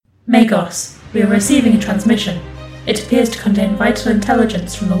Magos, we are receiving a transmission. It appears to contain vital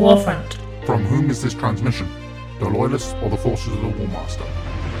intelligence from the warfront. From whom is this transmission? The Loyalists or the forces of the Warmaster?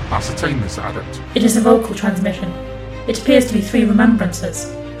 Ascertain this, Adept. It is a vocal transmission. It appears to be 3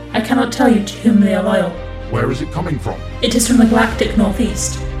 remembrances. I cannot tell you to whom they are loyal. Where is it coming from? It is from the galactic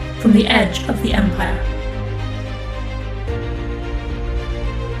northeast, from the edge of the Empire.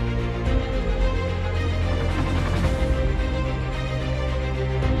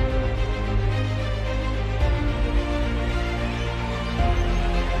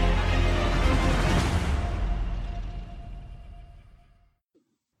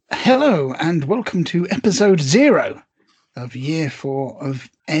 Hello and welcome to episode 0 of year 4 of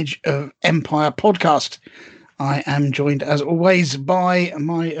Edge of Empire podcast. I am joined as always by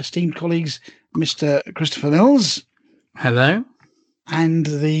my esteemed colleagues, Mr. Christopher Mills. Hello. And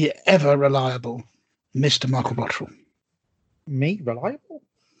the ever reliable Mr. Michael Bottrell. Me? Reliable?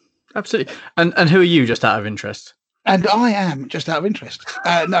 Absolutely. And who are you, just out of interest? And I am, just out of interest.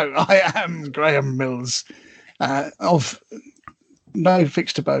 No, I am Graham Mills of no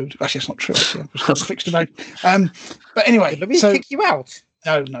fixed abode. Actually, that's not true. Actually, I was fixed abode. But anyway, Let me kick you out.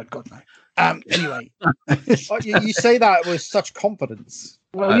 No, God, no. Anyway, you say that with such confidence.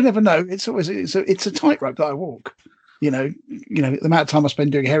 Well, you never know. It's always it's a tightrope that I walk. You know, the amount of time I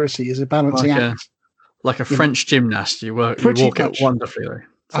spend doing heresy is a balancing act. Like a French gymnast, you walk it wonderully.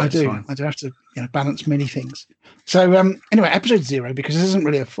 So I do. Fine. I do have to balance many things. So anyway, episode 0, because this isn't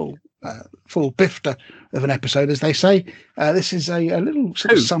really a full bifter of an episode, as they say. This is a little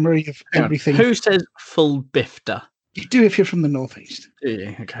sort of summary of everything. Who says full bifter? You do if you're from the northeast. Do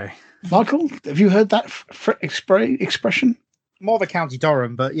you? Okay. Michael, have you heard that expression? More of a County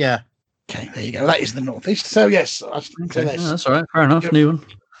Durham, but yeah. Okay, there you go. That is the northeast. So yes, That's all right. Fair enough. New one.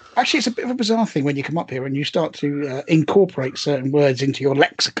 Actually, it's a bit of a bizarre thing when you come up here and you start to incorporate certain words into your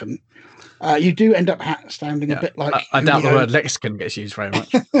lexicon. You do end up sounding a bit like... I doubt the word lexicon gets used very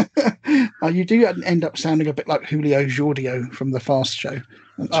much. You do end up sounding a bit like Julio Giorgio from the Fast Show.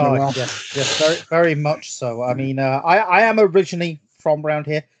 Yes, very, very much so. I mean, I am originally from around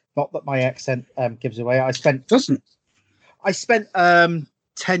here. Not that my accent gives away. I spent 10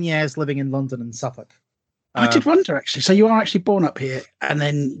 years living in London and Suffolk. I did wonder, actually. So you are actually born up here and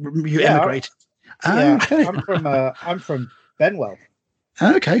then you emigrated? Okay. I'm from Benwell.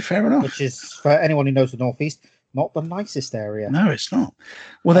 Okay, fair enough. Which is, for anyone who knows the northeast, not the nicest area. No, it's not.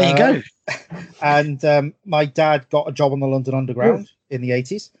 Well, there you go. And my dad got a job on the London Underground in the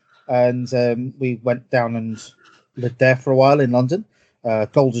 80s, and we went down and lived there for a while in London,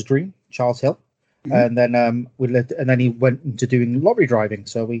 Golders Green, Charles Hill, and then we lived, and then he went into doing lorry driving.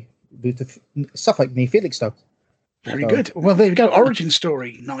 So we moved to Suffolk near Felixstowe. Very good. Well, there you go. Origin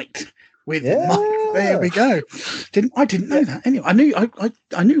story night with Mike. There we go. I didn't know that. Anyway,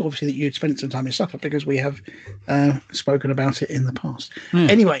 I knew obviously that you'd spent some time in Suffolk because we have spoken about it in the past.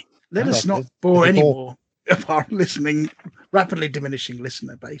 Anyway, let us not bore any more of our rapidly diminishing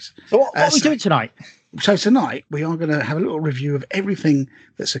listener base. So what are we doing tonight? So tonight we are going to have a little review of everything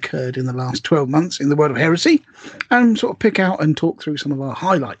that's occurred in the last 12 months in the world of heresy, and sort of pick out and talk through some of our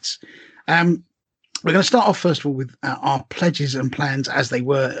highlights. We're going to start off, first of all, with our pledges and plans as they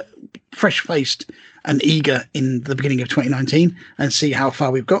were fresh-faced and eager in the beginning of 2019, and see how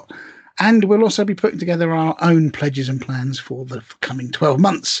far we've got. And we'll also be putting together our own pledges and plans for the coming 12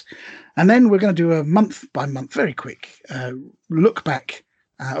 months. And then we're going to do a month-by-month, very quick look back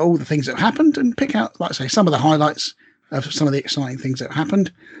at all the things that have happened and pick out, like I say, some of the highlights of some of the exciting things that have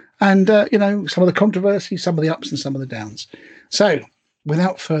happened. And, some of the controversy, some of the ups and some of the downs. So,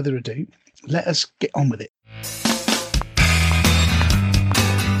 without further ado, let us get on with it.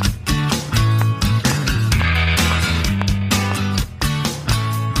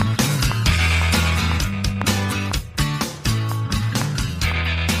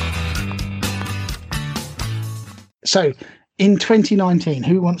 So, in 2019,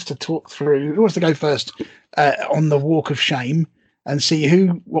 who wants to go first on the walk of shame and see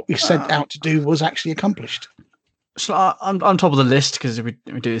what we set out to do was actually accomplished? So I'm on top of the list because we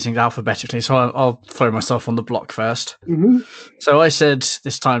do these things alphabetically, so I'll throw myself on the block first. Mm-hmm. So I said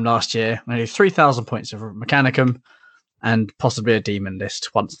this time last year, I did 3,000 points of Mechanicum and possibly a demon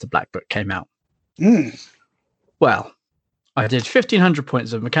list once the Black Book came out. Well, I did 1,500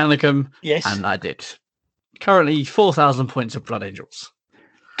 points of Mechanicum, yes, and I did currently 4,000 points of Blood Angels.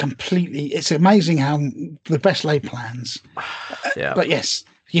 Completely. It's amazing how the best laid plans. Yeah. But yes,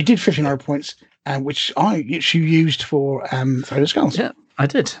 you did 1,500 points. Which you used for Throne of Skulls. Yeah, I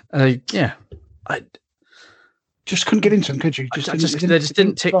did. I just couldn't get into them, could you? They just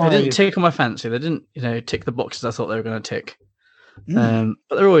didn't tick. They didn't tick on my fancy. They didn't, tick the boxes I thought they were going to tick. But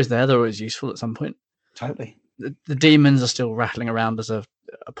they're always there. They're always useful at some point. Totally. The demons are still rattling around as a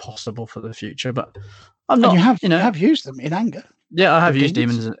possible for the future, but I'm not. And you have used them in anger. Yeah, I have used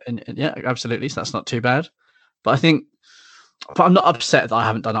demons. Yeah, absolutely. So that's not too bad. But I'm not upset that I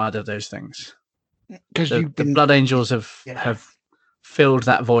haven't done either of those things. Because the Blood Angels have filled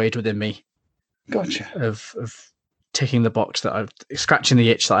that void within me. Gotcha. Of ticking the box that I've scratching the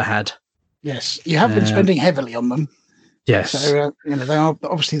itch that I had. Yes, you have been spending heavily on them. Yes. So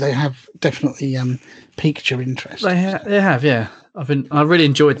they have definitely piqued your interest. They have, yeah. I really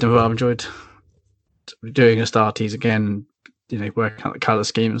enjoyed them. I've enjoyed doing Astartes again. Working out the color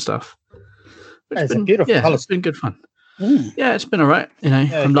scheme and stuff. It's a beautiful color. It's been good fun. Yeah, it's been all right.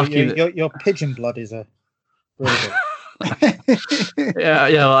 I'm lucky. Your pigeon blood is a really good.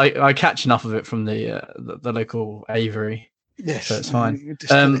 yeah. I catch enough of it from the local aviary. Yes, so it's fine.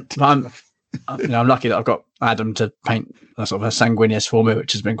 I'm lucky that I've got Adam to paint a sort of a sanguineous for me,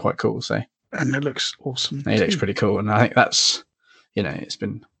 which has been quite cool. So, and it looks awesome. It looks pretty cool, and I think that's it's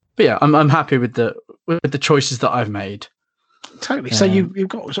been. But yeah, I'm happy with the choices that I've made. Totally. So you've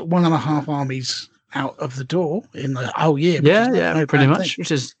got sort of 1.5 armies out of the door in the whole year. Yeah, pretty much.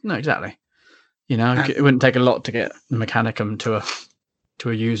 Which is exactly. It wouldn't take a lot to get the Mechanicum to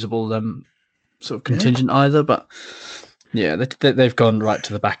a usable sort of contingent either. But yeah, they've gone right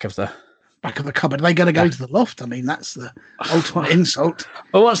to the back of the cupboard. Are they going to go to the loft? I mean, that's the ultimate insult.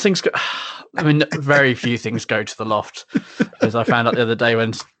 Well, once things go, very few things go to the loft, as I found out the other day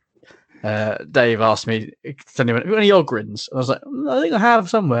when Dave asked me, suddenly went, "Have you got any Ogryns?" And I was like, "I think I have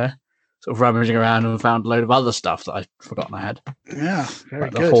somewhere." Sort of rummaging around and found a load of other stuff that I'd forgotten I had. Yeah, very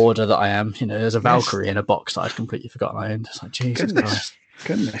like good. The hoarder that I am. There's a Valkyrie in a box that I'd completely forgotten I owned. It's like, Jesus Christ.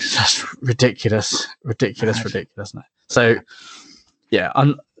 Goodness. That's ridiculous. Ridiculous. No. So, yeah,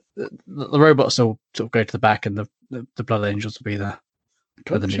 the robots will sort of go to the back and the Blood Angels will be the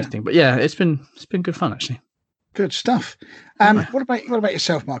new thing. But yeah, it's been good fun, actually. Good stuff. What about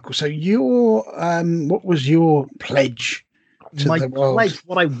yourself, Michael? So your what was your pledge? My pledge,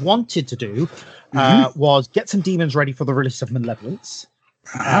 what I wanted to do was get some demons ready for the release of Malevolence.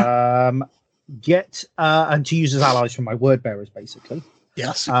 Get and to use as allies for my word bearers, basically.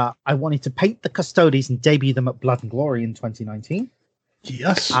 Yes. I wanted to paint the Custodes and debut them at Blood and Glory in 2019.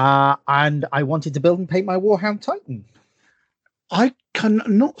 Yes. And I wanted to build and paint my Warhound Titan. I can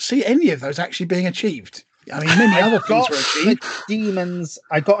not see any of those actually being achieved. I mean, many other things were achieved. Demons.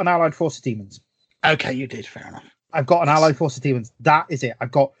 I got an allied force of demons. Okay, you did. Fair enough. I've got an allied force of demons. That is it.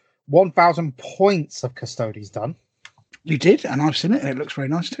 I've got 1,000 points of Custodes done. You did, and I've seen it, and it looks very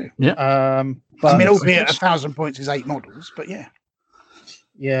nice too. Yeah. But I mean, albeit 1,000 points is 8 models, but yeah.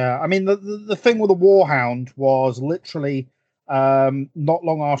 Yeah, I mean, the thing with the Warhound was literally not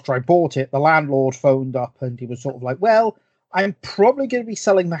long after I bought it, the landlord phoned up and he was sort of like, well, I'm probably going to be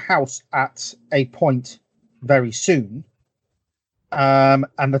selling the house at a point very soon. And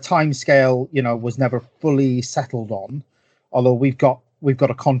the timescale, was never fully settled on. Although we've got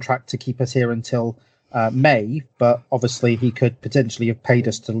a contract to keep us here until May, but obviously he could potentially have paid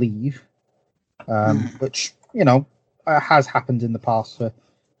us to leave, which has happened in the past for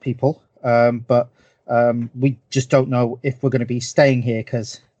people. But we just don't know if we're going to be staying here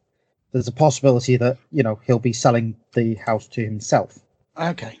because there's a possibility that he'll be selling the house to himself.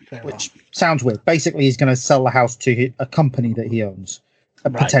 Okay, which sounds weird. Basically, he's going to sell the house to a company that he owns,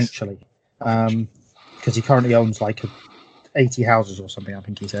 potentially, because he currently owns like 80 houses or something. I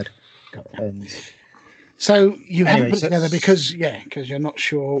think he said. And so you haven't put it together because you're not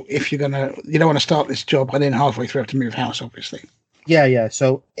sure if you don't want to start this job and then halfway through have to move house, obviously. Yeah.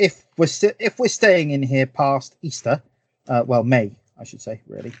 So if we're staying in here past Easter, May, I should say,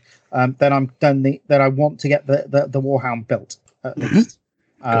 really, then I want to get the Warhound built at least.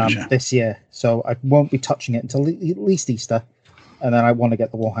 Gotcha. This year, so I won't be touching it until at least Easter, and then I want to get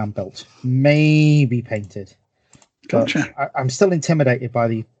the Warhound built, maybe painted. Gotcha. I'm still intimidated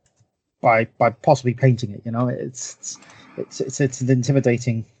by possibly painting it. It's an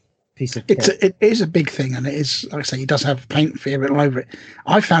intimidating piece of kit. It is a big thing, and it is, like I say, it does have paint fear written all over it.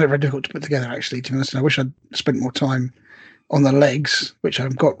 I found it very difficult to put together, actually, to be honest. And I wish I'd spent more time on the legs, which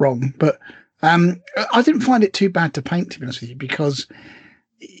I've got wrong, but I didn't find it too bad to paint, to be honest with you, because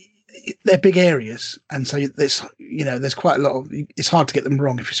they're big areas, and so there's quite a lot of. It's hard to get them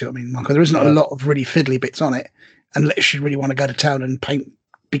wrong, if you see what I mean, Michael. There isn't a lot of really fiddly bits on it, unless you really want to go to town and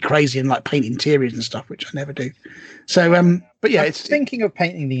be crazy and like paint interiors and stuff, which I never do. So, but yeah, it's thinking of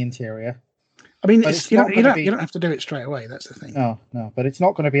painting the interior. I mean, you don't have to do it straight away. That's the thing. No, but it's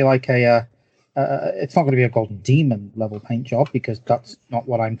not going to be like it's not going to be a Golden Demon level paint job because that's not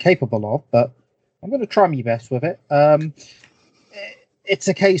what I'm capable of. But I'm going to try my best with it. it's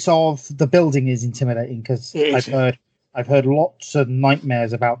a case of the building is intimidating because I've heard lots of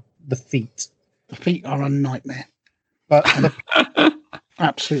nightmares about the feet. The feet are a nightmare. But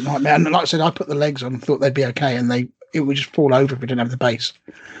absolute nightmare. And like I said, I put the legs on and thought they'd be okay, and it would just fall over if we didn't have the base.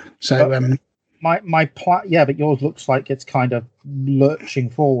 So but yours looks like it's kind of lurching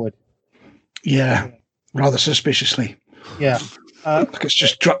forward. Yeah, rather suspiciously. Yeah, like it's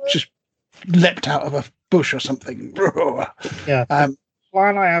just leapt out of a bush or something. Yeah.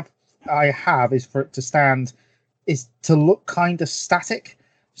 Plan I have is for it to stand, is to look kind of static,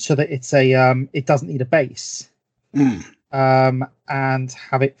 so that it's it doesn't need a base. And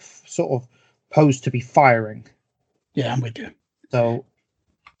have it sort of posed to be firing. Yeah, I'm with you. So,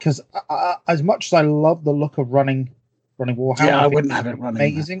 because as much as I love the look of running Warhammer, I wouldn't have it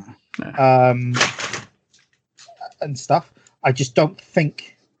running. Amazing, and stuff. I just don't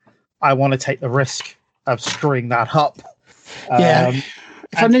think I want to take the risk of screwing that up. If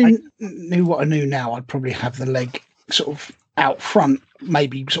I knew what I knew now, I'd probably have the leg sort of out front,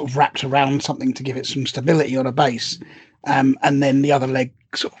 maybe sort of wrapped around something to give it some stability on a base, and then the other leg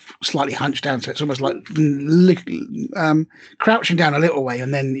sort of slightly hunched down, so it's almost like crouching down a little way,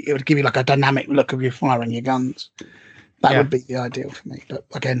 and then it would give you like a dynamic look of you firing your guns. That would be the ideal for me. But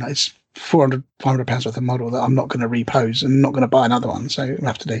again, it's £400 worth of model that I'm not going to repose and not going to buy another one, so we'll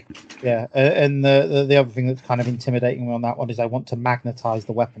have to do. Yeah, and the other thing that's kind of intimidating me on that one is I want to magnetize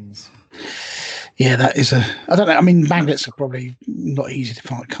the weapons. Yeah, that is I don't know. I mean, magnets are probably not easy to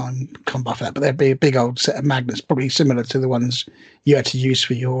find, come by for that, but there'd be a big old set of magnets, probably similar to the ones you had to use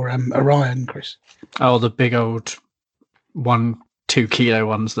for your Orion, Chris. Oh, the big old 1-2 kilo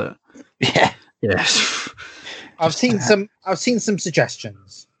ones that. Yeah. Yes. I've seen some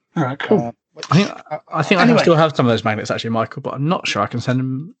suggestions. All right, cool. I think I still have some of those magnets actually, Michael, but I'm not sure I can send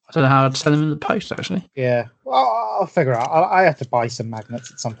them. I don't know how I'd send them in the post actually. Yeah, well, I'll figure out. I have to buy some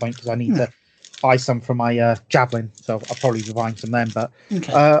magnets at some point because I need to buy some for my javelin, so I'll probably be buying some then. But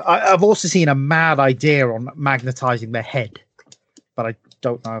I've also seen a mad idea on magnetizing the head, but I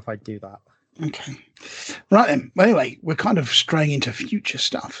don't know if I'd do that. Okay, right then. Well, anyway, we're kind of straying into future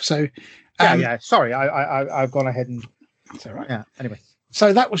stuff. So yeah. Sorry, I've gone ahead and. That's all right. Yeah. Anyway.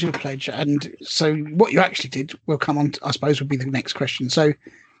 So that was your pledge, and so what you actually did will come on. I suppose would be the next question. So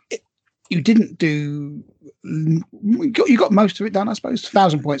you didn't do. You got most of it done, I suppose.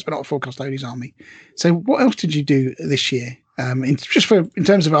 1,000 points, but not a full Custodes army. So what else did you do this year? In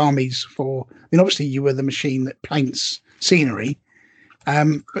terms of armies. Obviously you were the machine that paints scenery.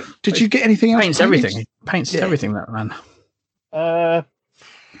 But did you get anything else? Paints everything. Paints everything. That man.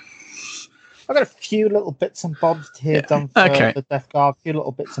 I've got a few little bits and bobs here done for the Death Guard, a few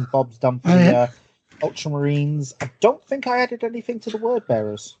little bits and bobs done for the Ultramarines. I don't think I added anything to the Word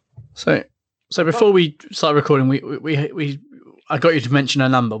Bearers. So before we start recording, I got you to mention a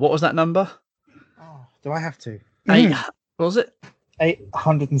number. What was that number? Oh, do I have to? 8. What was it?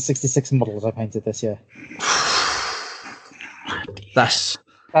 866 models I painted this year. That's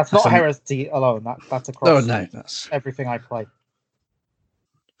not Heresy alone. That's across. Oh no, that's everything I play.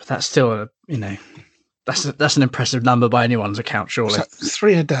 But that's still that's an impressive number by anyone's account, surely. So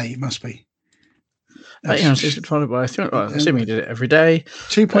 3 a day must be. Assuming you did it every day.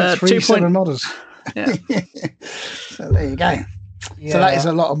 2.37 models. Yeah. So there you go. Yeah. So that is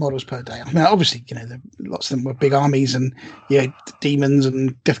a lot of models per day. I mean, obviously, lots of them were big armies and demons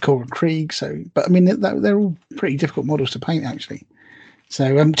and Death Korps and Krieg. So, but I mean, they're all pretty difficult models to paint actually.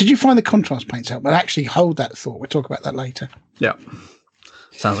 So, did you find the contrast paints help? But actually, hold that thought. We'll talk about that later. Yeah.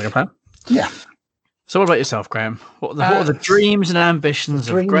 Sounds like a plan. Yeah. So what about yourself, Graham? What are the dreams and ambitions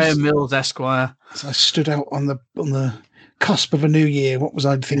of Graham Mills, Esquire? So I stood out on the cusp of a new year. What was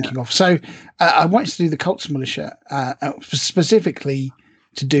I thinking of? So I wanted to do the Cults Militia, specifically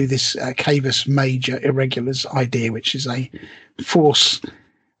to do this Cavus Major Irregulars idea, which is a force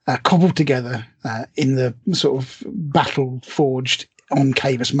cobbled together in the sort of battle forged on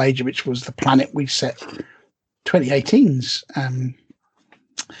Cavus Major, which was the planet we set 2018's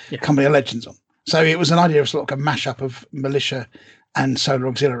Company of Legends on. So it was an idea of sort of like a mashup of militia and solar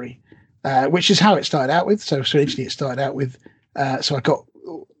auxiliary, which is how it started out with. So initially it started out with, so I got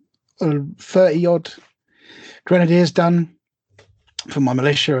 30 odd grenadiers done for my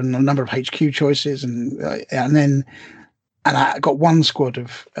militia and a number of HQ choices, and I got one squad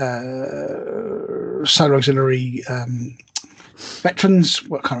of solar auxiliary veterans. I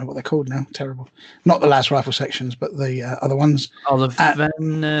can't remember what they're called now. Terrible. Not the Las Rifle sections, but the other ones. Oh, the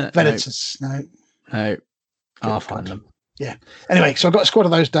Venators. No. I'll find them. Yeah. Anyway, so I got a squad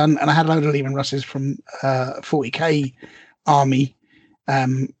of those done, and I had a load of Lehman Russes from 40k army.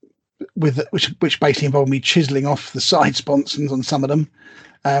 which basically involved me chiseling off the side sponsons on some of them,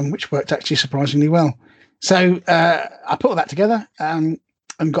 which worked actually surprisingly well. So I put all that together and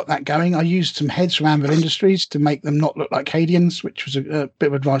got that going. I used some heads from Anvil Industries to make them not look like Cadians, which was a bit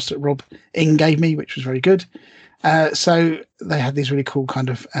of advice that Rob Ing gave me, which was very good. So they had these really cool kind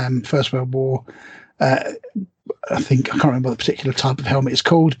of First World War. I can't remember what the particular type of helmet is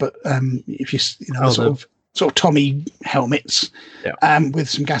called, but if sort of Tommy helmets, with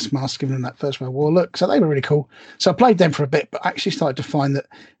some gas masks giving them that First World War look. So they were really cool. So I played them for a bit, but I actually started to find that,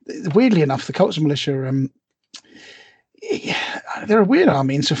 weirdly enough, the Cults of Militia, they're a weird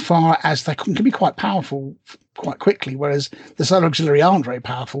army insofar as they can be quite powerful quite quickly, whereas the Solar Auxiliary aren't very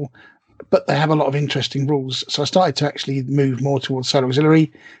powerful, but they have a lot of interesting rules. So I started to actually move more towards Solar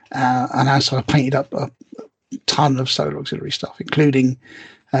Auxiliary, and so I painted up a ton of Solar Auxiliary stuff, including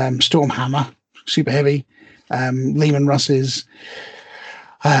Stormhammer, super heavy, Lehman Russes,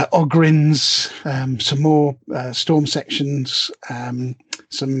 Ogrins, some more Storm sections,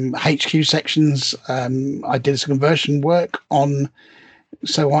 some HQ sections. I did some conversion work on,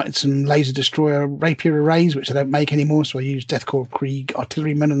 so I had some laser destroyer rapier arrays, which I don't make anymore. So I used Deathcore Krieg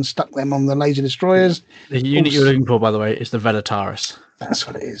artillerymen and stuck them on the laser destroyers. The unit you're looking for, by the way, is the Velataris. That's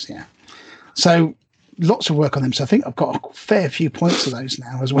what it is, yeah. So lots of work on them. So I think I've got a fair few points of those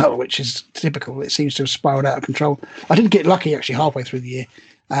now as well, which is typical. It seems to have spiraled out of control. I did get lucky actually halfway through the year.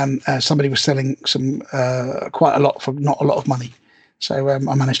 Somebody was selling some quite a lot for not a lot of money. So I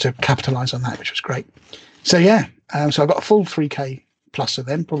managed to capitalize on that, which was great. So yeah, so I got a full 3K plus of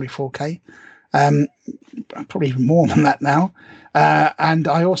them, probably 4K, probably even more than that now. And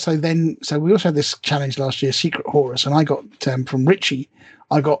I also so we also had this challenge last year, Secret Horus, and I got from Richie,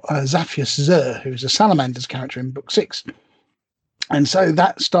 I got Zaphius Zer, who's a Salamanders character in Book 6. And so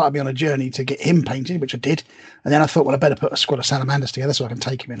that started me on a journey to get him painted, which I did. And then I thought, well, I better put a squad of Salamanders together so I can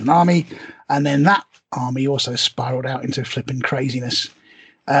take him in an army. And then that army also spiraled out into flipping craziness.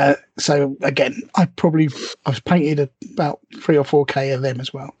 So again, I've painted about 3 or 4K of them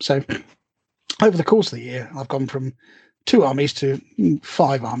as well. So over the course of the year, I've gone from 2 armies to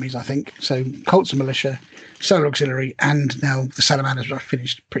 5 armies, I think. So Cults of Militia, Solar Auxiliary, and now the Salamanders, which I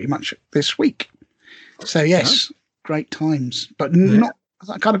finished pretty much this week. So yes, great times, but not.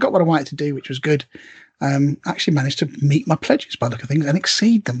 I kind of got what I wanted to do, which was good. Actually managed to meet my pledges by the look of things and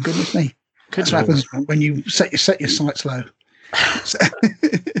exceed them. Goodness me. That's what happens when you set your sights low.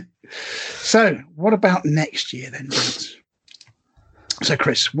 So what about next year then, gents? So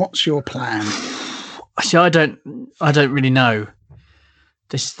Chris, what's your plan? See, I don't really know.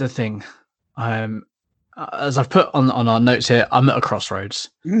 This is the thing. As I've put on our notes here, I'm at a crossroads.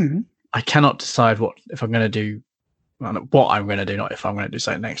 Mm. I cannot decide what I'm going to do, not if I'm going to do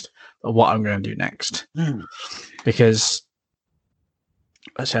something next, but what I'm going to do next. Mm. Because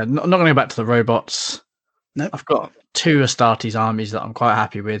I said, I'm not going to go back to the robots. No, I've got 2 Astartes armies that I'm quite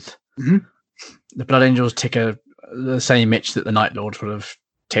happy with. Mm-hmm. The Blood Angels tick the same itch that the Night Lords would have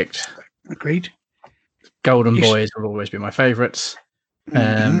ticked. Agreed. Golden Boys will always be my favourites.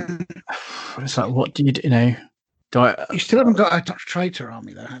 It's like, what do you know? You still haven't got a traitor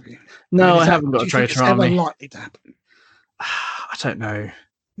army, though, have you? No, I haven't got a traitor army. Ever likely to happen? I don't know.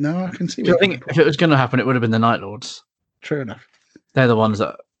 No, I can see. I think if it was going to happen, it would have been the Night Lords. True enough. They're the ones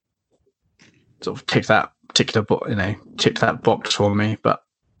that sort of tick that box for me. But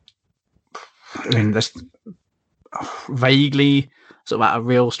I mean, there's vaguely sort of at a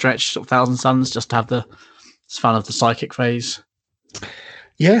real stretch, sort of Thousand Suns, just to have the fun of the psychic phase.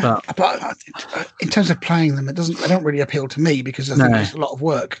 Yeah, but in terms of playing them, they don't really appeal to me because I think it's a lot of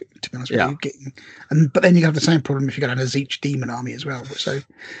work, to be honest with you. But then you have the same problem if you go down a Zeech demon army as well. So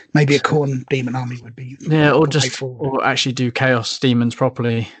maybe a Khorne demon army would be or actually do chaos demons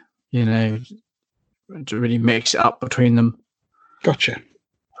properly. To really mix it up between them. Gotcha.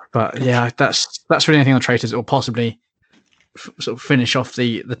 But yeah, that's really anything on traitors. Or possibly sort of finish off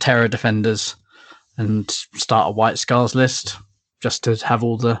the Terror Defenders and start a White Scars list, just to have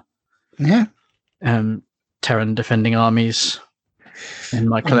all the Terran defending armies in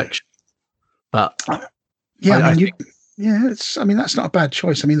my collection. But that's not a bad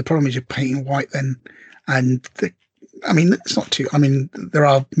choice. I mean, the problem is you're painting white then, and it's not too. I mean, there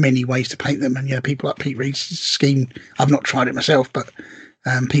are many ways to paint them, and people like Pete Reed's scheme. I've not tried it myself, but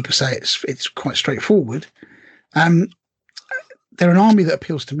people say it's quite straightforward. They're an army that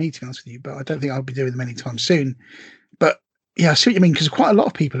appeals to me, to be honest with you, but I don't think I'll be doing them anytime soon. But yeah, I see what you mean, because quite a lot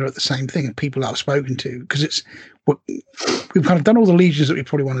of people are at the same thing, and people that I've spoken to, because we've kind of done all the legions that we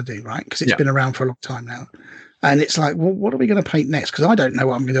probably want to do, right? Because it's been around for a long time now, and it's like, well, what are we going to paint next? Because I don't know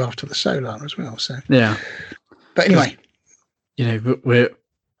what I'm going to do after the Solar as well. So yeah, but anyway, we're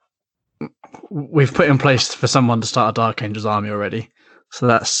we've put in place for someone to start a Dark Angels army already, so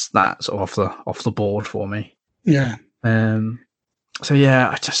that's sort of off the board for me. Yeah. So yeah,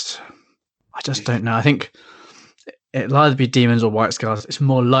 I just don't know. I think it'll either be demons or white scars. It's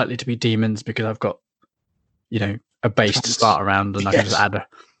more likely to be demons because I've got, a base to start around, and I can just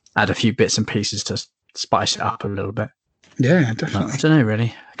add a few bits and pieces to spice it up a little bit. Yeah, definitely. I don't know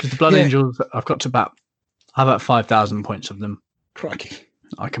really, because the Blood Angels, I've got to about 5,000 points of them. Crikey.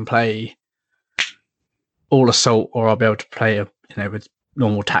 I can play all assault, or I'll be able to play with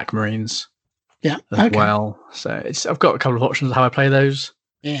normal TAC Marines. Yeah. As well. So I've got a couple of options of how I play those.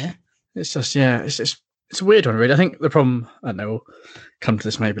 Yeah. It's just it's a weird one really. I think the problem, I don't know, we'll come to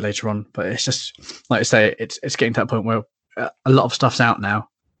this maybe later on, but it's just like I say, it's getting to that point where a lot of stuff's out now,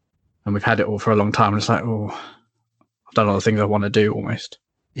 and we've had it all for a long time, and it's like, I've done all the things I want to do almost.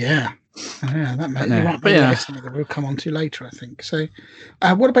 Yeah. Yeah, that might be something that we'll come on to later, I think. So,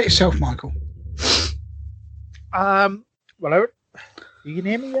 what about yourself, Michael? Well, you can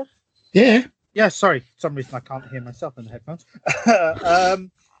hear me, yeah? Yeah. Yeah, sorry. For some reason I can't hear myself in the headphones.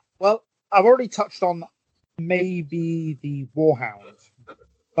 Well, I've already touched on maybe the Warhound,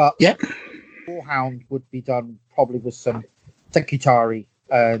 but Warhound would be done probably with some Tekutari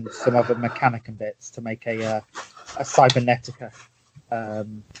and some other Mechanicum bits to make a Cybernetica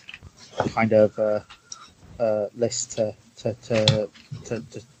kind of list to go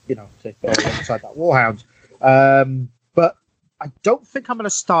alongside that Warhound. But I don't think I'm going to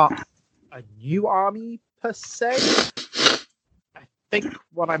start a new army per se. I think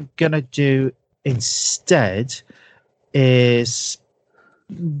what I'm going to do instead is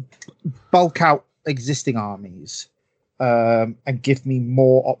bulk out existing armies and give me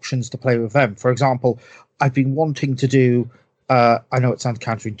more options to play with them. For example, I've been wanting to do, I know it sounds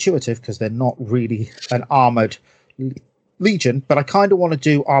counterintuitive because they're not really an armored legion, but I kind of want to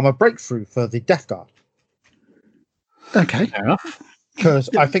do armor breakthrough for the Death Guard. Okay. Fair enough. Because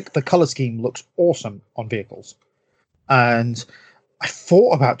I think the color scheme looks awesome on vehicles. And I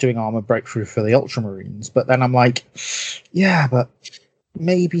thought about doing armor breakthrough for the Ultramarines, but then I'm like, yeah, but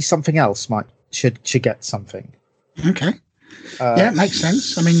maybe something else should get something. Okay. Yeah, it makes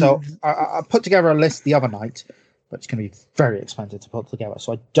sense. I mean, so I put together a list the other night, but it's going to be very expensive to put together.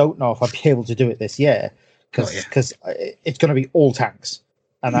 So I don't know if I'll be able to do it this year because it's going to be all tanks,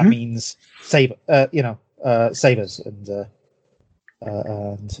 and that means sabers and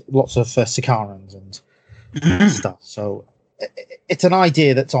lots of Sicarans and stuff. So it's an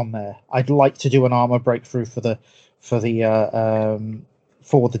idea that's on there. I'd like to do an armor breakthrough for the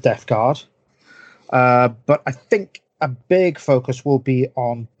Death Guard, but I think a big focus will be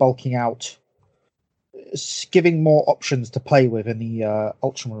on bulking out, giving more options to play with in the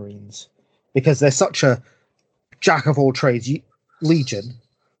Ultramarines, because they're such a jack of all trades legion.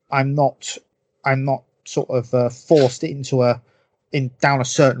 I'm not sort of forced down a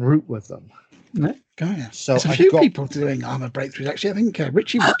certain route with them. No, yeah. So there's a few people doing armor breakthroughs. Actually, I think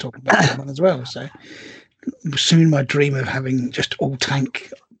Richie was talking about that one as well. So soon, my dream of having just all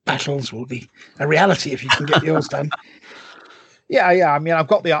tank battles will be a reality if you can get yours done. Yeah. I mean, I've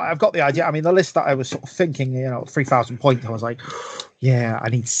got the idea. I mean, the list that I was sort of thinking, 3,000 points. I was like, yeah, I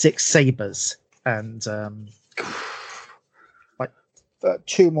need 6 sabers and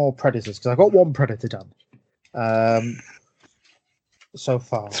 2 more predators because I got 1 predator done. So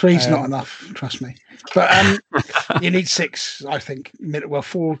far, 3's not enough, trust me. But you need 6, I think. Well,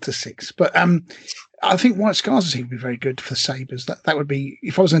 4 to 6. But I think White Scars would be very good for sabers. That would be,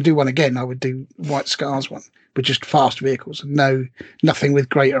 if I was going to do one again, I would do White Scars one with just fast vehicles and nothing with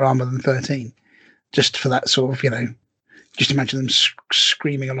greater armor than 13. Just for that sort of, just imagine them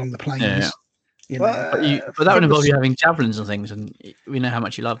screaming along the plains. Yeah. But that would involve you having javelins and things, and we know how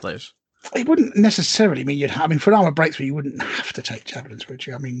much you love those. It wouldn't necessarily mean for an armor breakthrough, you wouldn't have to take javelins, would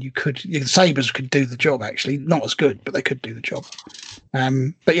you? I mean, sabers could do the job, actually. Not as good, but they could do the job.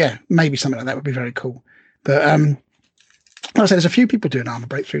 But yeah, maybe something like that would be very cool. But like I said, there's a few people doing armor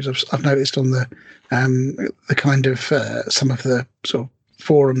breakthroughs. I've noticed on the kind of some of the sort of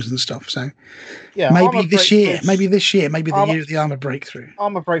forums and stuff. So yeah, maybe this year, maybe the year of the armor breakthrough.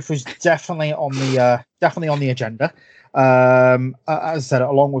 Armor breakthrough is definitely on the agenda. As I said,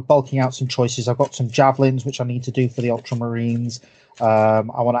 along with bulking out some choices, I've got some javelins which I need to do for the Ultramarines.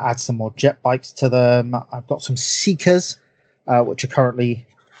 I want to add some more jet bikes to them. I've got some Seekers, which are currently,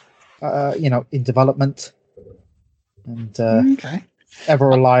 in development, and ever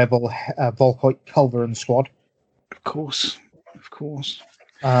reliable Volkoit Culverin squad. Of course.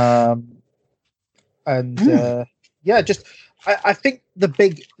 I think the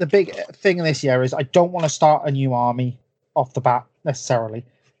big thing in this year is I don't want to start a new army off the bat necessarily.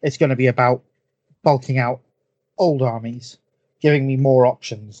 it's going to be about bulking out old armies, giving me more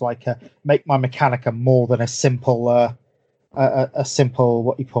options, like make my Mechanica more than a simple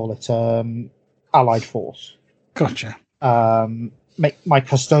what you call it, allied force. Gotcha. Make my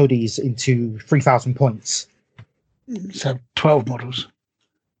Custodes into 3,000 points. So 12 models.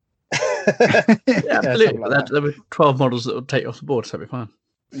 Absolutely. Like There were 12 models that would take you off the board, so that'd be fine.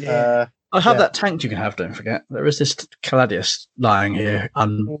 Yeah. I have that tank you can have, don't forget. There is this Caladius lying here,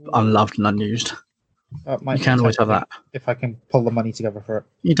 unloved and unused. You can always have that. If I can pull the money together for it.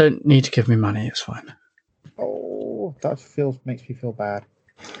 You don't need to give me money, it's fine. Oh, that makes me feel bad.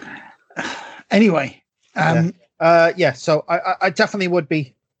 Anyway. So I definitely would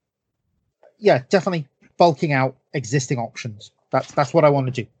be. Yeah, definitely bulking out existing options. That's what I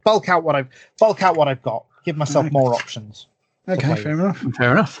want to do. Bulk out what I've got. Give myself more options. Okay, fair enough.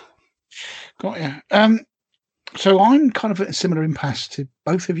 Fair enough. Got you. So I'm kind of at a similar impasse to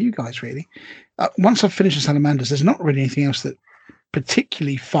both of you guys, really. Once I've finished the Salamanders, there's not really anything else that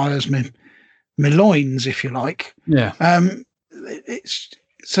particularly fires me loins, if you like. Yeah. It's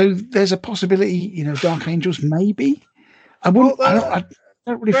so there's a possibility, Dark Angels maybe. I don't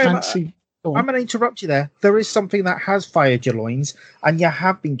really Graham, fancy. I'm going to interrupt you there. There is something that has fired your loins, and you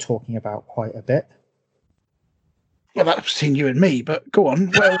have been talking about quite a bit. Well, that's between you and me, but go on.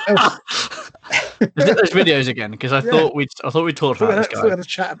 Well, Those videos again, because I thought we'd talked about this guy. We had a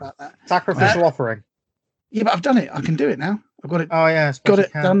chat about that. Sacrificial offering. Yeah, but I've done it. I can do it now. I've got it. Oh yeah, got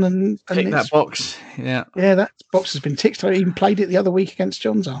it done and Tick it's, that box. Yeah. Yeah, that box has been ticked. I even played it the other week against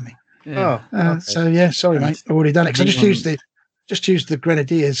John's army. Yeah. Okay. So yeah, sorry, mate. I've already done it. 'Cause I just used the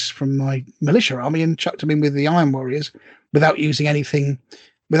Grenadiers from my militia army and chucked them in with the Iron Warriors without using any of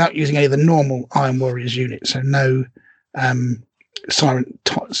the normal Iron Warriors units. So no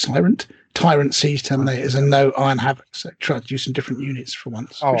Tyrant Siege Terminators and no Iron Havoc. So tried to use some different units for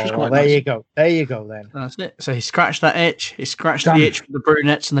once. Oh, which was quite there nice. you go. There you go then. That's it. So he scratched that itch. He scratched Done. the itch with the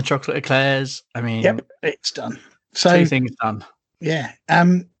brunettes and the chocolate eclairs. I mean, Yep, it's done. So 2 things done. yeah.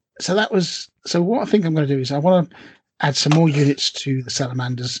 So what I think I'm going to do is I want to add some more units to the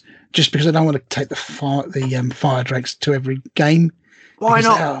Salamanders, just because I don't want to take the fire drakes to every game. Why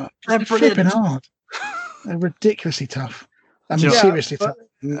because not? They're They're flipping brilliant. hard. They're ridiculously tough. I mean, Yeah, seriously but- tough.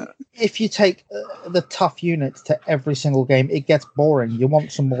 If you take the tough units to every single game, it gets boring. You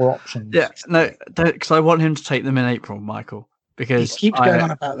want some more options. Yeah, no, because I want him to take them in April, Michael. He Because keeps going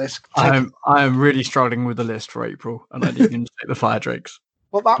on about this. I am really struggling with the list for April, and I need him to take the fire drakes.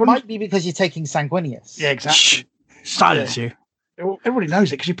 Well, that Problem- might be because you're taking Sanguinius. Yeah, exactly. Shh, silence you. Everybody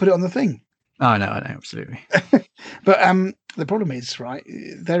knows it because you put it on the thing. Oh, I know, absolutely. But the problem is, right,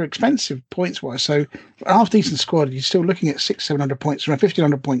 they're expensive points wise. So a half decent squad, you're still looking at 600-700 points for a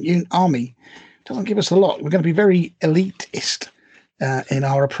 1,500 point army. Doesn't give us a lot. We're going to be very elitist in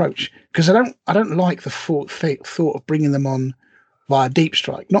our approach, because I don't like the thought of bringing them on via deep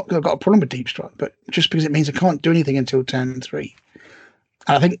strike. Not that I've got a problem with deep strike, but just because it means I can't do anything until turn 3.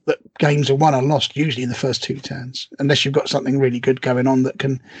 And I think that games are won or lost usually in the first 2 turns, unless you've got something really good going on that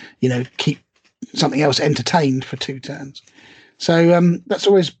can, keep something else entertained for 2 turns. So that's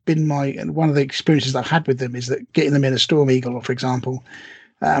always been one of the experiences I've had with them, is that getting them in a Storm Eagle, for example,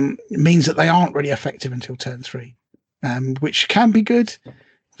 means that they aren't really effective until turn 3, which can be good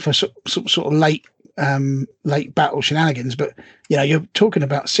for sort of late battle shenanigans. But you're talking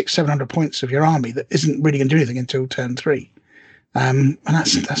about 600-700 points of your army that isn't really going to do anything until turn 3. And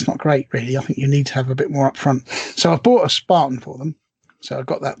that's not great, really. I think you need to have a bit more up front. So I've bought a Spartan for them. So I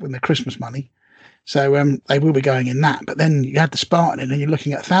got that with the Christmas money. So they will be going in that. But then you add the Spartan in, and you're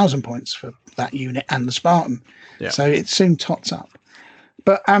looking at 1,000 points for that unit and the Spartan. Yeah. So it soon tots up.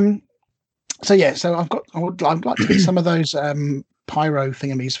 But so I would like to get some of those pyro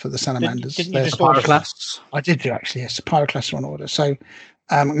thingamies for the Salamanders. Didn't you There's just order Pyroclasts. I did do, actually. Yes, the Pyroclasts are on order. So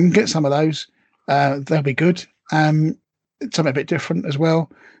I can get some of those. They'll be good. Something a bit different as well.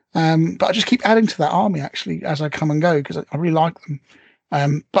 But I just keep adding to that army, actually, as I come and go, because I really like them.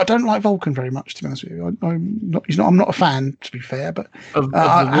 But I don't like Vulcan very much, to be honest with you. I'm not a fan, to be fair, but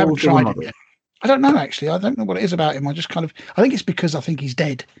I haven't tried him yet. I don't know, actually. I don't know what it is about him. I think it's because I think he's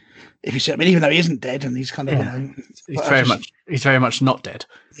dead. If you see, even though he isn't dead, and he's kind of, He's very much not dead.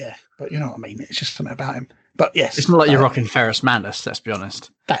 yeah. But you know what I mean. It's just something about him. But yes, It's not like you're rocking Ferrus Mandus, let's be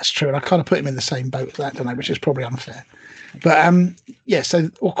honest. that's true. And I kind of put him in the same boat as that, don't I? Which is probably unfair. But yeah. So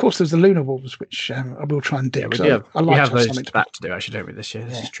of course there's the Lunar Wolves, which I will try and do. Yeah, I we have to those something to back to do, actually, don't we, this year?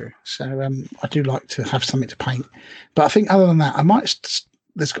 This Yeah. is true. So I do like to have something to paint. But I think other than that, I might.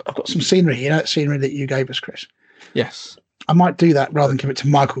 I've got some scenery. That scenery that you gave us, Chris. Yes. I might do that rather than give it to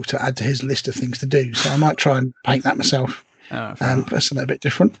Michael to add to his list of things to do. So I might try and paint that myself. That's a little bit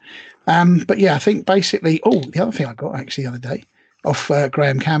different. But yeah, I think basically, the other thing I got actually the other day off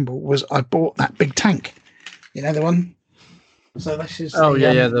Graham Campbell was I bought that big tank. You know the one? So this is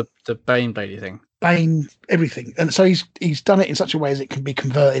the Bane Blade thing. Bane, everything. And so he's done it in such a way as it can be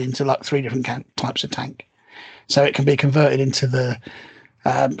converted into like 3 different types of tank. So it can be converted into the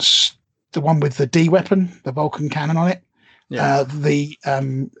one with the D weapon, the Vulcan cannon on it. Yeah. The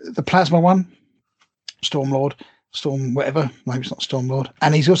plasma one, Stormlord, Storm whatever, maybe it's not Stormlord.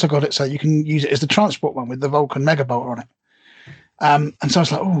 And he's also got it so you can use it as the transport one with the Vulcan Mega Bolter on it. And so I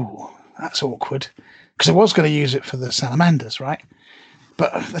was like, oh, that's awkward. Because I was going to use it for the Salamanders, right?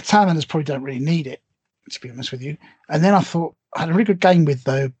 But the Salamanders probably don't really need it, to be honest with you. And then I thought, I had a really good game with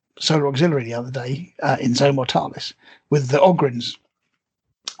the Solar Auxiliary the other day in Zone Mortalis with the Ogrins.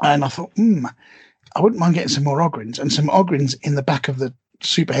 And I thought, I wouldn't mind getting some more Ogrins and some Ogrins in the back of the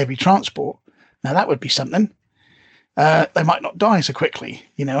super heavy transport. Now that would be something. They might not die so quickly,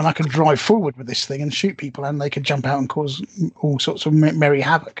 and I could drive forward with this thing and shoot people and they could jump out and cause all sorts of merry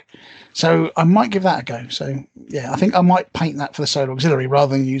havoc. So I might give that a go. So yeah, I think I might paint that for the Solar Auxiliary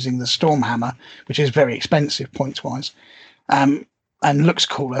rather than using the Storm Hammer, which is very expensive points wise. And looks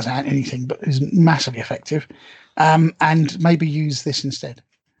cool as anything, but is massively effective. And maybe use this instead.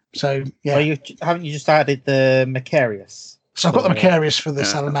 So yeah. Well, haven't you just added the Macarius? So I've got the Macarius for the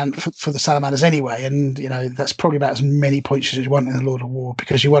for the Salamanders anyway, and that's probably about as many points as you want in the Lord of War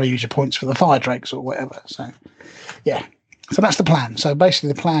because you want to use your points for the Fire Drakes or whatever. So yeah, so that's the plan. So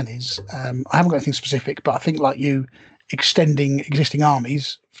basically, the plan is I haven't got anything specific, but I think like you, extending existing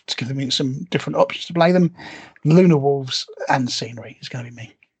armies to give them some different options to play them. Lunar Wolves and scenery is going to be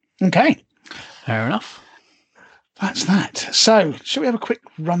me. Okay, fair enough. That's that. So, shall we have a quick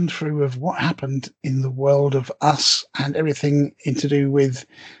run through of what happened in the world of us and everything to do with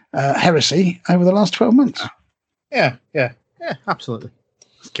heresy over the last 12 months? Yeah, absolutely.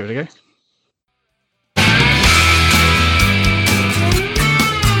 Let's give it a go.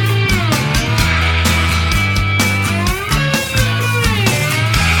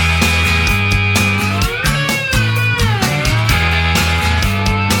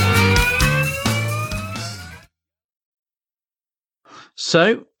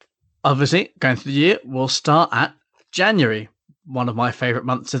 So, obviously, going through the year, we'll start at January, one of my favourite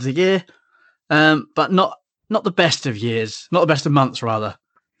months of the year, but not the best of years, not the best of months, rather,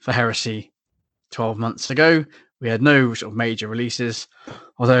 for Heresy 12 months ago. We had no sort of major releases,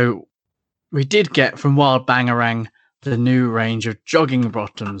 although we did get from Wild Bangarang the new range of jogging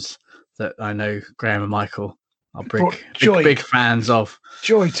bottoms that I know Graham and Michael are big fans of.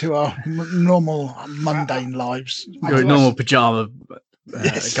 Joy to our normal, mundane lives. Your normal pyjama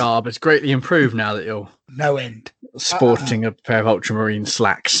garb is greatly improved now that you're no end sporting a pair of ultramarine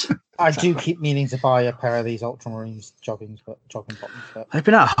slacks. I do keep meaning to buy a pair of these ultramarines jogging bottoms. But they've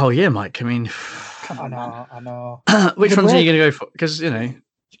been out a whole year, Mike. I mean, I know. Which ones are you going to go for? Because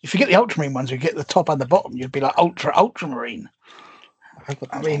if you get the ultramarine ones, you get the top and the bottom. You'd be like ultramarine.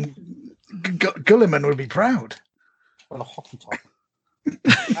 I mean, Gulliman would be proud. Well, a hockey top. and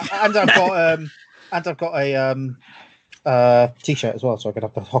I've got a t-shirt as well, so I could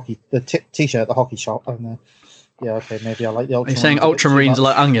have the t-shirt at the hockey shop. And yeah, okay, maybe I like the ultramarines. You're saying ultramarines are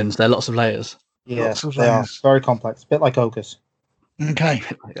like onions? They're lots of layers. Yeah, they are very complex, a bit like ogres. Okay,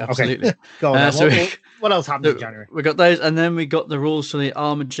 absolutely. Okay. Go on. What else happened in January? We got those, and then we got the rules for the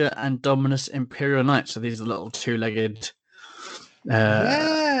Armiger and Dominus Imperial Knights. So these are little two-legged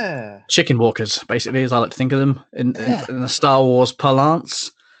chicken walkers, basically, as I like to think of them in the Star Wars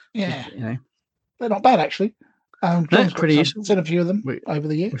parlance. Yeah, they're not bad actually. Pretty useful. Seen a few of them over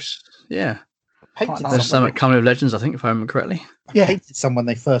the years. Yeah, there's some at Coming of Legends, I think, if I remember correctly. Yeah, I hated some when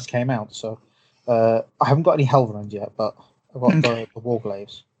they first came out. So I haven't got any Helverand yet, but I've got the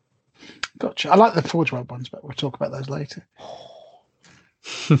Warglaves. Gotcha. I like the Forge World ones, but we'll talk about those later.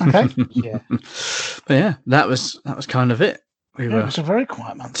 Okay. Yeah. But yeah, that was kind of it. It was a very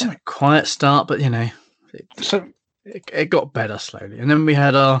quiet month. A quiet start, but it got better slowly. And then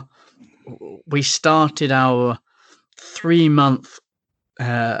we started our 3-month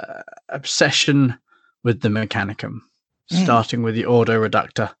obsession with the Mechanicum, starting with the Ordo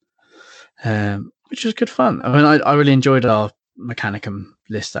Reductor, which was good fun. I mean, I really enjoyed our Mechanicum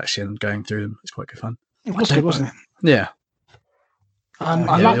list actually, and going through them. It's quite good fun. It was good, wasn't it? Yeah.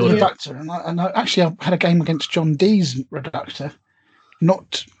 I like the Reductor, and I had a game against John D's Reductor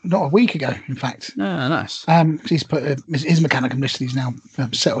not a week ago, in fact. Oh, nice. He's put his Mechanicum list. He's now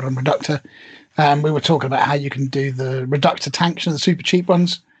settled on Reductor. We were talking about how you can do the Reductor tanks, the super cheap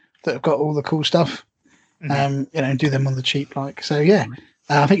ones that have got all the cool stuff. And do them on the cheap, like. So yeah,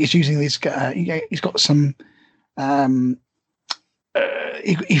 I think he's using these. He's got some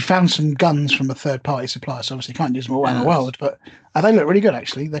he found some guns from a third-party supplier, so obviously you can't use them all around the world, but they look really good,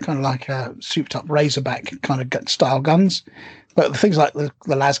 actually. They're kind of like souped-up Razorback kind of style guns, but the things like the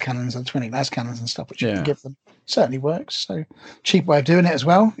las cannons and 20 las cannons and stuff, which you can give them, certainly works. So cheap way of doing it as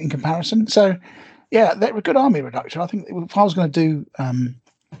well in comparison. So, yeah, they're a good army reductor. I think if I was going to do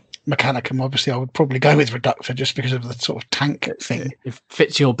Mechanicum, obviously I would probably go with Reductor just because of the sort of tank thing. It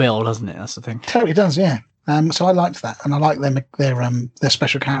fits your bill, doesn't it? That's the thing. Totally does, yeah. So I liked that, and I like their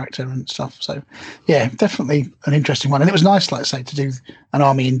special character and stuff. So, yeah, definitely an interesting one. And it was nice, like I say, to do an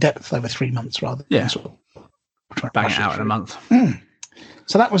army in depth over 3 months rather than sort of bang it out in a month.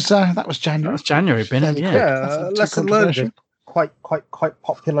 So that was January. That was January, Bennett. Yeah, lesson learned. Quite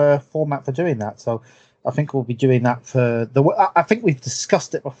popular format for doing that. So I think we'll be doing that for I think we've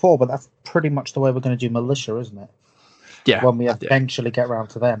discussed it before, but that's pretty much the way we're going to do militia, isn't it? Yeah. When we eventually get around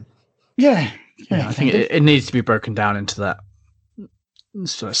to them. Yeah, I think it needs to be broken down into that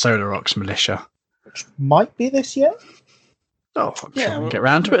sort of Solar Rocks militia, which might be this year. Oh, I'm sure we'll get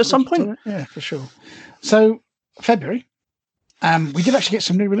around to it at some point. Yeah, for sure. So February, we did actually get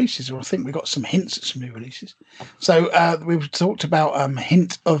some new releases, or I think we got some hints at some new releases. So we've talked about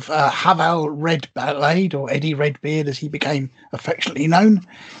hint of Haval Redblade, or Eddie Redbeard, as he became affectionately known,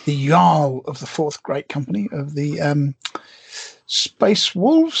 the Jarl of the Fourth Great Company of the Space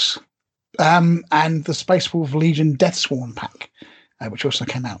Wolves. And the Space Wolf Legion Deathsworn pack, which also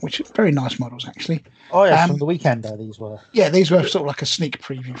came out, which are very nice models, actually. Oh, yeah, from the weekend, these were. Yeah, these were sort of like a sneak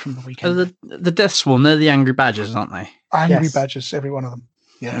preview from the weekend. The Deathsworn, they're the Angry Badgers, aren't they? Angry Badgers, every one of them.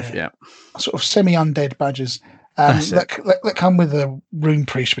 Yeah. Sort of semi-undead badgers that come with a Rune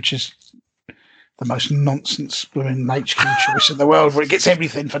Priest, which is the most nonsense blooming HQ choice in the world, where it gets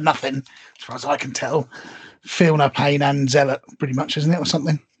everything for nothing, as far as I can tell. Feel No Pain and Zealot, pretty much, isn't it, or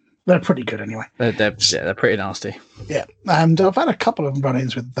something? They're pretty good anyway. They're pretty nasty. Yeah, and I've had a couple of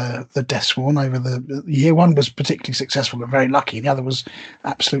run-ins with the Deathsworn over the year. One was particularly successful and very lucky. The other was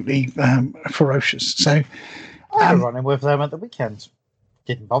absolutely ferocious. So I had a run-in with them at the weekend.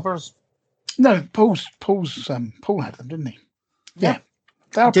 Didn't bother us. No, Paul had them, didn't he? Yeah,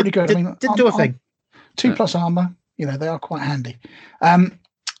 they are pretty good. Didn't do a thing. 2+ armor. They are quite handy.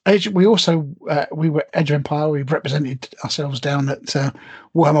 We also we were Edge of Empire. We represented ourselves down at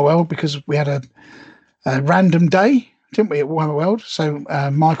Warhammer World because we had a random day, didn't we, at Warhammer World? So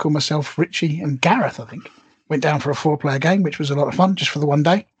Michael, myself, Richie, and Gareth, I think, went down for a 4-player game, which was a lot of fun just for the one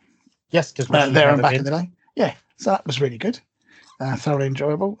day. Yes, because there and back in the day. Yeah, so that was really good, thoroughly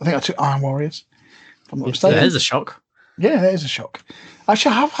enjoyable. I think I took Iron Warriors. If I'm not mistaken. There's a shock. Yeah, there's a shock.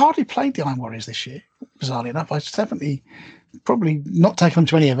 Actually, I've hardly played the Iron Warriors this year. Bizarrely enough, I've definitely. Probably not taken them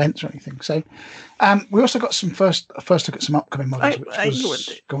to any events or anything. So we also got some first look at some upcoming models.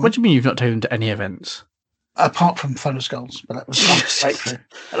 What do you mean you've not taken them to any events? Apart from Thunder Skulls, but that was straight through.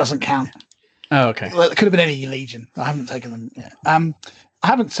 That doesn't count. Oh, okay. Well, it could have been any Legion. I haven't taken them yet. I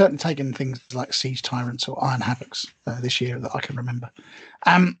haven't certainly taken things like Siege Tyrants or Iron Havocs this year that I can remember.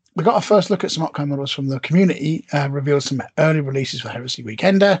 We got a first look at some upcoming models from the community, revealed some early releases for Heresy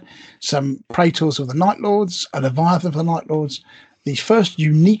Weekender, some Praetors of the Night Lords, a Leviathan of the Night Lords, the first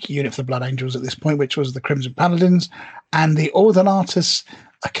unique unit for the Blood Angels at this point, which was the Crimson Paladins, and the Ordonatus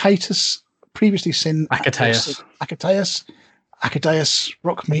Achaeus, previously seen Achaeus,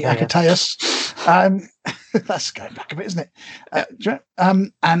 Rock Me Achaeus. That's going back a bit, isn't it?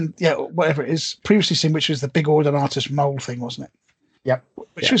 And yeah, whatever it is, previously seen, which was the big Ordonatus mole thing, wasn't it? Yep.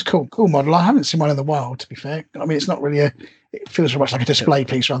 Which was cool model. I haven't seen one in the wild, to be fair. I mean, it's not really it feels very much like a display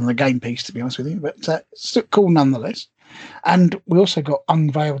piece rather than a game piece, to be honest with you, but it's still cool nonetheless. And we also got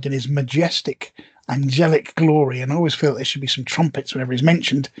unveiled in his majestic angelic glory, and I always feel there should be some trumpets whenever he's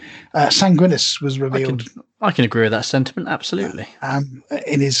mentioned. Sanguinus was revealed. I can agree with that sentiment, absolutely.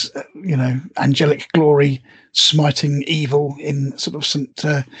 In his, angelic glory, smiting evil in sort of St.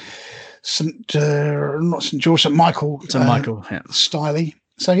 Michael style.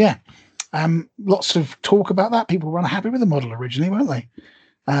 So yeah, lots of talk about that. People were unhappy with the model originally, weren't they?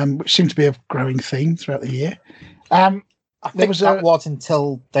 Which seemed to be a growing theme throughout the year. I think that was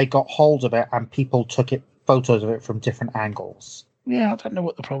until they got hold of it and people took photos of it from different angles. Yeah, I don't know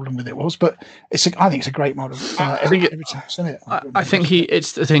what the problem with it was, but I think it's a great model. I think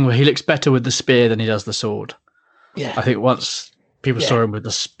it's the thing where he looks better with the spear than he does the sword. Yeah, I think once people saw him with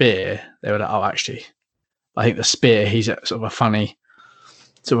the spear, they were like, "Oh, actually, I think the spear. He's at sort of a funny,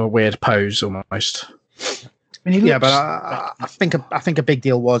 sort of a weird pose almost." I mean, but I think a big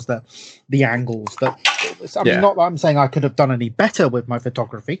deal was that the angles. Not that I'm saying I could have done any better with my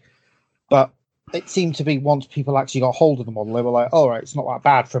photography, but it seemed to be once people actually got hold of the model, they were like, "All right, it's not that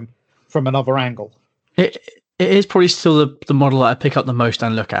bad from another angle." It it is probably still the model that I pick up the most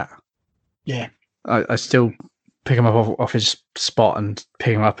and look at. Yeah. I still pick him up off his spot and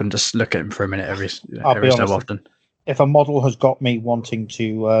pick him up and just look at him for a minute every so often. If a model has got me wanting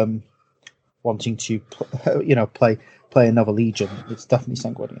to play another Legion, it's definitely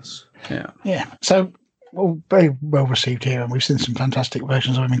Sanguinius. Yeah. So, very well received here, and we've seen some fantastic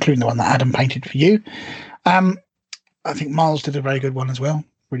versions of him, including the one that Adam painted for you. I think Miles did a very good one as well.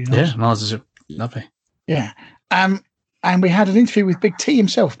 Really nice. Yeah, Miles is lovely. Yeah. And we had an interview with Big T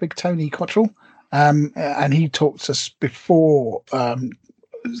himself, Big Tony Cottrell, and he talked to us before the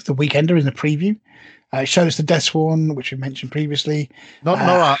Weekender in the preview. Showed us the Deathsworn, which we mentioned previously. Not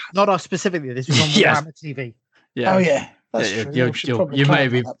us specifically. This was on Warhammer TV. Yeah. Oh yeah. That's true. You may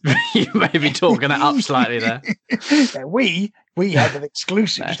be talking it up slightly there. Yeah, we had an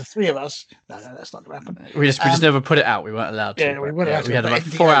exclusive, just the three of us. No, that's not going to happen. We just never put it out. We weren't allowed to. Yeah, we weren't allowed to. We had about a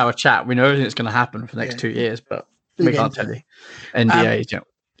 4-hour chat. We know everything that's going to happen for the next 2 years, but we can't tell you. NDAs,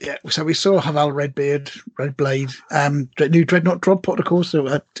 Yeah, so we saw Haval Redbeard, Redblade, new Dreadnought drop pod, of course, so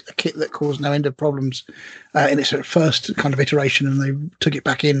a kit that caused no end of problems in its first kind of iteration, and they took it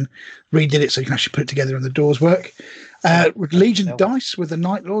back in, redid it so you can actually put it together and the doors work. Legion dice with the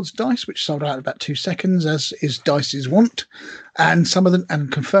Night Lord's dice, which sold out in about 2 seconds, as is Dice's want, and some of them,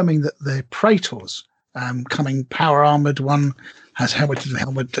 and confirming that the Praetors coming power armored one has helmet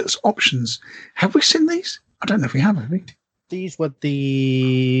as options. Have we seen these? I don't know if we have we? These were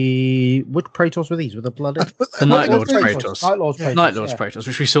which Praetors were these? Were the blooded? The Night Lord's Praetors. Night Lord's Praetors,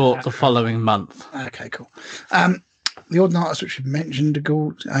 which we saw the following month. Okay, cool. The Ordnance, which we've mentioned,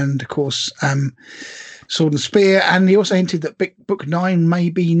 and of course, Sword and Spear, and he also hinted that Book 9 may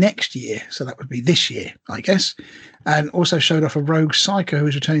be next year, so that would be this year, I guess, and also showed off a rogue Psycho who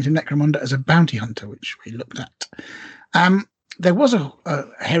is returning to Necromunda as a bounty hunter, which we looked at. There was a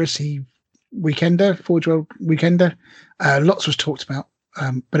Heresy Weekender, Forge World Weekender. Lots was talked about,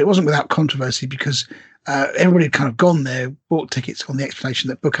 but it wasn't without controversy because everybody had kind of gone there, bought tickets on the explanation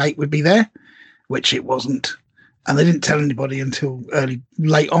that Book 8 would be there, which it wasn't. And they didn't tell anybody until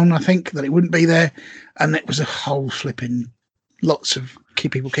late on, I think, that it wouldn't be there. And it was a whole flipping, lots of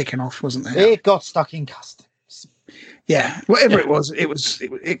people kicking off, wasn't there? It got stuck in customs. Yeah, whatever it was,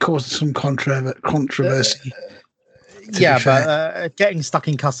 it caused some controversy. But getting stuck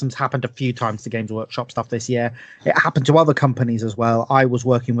in customs happened a few times to Games Workshop stuff this year. It happened to other companies as well. I was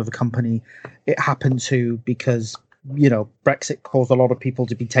working with a company it happened to because, Brexit caused a lot of people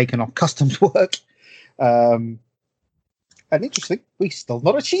to be taken off customs work. And interesting, we still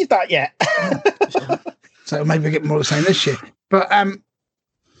not achieved that yet. So maybe we get more of the same this year. But like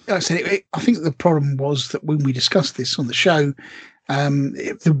I said, I think the problem was that when we discussed this on the show,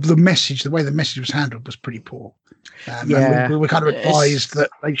 the message, the way the message was handled was pretty poor. We were kind of advised that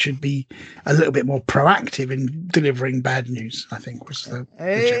they should be a little bit more proactive in delivering bad news, I think was the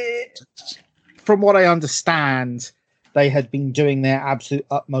from what I understand, they had been doing their absolute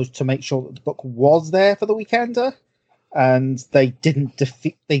utmost to make sure that the book was there for the Weekender, and they didn't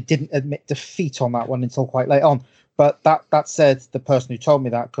admit defeat on that one until quite late on. But that said, the person who told me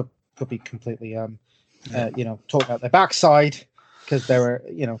that could be completely talking out their backside because they were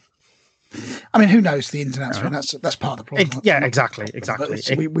I mean, who knows the ins and outs? That's part of the problem. Exactly.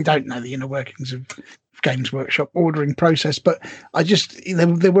 We don't know the inner workings of Games Workshop ordering process, but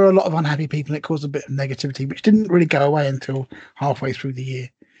there were a lot of unhappy people, and it caused a bit of negativity, which didn't really go away until halfway through the year.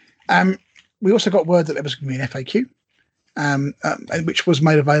 We also got word that there was going to be an FAQ, which was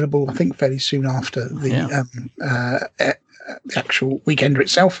made available, I think, fairly soon after the actual Weekender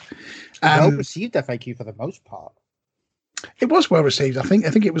itself. Well received FAQ for the most part. It was well received, I think. I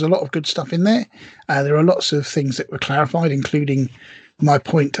think it was a lot of good stuff in there. There are lots of things that were clarified, including my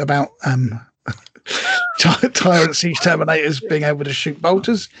point about Tyrant Siege Terminators being able to shoot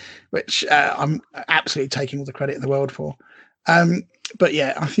bolters, which I'm absolutely taking all the credit in the world for. But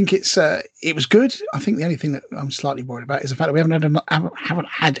yeah, I think it was good. I think the only thing that I'm slightly worried about is the fact that we haven't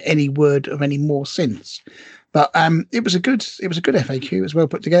had any word of any more since. But it was a good FAQ. It was well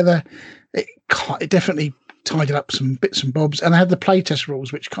put together. It definitely tidied up some bits and bobs, and I had the playtest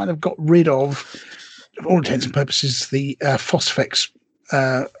rules, which kind of got rid of, for all intents and purposes, the Phosphex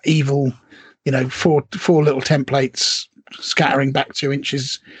evil, four little templates scattering back 2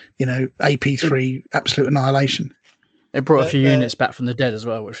 inches, AP3 absolute annihilation. It brought a few units back from the dead as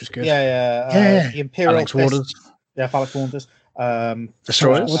well, which was good. The Imperial Alex Warders. Yeah, Alex Warders.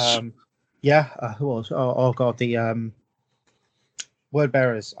 Destroyers. Who was? Oh god, the Word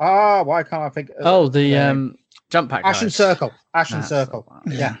Bearers. Why can't I think? The jump pack guys. Ashen Circle.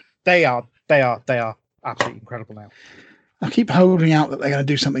 Yeah, they are absolutely incredible now. I keep holding out that they're going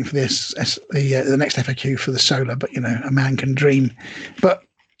to do something for this, the next FAQ for the solar, but a man can dream. But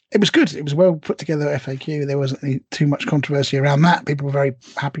it was good. It was a well put together FAQ. There wasn't too much controversy around that. People were very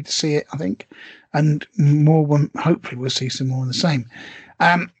happy to see it, I think, and hopefully we'll see some more of the same.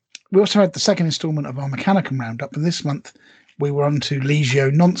 We also had the second instalment of our Mechanicum Roundup, and this month we were on to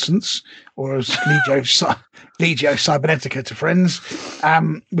Legio Nonsense, or as Legio Cybernetica to friends,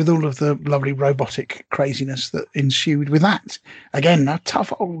 with all of the lovely robotic craziness that ensued with that. Again, a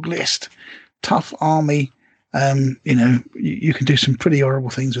tough old list, tough army. You can do some pretty horrible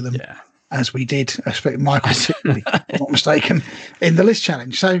things with them, as we did. I expect Michael, particularly, if I'm not mistaken, in the list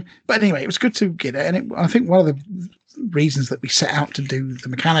challenge. So, but anyway, it was good to get it, and I think one of the reasons that we set out to do the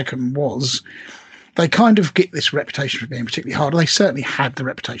Mechanicum was they kind of get this reputation for being particularly hard. They certainly had the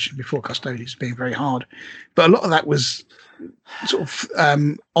reputation before Custodians being very hard, but a lot of that was sort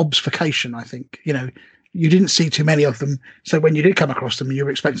of obfuscation, I think. You didn't see too many of them, so when you did come across them, you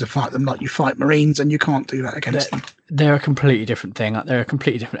were expected to fight them like you fight Marines, and you can't do that against them. They're a completely different thing. They're a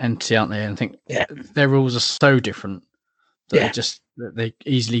completely different entity, aren't they? And I think their rules are so different that they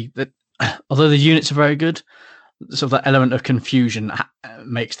easily... although the units are very good, sort of that element of confusion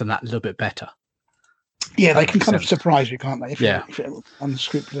makes them that little bit better. Yeah, they can kind of surprise you, can't they? If you're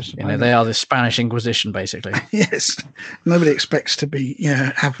unscrupulous. They are the Spanish Inquisition, basically. Yes. Nobody expects to be,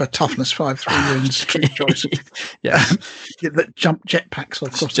 have a toughness 5-3 wins street choice. That jump jetpacks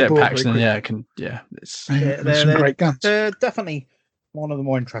across the board. Jetpacks, there's some great guns. They're definitely one of the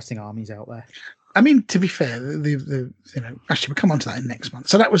more interesting armies out there. I mean, to be fair, actually we'll come on to that next month.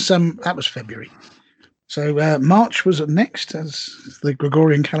 So that was February. So March was next, as the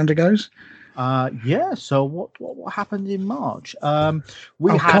Gregorian calendar goes. So what happened in March?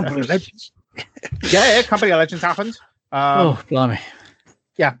 We had Company of Legends. Company of Legends happened. Blimey.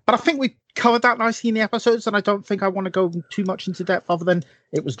 Yeah, but I think we covered that nicely in the episodes, and I don't think I want to go too much into depth other than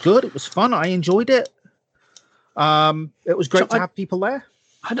it was good, it was fun, I enjoyed it. It was great to have people there.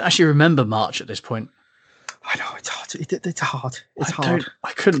 I don't actually remember March at this point. I know, it's hard. It's hard. It's hard.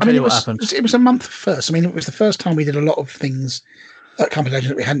 I couldn't tell you what happened. It was a month first. I mean, it was the first time we did a lot of things at Company of Legends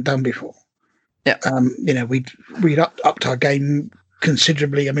that we hadn't done before. Yeah. We'd upped our game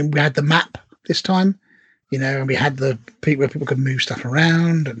considerably. I mean, we had the map this time, and we had the where people could move stuff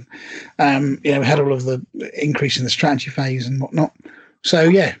around, and we had all of the increase in the strategy phase and whatnot. So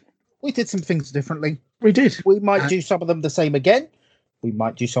we did some things differently. We did. We might do some of them the same again. We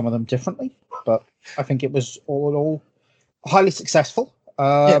might do some of them differently, but I think it was all in all highly successful.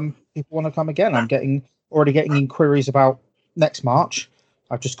 People want to come again. I'm already getting inquiries about next March.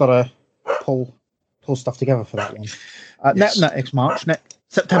 I've just got to pull stuff together for that one. Not next March, next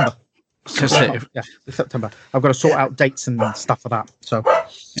September. September. I've got to sort out dates and stuff for that. So,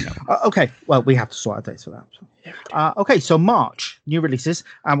 okay. Well, we have to sort out dates for that. So. Okay, so March, new releases,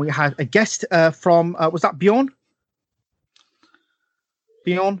 and we had a guest from. Was that Bjorn?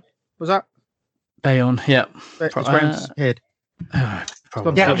 Bjorn, was that? Bjorn, yeah. His friend disappeared.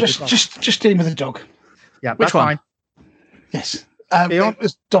 Just dealing with the dog. Yeah, which one? Fine. Yes. It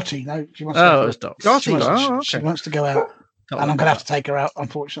was Dottie. No, she wants it was Dottie. Okay. She wants to go out, and I'm going to have to take her out,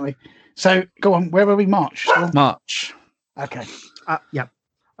 unfortunately. So, go on. Where were we? March. March. Okay.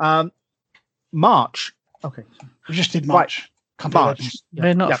 March. Okay. We just did March. Right. March.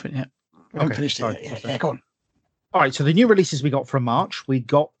 They're not yet. We haven't finished it. Yeah, go on. All right, so the new releases we got from March, we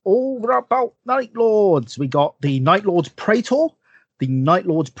got all about Night Lords. We got the Night Lords Praetor, the Night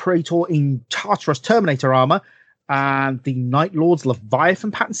Lords Praetor in Tartarus Terminator armor, and the Night Lords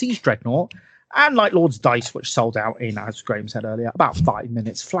Leviathan Pattern Siege Dreadnought, and Night Lords Dice, which sold out in, as Graham said earlier, about 5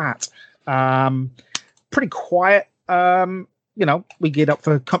 minutes flat. Pretty quiet. We geared up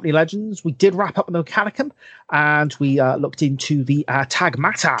for Company Legends. We did wrap up the Mechanicum, and we looked into the Tag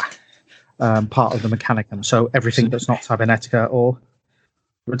Matter. Part of the Mechanicum, so everything that's not Cybernetica or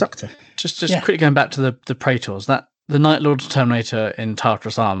Reductor. Just quickly going back to the Praetors, that the Night Lord's Terminator in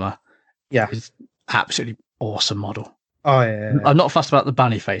Tartarus armor, is absolutely awesome model. Oh yeah. I'm not fussed about the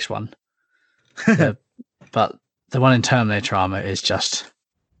bunny face one, but the one in Terminator armor is just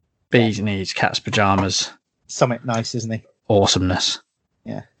bees knees, cat's pajamas. Something nice, isn't he? Awesomeness.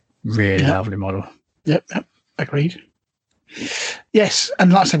 Yeah. Really lovely model. Yep. Agreed. Yes,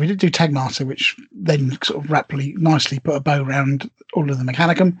 and like I said, we did do Tagmaster, which then sort of nicely put a bow around all of the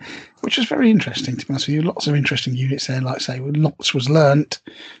Mechanicum, which was very interesting, to be honest with you. Lots of interesting units there, like I say, lots was learnt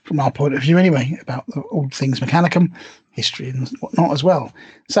from our point of view anyway, about all things Mechanicum, history and whatnot as well.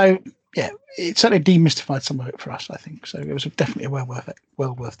 So, it certainly demystified some of it for us, I think. So it was definitely well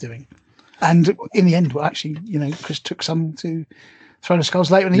worth doing. And in the end, Chris took some to Throne of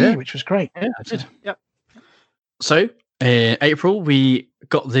Skulls later in the year, which was great. Yeah, I did. Yep. So, In April, we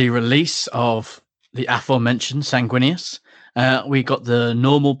got the release of the aforementioned Sanguinius. We got the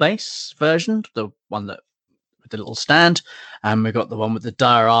normal base version, the one that with the little stand, and we got the one with the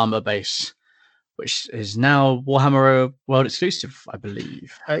dire armor base, which is now Warhammer World exclusive, I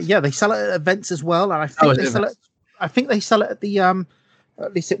believe. Yeah, they sell it at events as well, and I think they sell it. I think they sell it at the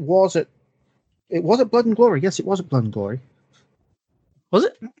At least it was at Blood and Glory. Yes, it was at Blood and Glory. Was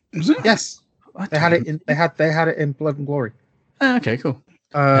it? Was it? Yes, they had it in. They had it in Blood and Glory. Okay, cool.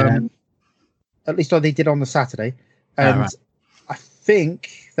 At least they did on the Saturday, and right. I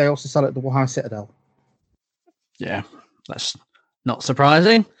think they also sell it at the Warhammer Citadel. Yeah, that's not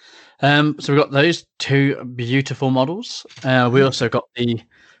surprising. So we got those two beautiful models. We also got the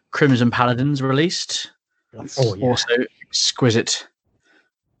Crimson Paladins released. Oh, yeah. Also exquisite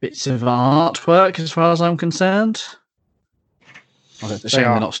bits of artwork, as far as I'm concerned. Well, it's a shame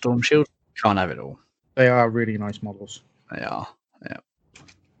they're not Storm Shield. Can't have it all. They are really nice models. They are. Yeah.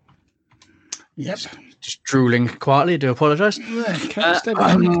 Yep. Just drooling quietly. Do apologise.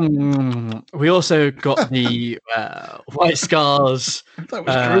 We also got the White Scars. That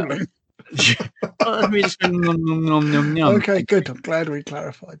was drooling. Okay, good. I'm glad we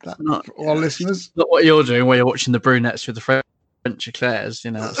clarified that for our listeners. Not what you're doing, where you're watching the brunettes with the French eclairs.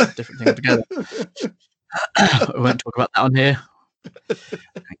 You know, that's a different thing altogether. We won't talk about that on here. Thank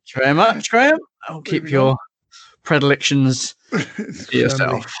you very much, Graham. I'll keep your predilections to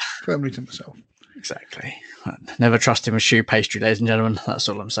yourself. Firmly to myself. Exactly. Never trust him with shoe pastry, ladies and gentlemen. That's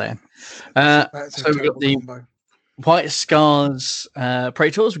all I'm saying. So we've got the combo. White Scars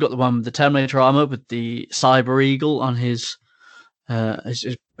Praetors. We've got the one with the Terminator armor with the Cyber Eagle on his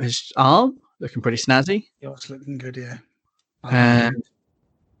arm, looking pretty snazzy. Yeah, it's looking good, yeah.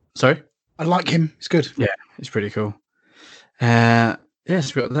 Sorry? I like him. He's good. Yeah, he's pretty cool.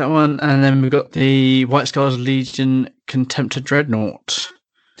 Yes, we've got that one. And then we've got the White Scars Legion Contemptor Dreadnought.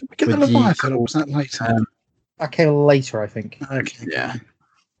 Did we get the Leviathan, or was that later? That came later, I think. Okay. Yeah.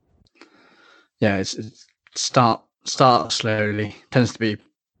 Yeah, it's start slowly. Tends to be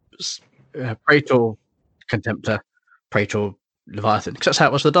Praetor Contemptor, Praetor Leviathan. Because that's how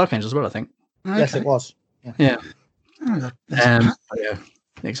it was for the Dark Angels as well, I think. Okay. Yes, it was. Yeah. Yeah,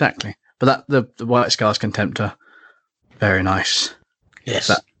 exactly. But the White Scars Contemptor, very nice. Yes.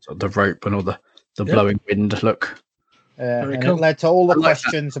 That sort of the rope and all the blowing wind look. And cool. It led to all the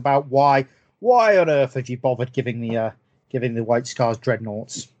questions about why on earth have you bothered giving the White Scars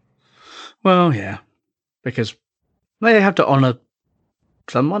Dreadnoughts? Well, yeah, because they have to honour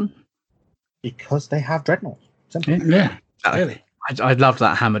someone. Because they have Dreadnoughts. Simple. Yeah, really. I love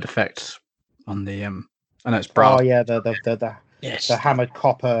that hammered effect on the. I know it's brass. Oh yeah, the hammered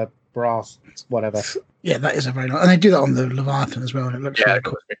copper brass, whatever. Yeah, that is a very nice. And they do that on the Leviathan as well, and it looks really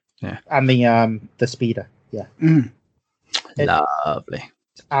cool. Yeah, and the speeder. Yeah, lovely.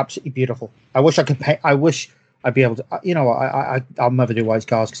 It's absolutely beautiful. I wish I could paint. I wish I'd be able to. You know what? I'll never do White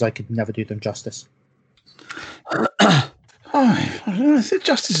Scars because I could never do them justice.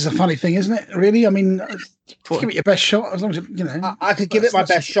 Justice is a funny thing, isn't it? Really, I mean, give it your best shot as long as you know. I could give it my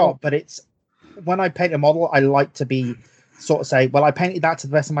best shot, but it's when I paint a model, I like to be sort of say, well, I painted that to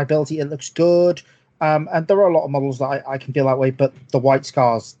the best of my ability. It looks good. And there are a lot of models that I can feel that way, but the White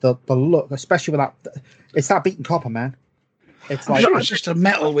Scars, the look, especially with that, it's that beaten copper, man. It's like it's just a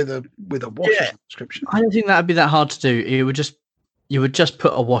metal with a wash description. I don't think that'd be that hard to do. You would just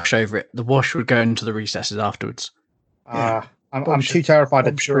put a wash over it. The wash would go into the recesses afterwards. I'm too terrified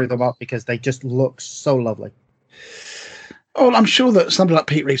to screw them up because they just look so lovely. Oh, I'm sure that somebody like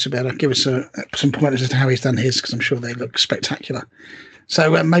Pete Reese will be able to give us some pointers as to how he's done his, because I'm sure they look spectacular.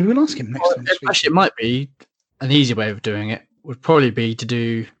 So maybe we'll ask him next time. Actually, it might be an easy way of doing it. Would probably be to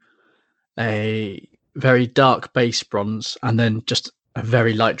do a very dark base bronze and then just a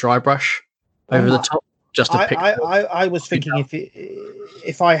very light dry brush over the top. Just to pick. I was thinking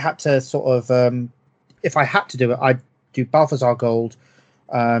if I had to sort of if I had to do it, I'd do Balthazar Gold,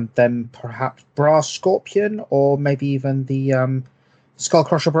 then perhaps Brass Scorpion, or maybe even the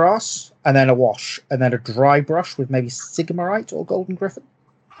Skullcrusher Brass, and then a wash, and then a dry brush with maybe Sigmarite or Golden Griffin.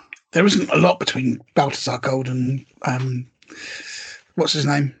 There isn't a lot between Balthazar Gold and what's his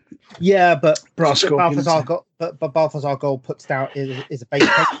name? Yeah, but Brass Scorpion. Balthazar Gold puts down is a base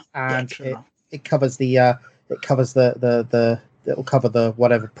paint, and it covers the it'll cover the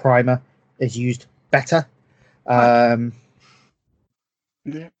whatever primer is used better.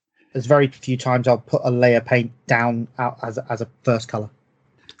 There's very few times I'll put a layer paint down out as a first color.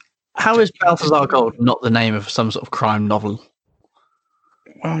 How is Balthazar Gold not the name of some sort of crime novel?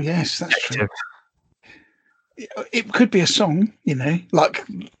 Well, yes, that's true. It could be a song, like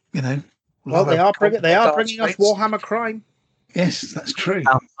Well, they are bringing us Straits. Warhammer Crime. Yes, that's true.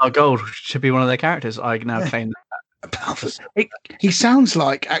 Our Gold should be one of their characters. I now claim Balthazar. He sounds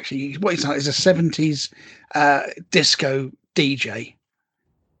like, actually, what he's like is a 70s disco DJ.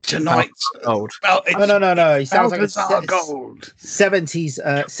 Tonight. Gold. Well, No. He sounds like Balthazar a Gold.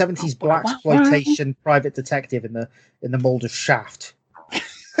 70s black exploitation private detective in the mold of Shaft.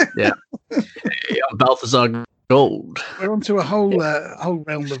 Yeah, Balthazar Gold. We're onto a whole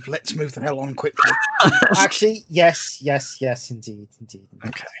realm of let's move the hell on quickly. Actually, yes, indeed.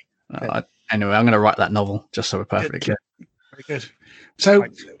 Okay. Anyway, I'm going to write that novel just so we're perfectly clear. Very good. So,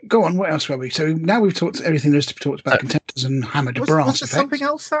 go on. What else were we? So now we've talked everything there's to be talked about Contemptors and Hammer de Brass. Was there something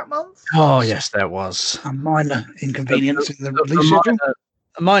else that month? Oh, yes, there was. A minor inconvenience in the release schedule.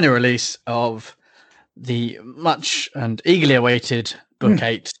 A minor release of the much and eagerly awaited Book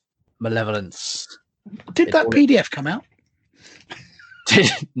 8, Malevolence. Did that PDF come out?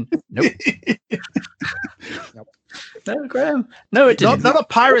 Nope. No, Graham. No, it didn't. Not a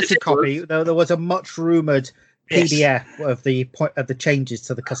pirated copy. Though there was a much rumored PDF of the changes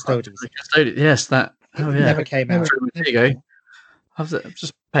to the Custodians. Yes, that. Oh, yeah. Never came out. There you go. I've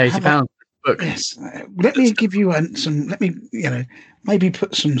just paid £80 book. Yes. Let me give you some. Let me, maybe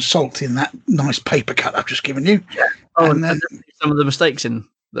put some salt in that nice paper cut I've just given you. Yeah. Oh, and then some of the mistakes in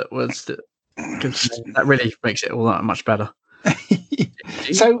that was that really makes it all that much better.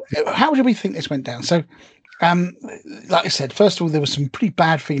 So, how do we think this went down? So, like I said, first of all, there was some pretty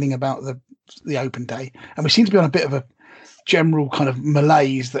bad feeling about the open day, and we seem to be on a bit of a general kind of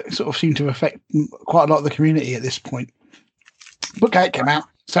malaise that sort of seemed to affect quite a lot of the community at this point. Book 8 came out,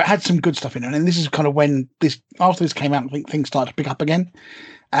 so it had some good stuff in it, and this is kind of when after this came out, I think things started to pick up again.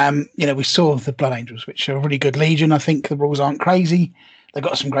 We saw the Blood Angels, which are a really good legion. I think the rules aren't crazy. They've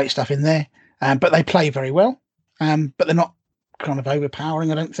got some great stuff in there, but they play very well. But they're not kind of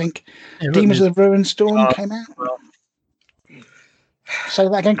overpowering, I don't think. Demons of the Ruin Storm came out. Well. Say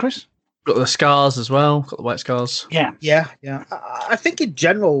that again, Chris. Got the scars as well. Got the white scars. Yeah. I think in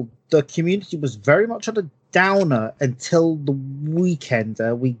general the community was very much on a downer until the weekend.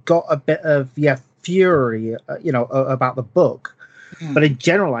 We got a bit of fury, about the book. But in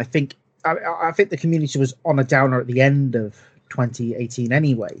general, I think the community was on a downer at the end of 2018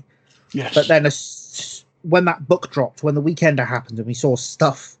 anyway. Yes. But then when that book dropped, when the weekender happened, and we saw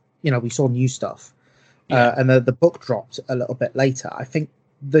stuff, we saw new stuff, and the book dropped a little bit later. I think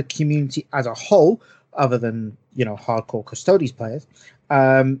the community as a whole, other than hardcore Custodes players,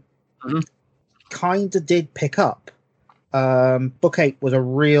 kind of did pick up. Book 8 was a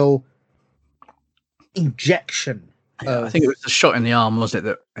real injection. I think it was a shot in the arm, wasn't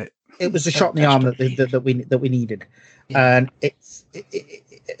it? It was a shot in the arm that we needed, and it's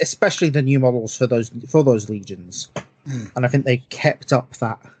especially the new models for those legions, and I think they kept up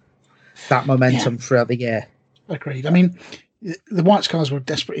that momentum throughout the year. Agreed. I mean, the White Scars were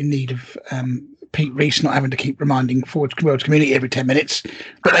desperately in need of Pete Reese not having to keep reminding Forge World Community every 10 minutes,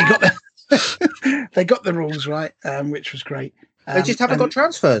 but they got the rules right, which was great. They just haven't got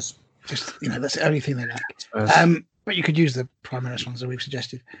transfers. Just that's the only thing they lack. But you could use the Primaris ones that we've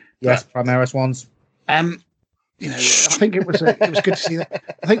suggested. Yes, Primaris ones. I think it was good to see that.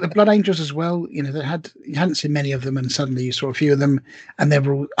 I think the Blood Angels as well. You hadn't seen many of them, and suddenly you saw a few of them, and they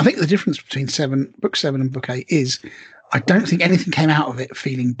were all. I think the difference between Book 7 and Book 8 is, I don't think anything came out of it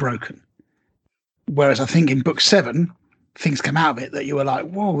feeling broken. Whereas I think in Book 7, things came out of it that you were like,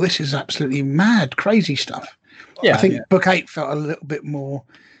 "Whoa, this is absolutely mad, crazy stuff." Yeah, I think Book 8 felt a little bit more.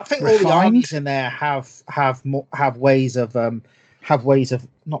 I think refined. all the armies in there have ways of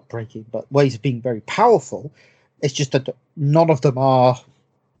not breaking, but ways of being very powerful. It's just that none of them are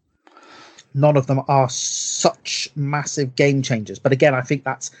such massive game changers. But again, I think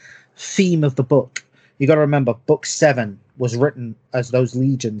that's theme of the book. You got to remember, Book 7 was written as those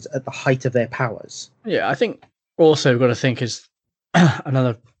legions at the height of their powers. Yeah, I think also we've got to think is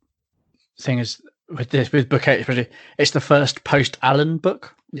another thing is with Book 8, especially, it's the first post-Allen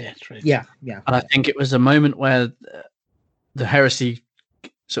book. Yeah, true. Yeah. And I think it was a moment where the heresy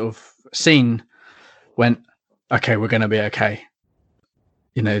sort of scene went, okay, we're going to be okay.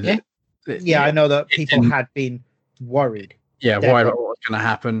 I know that people had been worried. Yeah, worried about what's going to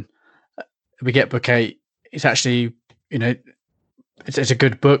happen. We get Book 8. It's actually, it's a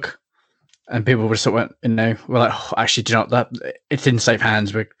good book. And people were sort of went, we're like, oh, actually, do you know that it's in safe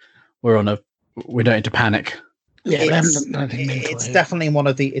hands. We don't need to panic. Yeah, it's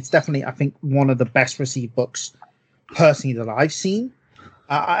definitely I think one of the best received books personally that I've seen.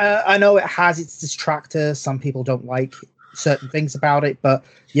 I know it has its distractors. Some people don't like certain things about it, but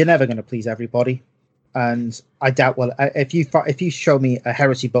you're never going to please everybody. and I doubt. Well, if you show me a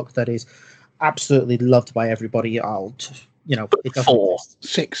heresy book that is absolutely loved by everybody, it doesn't 4. exist.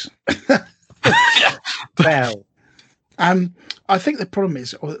 6. Well, I think the problem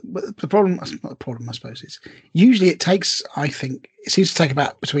is, or the problem, not the problem, I suppose, is usually it takes, I think, it seems to take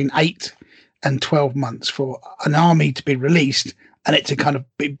about between 8 and 12 months for an army to be released and it to kind of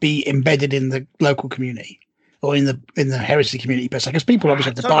be embedded in the local community or in the heresy community per se, because people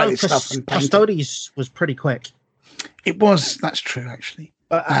obviously have to buy this stuff. And Custodes was pretty quick. It was, that's true, actually.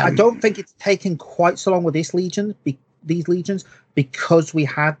 But I don't think it's taken quite so long with these legions because we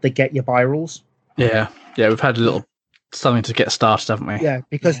had the get your buy rules. Yeah, we've had a little something to get started, haven't we? Yeah,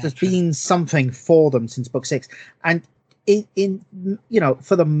 because there's been something for them since book 6, and in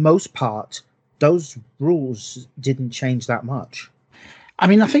for the most part, those rules didn't change that much. I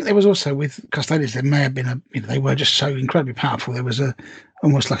mean, I think there was also with Custodes, there may have been they were just so incredibly powerful. There was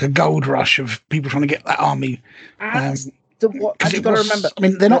almost like a gold rush of people trying to get that army. And you've got to remember, I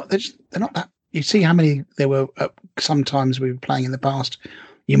mean, they're not that. You see how many there were. Sometimes we were playing in the past.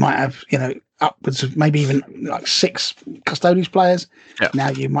 You might have, upwards of maybe even like 6 Custodes players. Yep. Now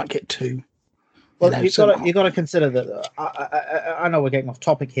you might get 2. Well, you've got to consider that. I know we're getting off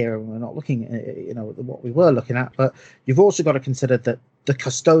topic here, and we're not looking at what we were looking at, but you've also got to consider that the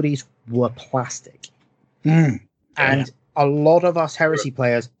Custodes were plastic, and a lot of us heresy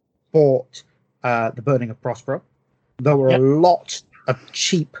players bought the Burning of Prospero. There were a lot of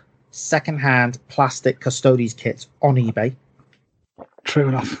cheap second-hand plastic Custodes kits on eBay. True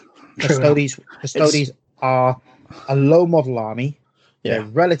enough. Custodes are a low model army. Yeah. They're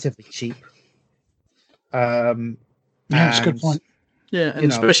relatively cheap. That's a good point. Yeah,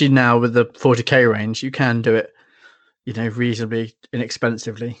 and especially now with the 40k range, you can do it, reasonably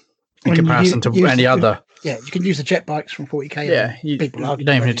inexpensively in comparison to any other. Yeah, you can use the jet bikes from 40k. Yeah, you don't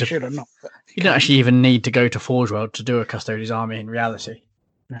even need to. Should or not, you don't actually even need to go to Forge World to do a Custodes army in reality.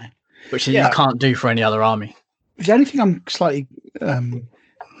 No. Which you can't do for any other army. The only thing I'm slightly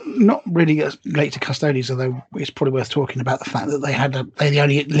not really related to Custodes, although it's probably worth talking about the fact that they're the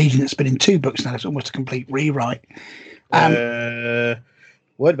only legion that's been in 2 books now. It's almost a complete rewrite.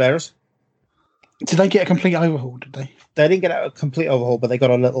 Word bearers. Did they get a complete overhaul? Did they? They didn't get a complete overhaul, but they got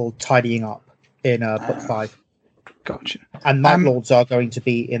a little tidying up in book 5. Gotcha. And Night Lords are going to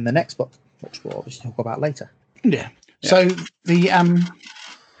be in the next book, which we'll obviously talk about later. Yeah. So the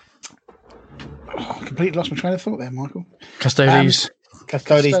I completely lost my train of thought there, Michael. Custodes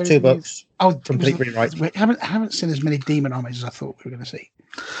 2 books. Oh, complete rewrite. We haven't seen as many demon armies as I thought we were going to see.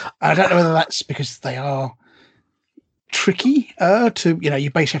 I don't know whether that's because they are tricky to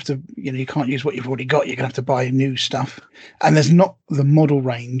you basically have to you can't use what you've already got. You're going to have to buy new stuff, and there's not the model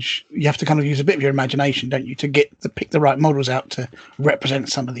range. You have to kind of use a bit of your imagination, don't you, to pick the right models out to represent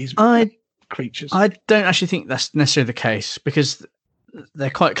some of these creatures. I don't actually think that's necessarily the case, because they're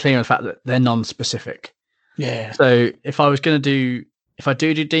quite clear on the fact that they're non-specific. Yeah. So if I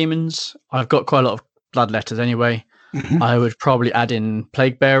do demons, I've got quite a lot of bloodletters anyway. Mm-hmm. I would probably add in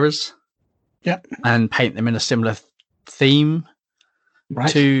plague bearers. Yep. And paint them in a similar theme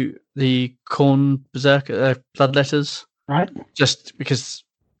to the Khorne Berserker bloodletters. Right. Just because,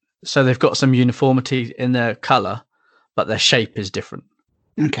 so they've got some uniformity in their colour, but their shape is different.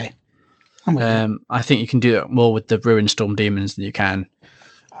 Okay. I think you can do that more with the Ruinstorm demons than you can.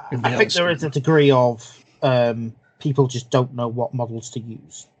 I think there is a degree of people just don't know what models to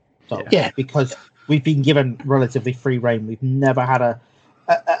use. So, because we've been given relatively free reign. We've never had at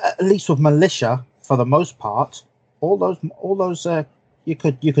least with militia, for the most part, all those you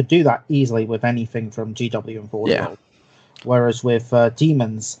could do that easily with anything from GW and Forge World. Whereas with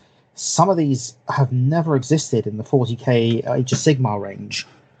demons, some of these have never existed in the 40k Age of Sigmar range,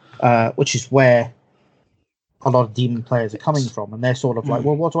 which is where a lot of demon players are coming from, and they're sort of like,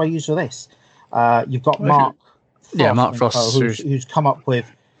 well, what do I use for this? You've got Mark Frost, who's come up with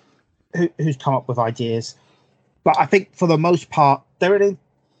ideas, but I think for the most part,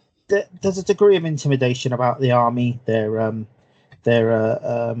 there's a degree of intimidation about the army. They're going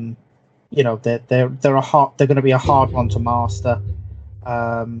to be a hard one to master.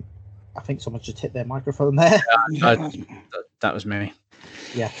 I think someone just hit their microphone there. That was me.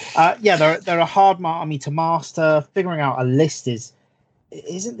 They're a hard army to master. Figuring out a list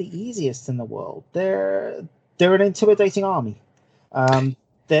isn't the easiest in the world. They're an intimidating army.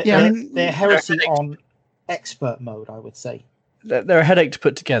 They're heresy on expert mode, I would say. They're a headache to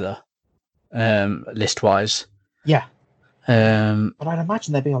put together, list wise. Yeah. But I'd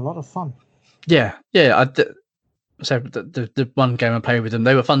imagine they'd be a lot of fun. Yeah. So the one game I played with them,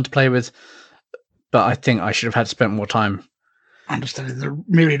 they were fun to play with, but I think I should have had spent more time understanding the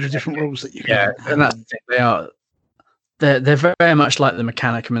myriad of different rules that you can have. And that's the thing. They're very much like the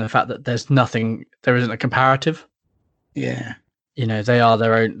Mechanicum in the fact that there isn't a comparative. Yeah. They are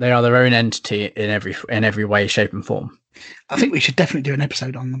their own entity in every way, shape, and form. I think we should definitely do an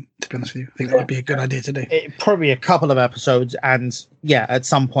episode on them, to be honest with you. I think that would be a good idea to do. Probably a couple of episodes, and at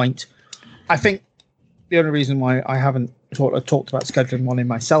some point. I think the only reason why I haven't talked about scheduling one in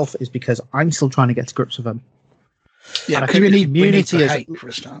myself is because I'm still trying to get to grips with them. Yeah, because we need for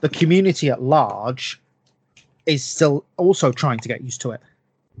a start. The community at large is still also trying to get used to it.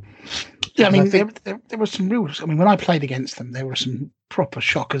 Yeah, I mean, there were some rules. I mean, when I played against them, there were some proper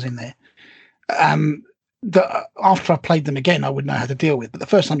shockers in there. That after I played them again, I would know how to deal with. But the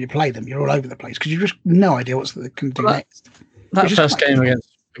first time you play them, you're all over the place because you just no idea what they can do next. That first game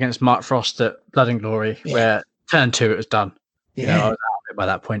against Mark Frost at Blood and Glory, where turn 2 it was done. Yeah, I was out of it by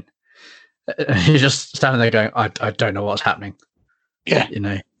that point. You're just standing there going, I don't know what's happening. Yeah,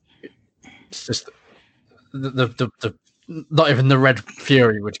 it's just the not even the Red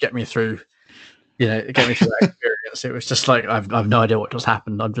Fury would get me through. Get me through that experience. It was just like I've no idea what just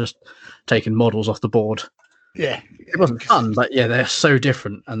happened. I'm just taking models off the board. Yeah, it wasn't fun, but they're so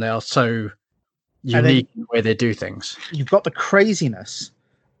different and they are so unique in the way they do things. You've got the craziness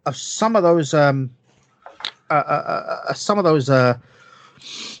of some of those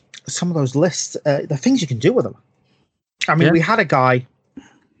lists. The things you can do with them. I mean, we had a guy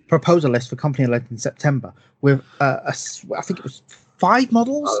propose a list for Company Elite in September with I think it was 5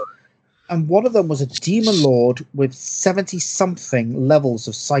 models. And one of them was a Demon Lord with 70-something levels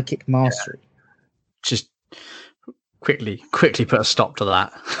of psychic mastery. Just quickly put a stop to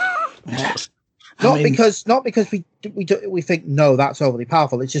that. Not because we think no, that's overly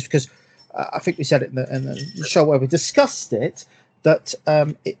powerful. It's just because I think we said it in the show where we discussed it that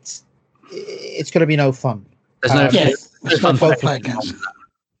it's going to be no fun. There's no fun for both players.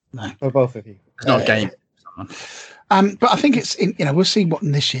 No, for both of you. It's not a game. But I think it's we'll see what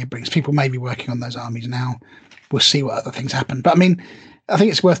this year brings. People may be working on those armies now. We'll see what other things happen. But I mean, I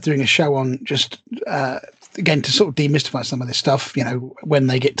think it's worth doing a show on just again to sort of demystify some of this stuff. When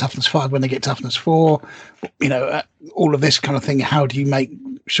they get toughness 5, when they get toughness 4, all of this kind of thing. How do you make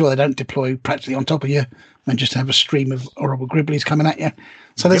sure they don't deploy practically on top of you and just have a stream of horrible Gribblies coming at you?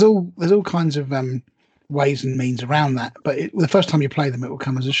 So there's all kinds of ways and means around that. But the first time you play them, it will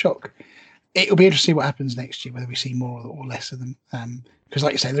come as a shock. It'll be interesting to see what happens next year, whether we see more or less of them. Because,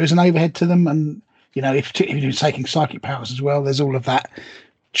 like you say, there is an overhead to them, and if you're taking psychic powers as well, there's all of that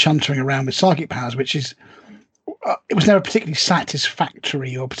chuntering around with psychic powers, which is it was never particularly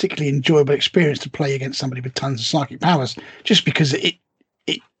satisfactory or particularly enjoyable experience to play against somebody with tons of psychic powers, just because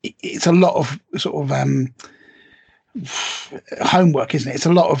it's a lot of sort of homework, isn't it? It's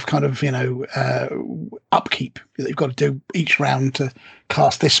a lot of kind of upkeep that you've got to do each round to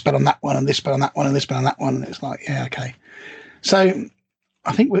cast this spell on that one and this spell on that one and this spell on that one, and it's like okay. So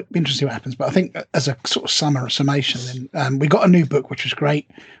I think we'll be interested to see what happens, but I think as a sort of summation, then we got a new book which was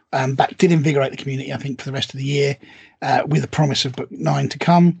great. That did invigorate the community, I think, for the rest of the year, with the promise of book 9 to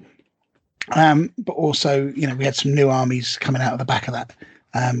come. But also, we had some new armies coming out of the back of that.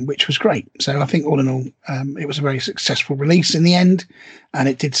 Which was great. So I think all in all, it was a very successful release in the end, and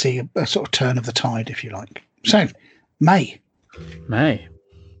it did see a sort of turn of the tide, if you like. So, May. May,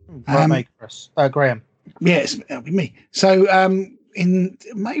 Chris. Graham. Yes, it'll be me. So in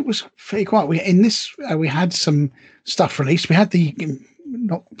May was fairly quiet. We had some stuff released. We had the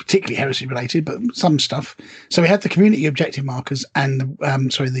not particularly heresy related, but some stuff. So we had the community objective markers and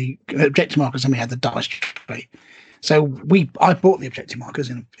the objective markers, and we had the dice tray. So I bought the objective markers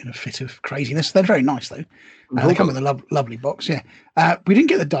in a fit of craziness. They're very nice though. They come with a lovely box. Yeah, we didn't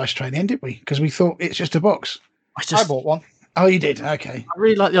get the dice tray in the end, did we? Because we thought it's just a box. I bought one. Oh, you did? Okay. I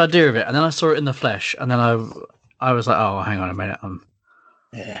really like the idea of it, and then I saw it in the flesh, and then I was like, oh, hang on a minute.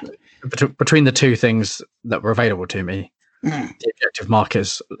 Yeah. Between the two things that were available to me, the objective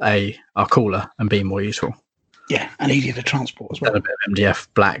markers are cooler and B more useful. Yeah, and easier to transport as well. And a bit of MDF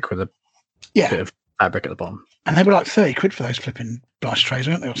black with a bit of fabric at the bottom. And they were like 30 quid for those flipping dice trays,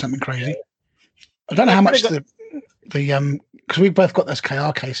 weren't they, or something crazy? I don't know how much the because we've both got those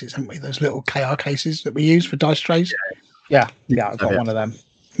KR cases, haven't we? Those little KR cases that we use for dice trays. Yeah, I've got one of them.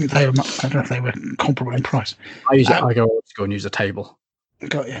 I don't know if they were comparable in price. I go old school and use a table.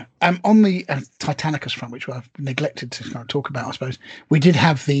 Got you. On the Titanicus front, which I've neglected to kind of talk about, I suppose, we did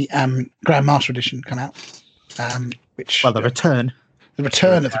have the Grandmaster edition come out. The return. The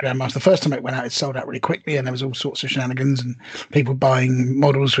return of the Grandmaster. The first time it went out, it sold out really quickly, and there was all sorts of shenanigans and people buying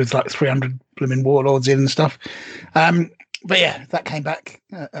models with like 300 blooming warlords in and stuff. But yeah, that came back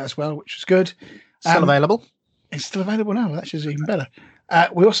as well, which was good. Still available? It's still available now. That's just even better.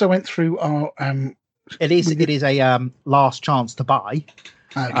 We also went through our. It is a last chance to buy,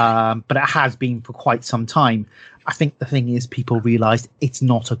 but it has been for quite some time. I think the thing is, people realised it's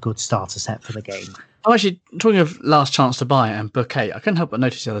not a good starter set for the game. Oh, actually, talking of last chance to buy and book 8, I couldn't help but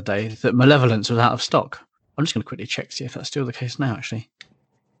notice the other day that Malevolence was out of stock. I'm just going to quickly check to see if that's still the case now, actually.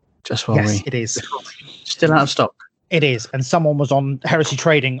 Just while Yes, it is. Still out of stock. It is. And someone was on Heresy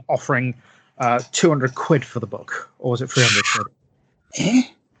Trading offering 200 quid for the book. Or was it 300 quid?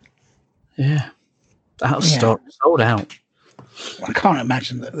 Yeah. Out of stock. Sold out. I can't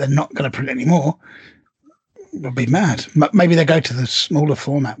imagine that they're not going to print any more. Would be mad. Maybe they go to the smaller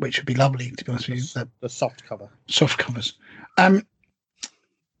format, which would be lovely, to be honest with you. The soft cover. Soft covers.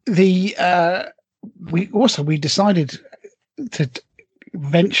 We decided to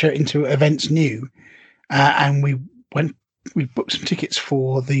venture into events new, and we booked some tickets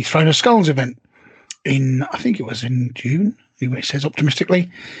for the Throne of Skulls event I think it was in June. It says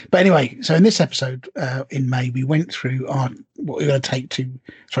optimistically, but anyway. So in this episode in May, we went through what we're going to take to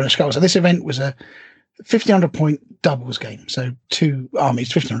Throne of Skulls. So this event was a 1,500 point doubles game. So 2 armies,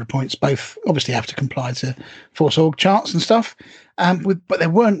 1,500 points. Both obviously have to comply to Force Org charts and stuff. But there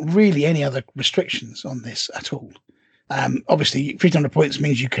weren't really any other restrictions on this at all. Obviously, 1,500 points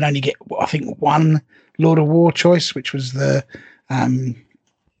means you can only get, I think, 1 Lord of War choice, which was the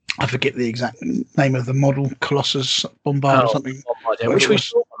I forget the exact name of the model, Colossus Bombard or something. Which we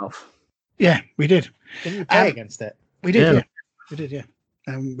saw one of. Yeah, we did. Didn't you play against it? We did. Yeah. We did. Yeah.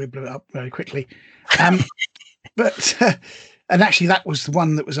 We blew it up very quickly. But and actually, that was the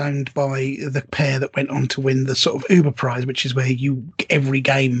one that was owned by the pair that went on to win the sort of Uber Prize, which is where every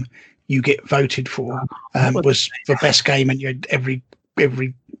game you get voted for was for best game, and you had every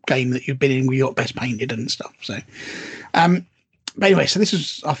game that you've been in, we got best painted and stuff. So, but anyway, so this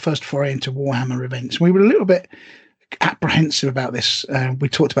was our first foray into Warhammer events. We were a little bit apprehensive about this. We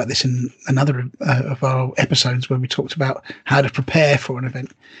talked about this in another of our episodes where we talked about how to prepare for an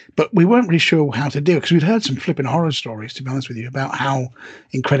event, but we weren't really sure how to do it because we'd heard some flipping horror stories, to be honest with you, about how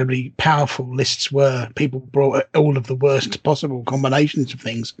incredibly powerful lists were. People brought all of the worst possible combinations of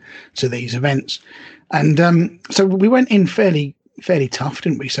things to these events, and so we went in fairly tough,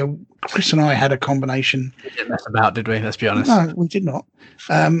 didn't we? So Chris and I had a combination. We didn't mess about, did we? Let's be honest. No, we did not.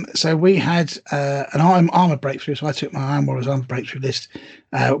 So we had an armor breakthrough. So I took my Iron Warriors armor breakthrough list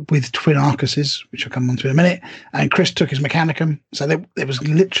with twin Arcuses, which I'll come on to in a minute. And Chris took his Mechanicum. So there was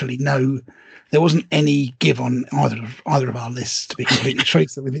literally there wasn't any give on either of our lists, to be completely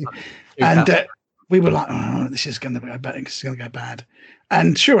truthful with you. And we were like, oh, this is going to go bad. This is going to go bad.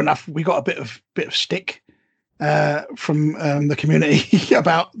 And sure enough, we got a bit of stick from the community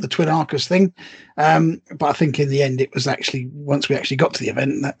about the Twin Arcus thing, but I think in the end it was actually, once we actually got to the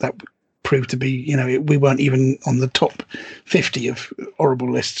event, that proved to be, we weren't even on the top 50 of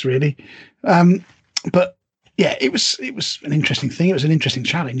horrible lists really. But yeah, it was an interesting thing. It was an interesting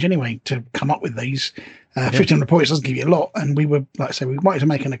challenge anyway to come up with these. 1,500 points doesn't give you a lot, and we were, like I say, we wanted to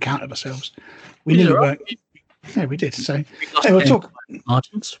make an account of ourselves. We knew we weren't. Yeah, we did. So we'll talk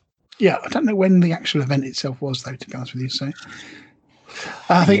margins. Yeah, I don't know when the actual event itself was, though, to be honest with you. So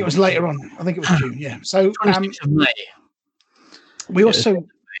I think it was later on. I think it was June. Yeah. So 26th of May. We also,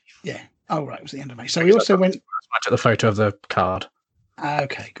 yeah. Oh, right. It was the end of May. So we also went. I took the photo of the card.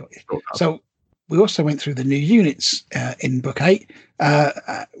 Okay, got you. So we also went through the new units in Book 8,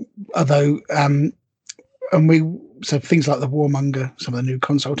 although, so things like the Warmonger, some of the new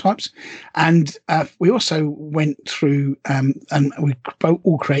console types, and we also went through and we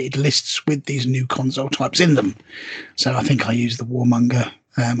all created lists with these new console types in them. So I think I used the Warmonger.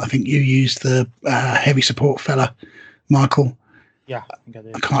 I think you used the heavy support fella, Michael. Yeah, I think I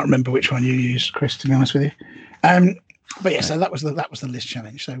did. I can't remember which one you used, Chris, to be honest with you. But yeah, so that was the list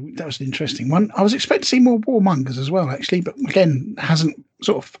challenge. So that was an interesting one. I was expecting to see more Warmongers as well, actually, but again, hasn't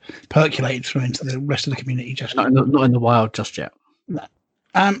sort of percolated through into the rest of the community just yet. Not in the wild just yet. No.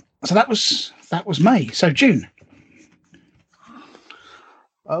 So that was May. So June.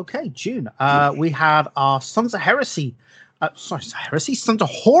 Okay, June. We had our Sons of Heresy. Sons of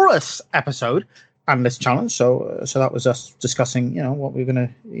Horus episode and list challenge. So that was us discussing, what we we're gonna,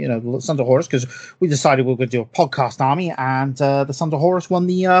 the Sons of Horus, because we decided we were gonna do a podcast army, and the Sons of Horus won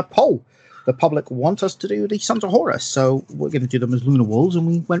the poll. The public want us to do the Sons of Horus, so we're going to do them as Lunar Wolves, and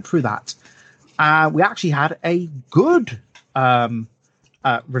we went through that. We actually had a good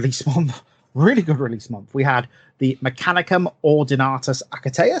release month, really good release month. We had the Mechanicum Ordinatus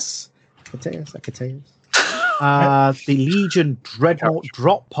Achateus, the Legion Dreadnought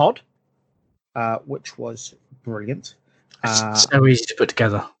Drop Pod, which was brilliant. So easy to put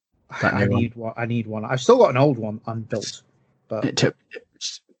together. I need one. I need one. I've still got an old one unbuilt, but It took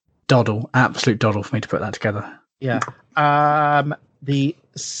absolute doddle for me to put that together. yeah. The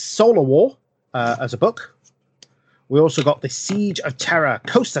Solar War as a book. We also got the Siege of Terra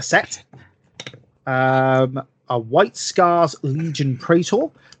coaster set. A White Scars Legion Praetor.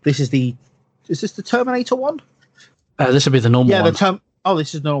 Is this the Terminator one? This would be the normal one.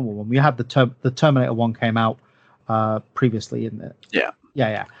 This is the normal one. We had the Terminator one came out previously in the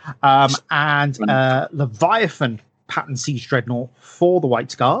yeah. And Leviathan Pattern Siege Dreadnought for the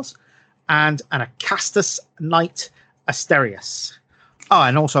White Scars, and an Acastus Knight Asterius. Oh,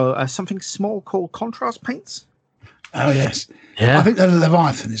 and also something small called Contrast Paints. Oh yes, Yeah. I think the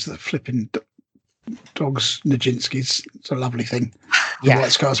Leviathan is the flipping dogs Nijinsky's. It's a lovely thing. The Yeah.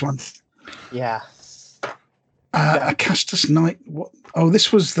 White Scars one. Yeah. Acastus Knight. What? Oh,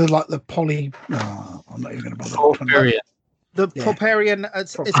 this was the poly. Oh, I'm not even going to bother. Porphyrion. The Yeah. Porphyrion.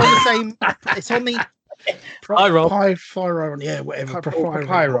 It's on the same. It's on the Pyron, yeah, whatever.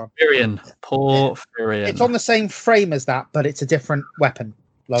 Pyron. Porphyrion. It's on the same frame as that, but it's a different weapon.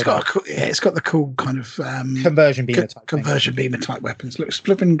 It's got the cool kind of Conversion beamer type thing. conversion beamer type weapons. Looks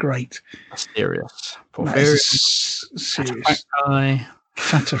flipping great. Mysterious. That Porphyrion. is serious.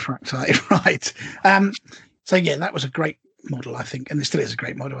 Cataphracti, right. So yeah, that was a great model, I think, and it still is a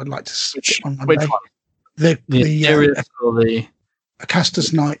great model. I'd like to sit on one Which day. one? The Mysterious or the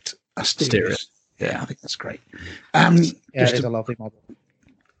Acastus Knight Asterius. Yeah. I think that's great. Yeah, Just it is a lovely model.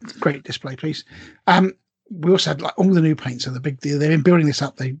 great display piece. We also had like all the new paints are the big deal. They've been building this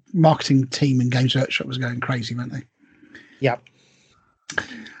up. The marketing team in Games Workshop was going crazy, weren't they? Yep.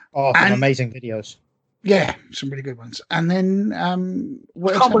 Oh, some amazing videos. Yeah, some really good ones. And then I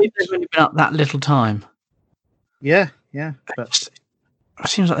what can't else believe they've only been up that little time. Yeah. It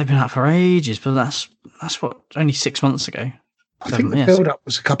seems like they've been out for ages, but that's what, only 6 months ago. I think the build up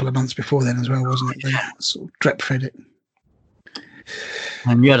was a couple of months before then as well, wasn't it? They sort of drip fed it.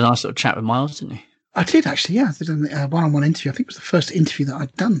 And you had a nice little chat with Miles, didn't you? I did actually, yeah. I did a one-on-one interview. I think it was the first interview that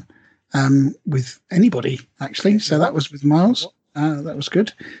I'd done with anybody, actually. So that was with Miles. That was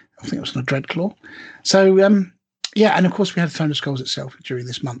good. I think it was on a Dreadclaw. So, yeah, and of course we had Throne of Skulls itself during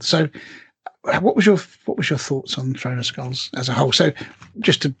this month. So what was your thoughts on Throne of Skulls as a whole? So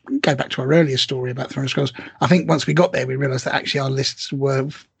just to go back to our earlier story about Throne of Skulls, I think once we got there, we realised that actually our lists were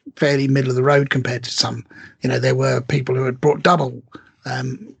fairly middle of the road compared to some. You know, there were people who had brought double,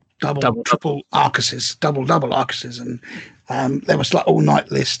 triple Arcuses, double Arcuses, and there was like all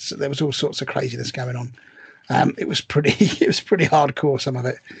night lists. There was all sorts of craziness going on. It was pretty hardcore, some of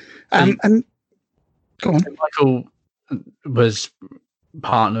it. And go on. Michael was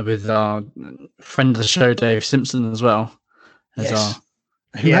partnered with our friend of the show, Dave Simpson, as well. Yes.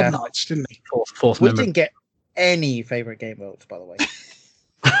 Who had nights, didn't he? Fourth We member. didn't get any favourite game votes, by the way.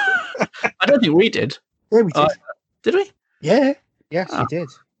 I don't think we did. Yeah, we did. Did we? Yeah, Yes, we did.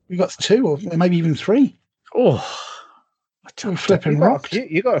 we got 2 or maybe even 3. Oh, We flipping You got, rocked.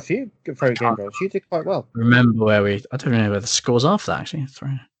 you got a few good favourite game votes. You did quite well. remember where I don't know where the scores are for that, actually.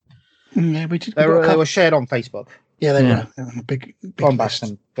 Yeah, we did. They we got a were couple- shared on Facebook. Yeah, they Yeah. were. They were on a big Gone back list.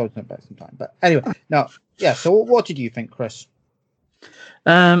 some time. But anyway, no, yeah. So what did you think, Chris?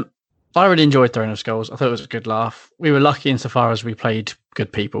 I really enjoyed Throne of Skulls. I thought it was a good laugh. We were lucky insofar as we played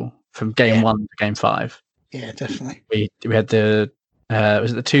good people from game 1 to game 5. Yeah, definitely. We had the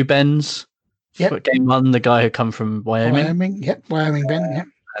was it the 2 Bens? Yep. But game 1, the guy who come from Wyoming, Wyoming Ben. Yep.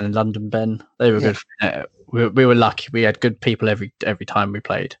 and London Ben. They were Yeah. good. We were lucky. We had good people every time we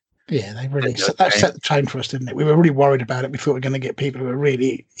played. Yeah, they really Yeah, that set the tone for us, didn't it? We were really worried about it. We thought we were going to get people who were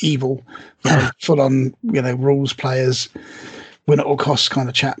really evil, full on, rules players, win at all costs kind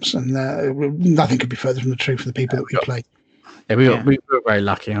of chaps, and nothing could be further from the truth for the people that we played. Yeah, we were very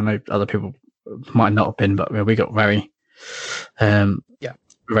lucky. I know other people might not have been, but we got very,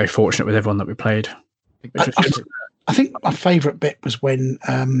 very fortunate with everyone that we played. I think my favourite bit was when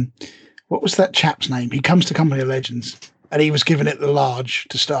what was that chap's name? He comes to Company of Legends, and he was given it the large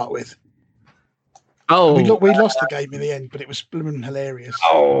to start with. Oh, We lost the game in the end, but it was blooming hilarious.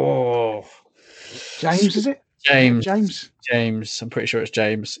 oh, James, is it? James. I'm pretty sure it's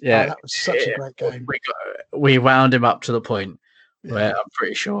James. Oh, Yeah, that was such a great game. we wound him up to the point where I'm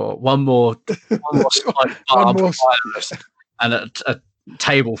pretty sure one more spike One barb more- and a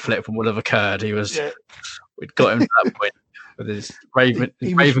table flip would have occurred. We'd got him to that point with his Raven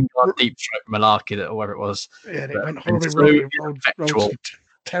Guard Deep Stroke Malarkey, or whatever it was. Yeah, and it But went it's horribly so wrong. Rolled effectual. some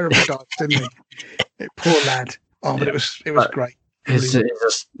terrible dice, didn't he? Poor lad. Oh, but it was great.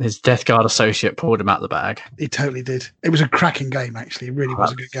 His Death Guard associate pulled him out the bag. He totally did. It was a cracking game, actually. It really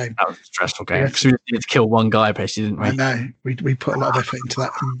was a good game. That was a stressful game. Because we needed to kill one guy, basically, didn't we? I know. We put a lot of effort into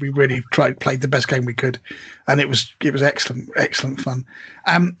that, and we really played the best game we could, and it was excellent fun.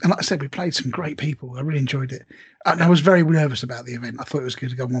 And like I said, we played some great people. I really enjoyed it. And I was very nervous about the event. I thought it was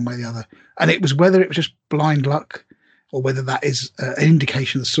going to go one way or the other, and it was whether it was just blind luck or whether that is an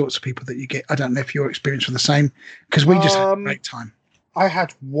indication of the sorts of people that you get. I don't know if your experience was the same, because we just had a great time. I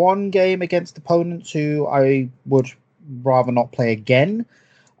had one game against opponents who I would rather not play again,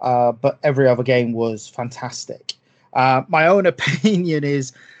 but every other game was fantastic. My own opinion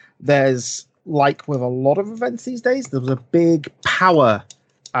is there's, like with a lot of events these days, there's a big power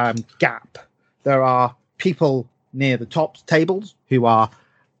gap. There are people near the top tables who are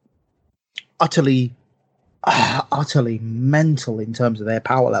utterly mental in terms of their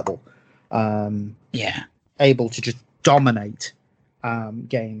power level. Able to just dominate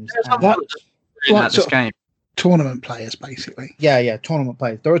games. Game. Tournament players, basically. Yeah, tournament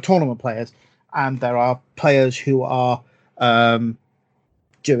players. There are tournament players, and there are players who are who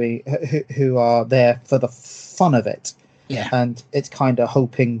are there for the fun of it. Yeah, and it's kind of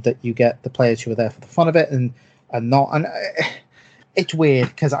hoping that you get the players who are there for the fun of it and not. And it's weird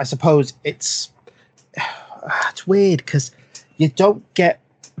because I suppose it's weird because you don't get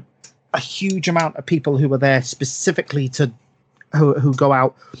a huge amount of people who are there specifically to who go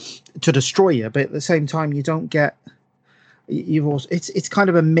out to destroy you, but at the same time you don't get. You've also it's kind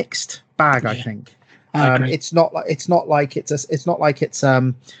of a mixed bag. I think it's not like it's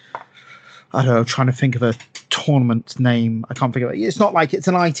I don't know, trying to think of a tournament name. I can't think of it. It's not like it's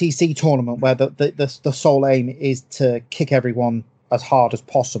an ITC tournament where the sole aim is to kick everyone as hard as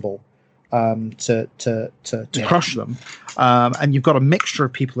possible to crush them. And you've got a mixture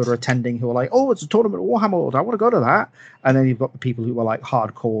of people that are attending who are like, oh, it's a tournament of Warhammer World, I want to go to that. And then you've got the people who are like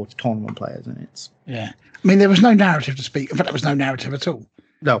hardcore tournament players, and it's I mean, there was no narrative to speak. In fact, there was no narrative at all.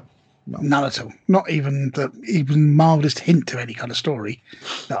 No. None at all. Not even the mildest hint to any kind of story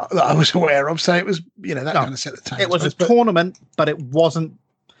that I was aware of. So it was, that kind of set the tone. It was a tournament, but it wasn't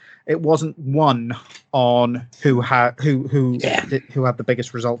one on who had the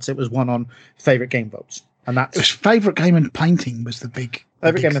biggest results. It was one on favorite game votes, and that's it was favorite game and painting was the big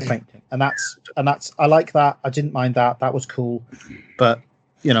favorite game and painting, and that's I like that. I didn't mind that. That was cool, but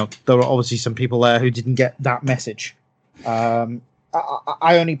there were obviously some people there who didn't get that message.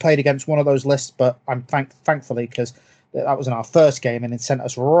 I only played against one of those lists, but I'm thankfully, because that was in our first game, and it sent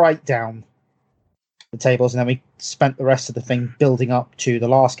us right down the tables, and then we spent the rest of the thing building up to the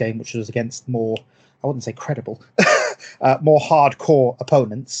last game, which was against more, I wouldn't say credible, more hardcore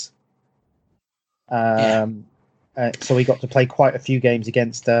opponents. So we got to play quite a few games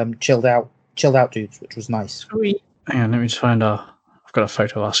against chilled out dudes, which was nice. Hang on, let me just find I've got a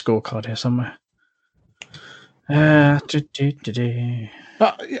photo of our scorecard here somewhere. But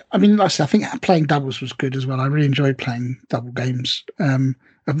I mean, like I said, I think playing doubles was good as well. I really enjoyed playing double games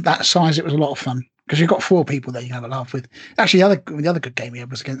of that size. It was a lot of fun because you've got 4 people there you can have a laugh with. Actually, the other good game we had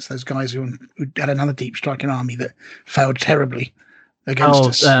was against those guys who had another deep striking army that failed terribly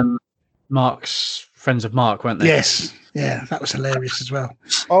against us. Mark's friends of Mark, weren't they? Yes, yeah, that was hilarious as well.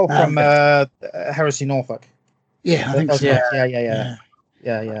 Oh, from Heresy Norfolk. Yeah, I think so.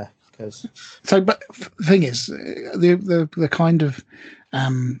 Yeah. So, but the thing is, the kind of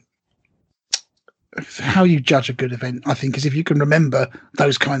how you judge a good event, I think, is if you can remember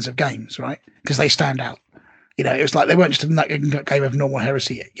those kinds of games, right? Because they stand out. It was like they weren't just a game of normal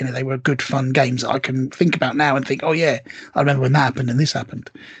heresy. They were good, fun games that I can think about now and think, oh yeah, I remember when that happened and this happened,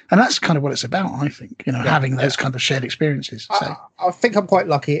 and that's kind of what it's about. I think having those kind of shared experiences. So I think I'm quite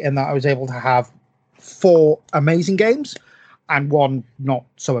lucky in that I was able to have 4 amazing games and 1 not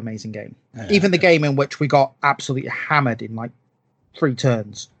so amazing game. Even the game in which we got absolutely hammered in like 3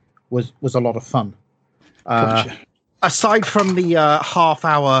 turns was a lot of fun. Aside from the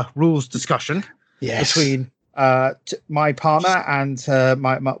half-hour rules discussion between my partner and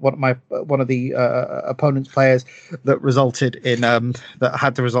one of the opponent's players that resulted in that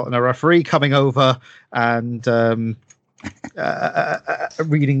had to result in a referee coming over and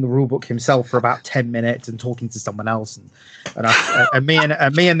reading the rule book himself for about 10 minutes and talking to someone else, and me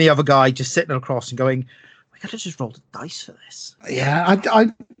and the other guy just sitting across and going, we could have just rolled a dice for this. Yeah,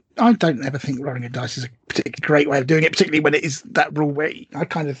 I don't ever think rolling a dice is a particularly great way of doing it, particularly when it is that rule where I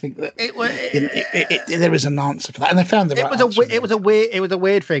kind of think that there is an answer for that, and they found the right answer. It was a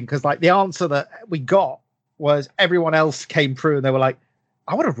weird thing because like the answer that we got was everyone else came through and they were like,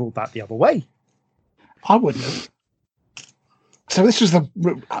 I would have ruled that the other way. I wouldn't have. So this was the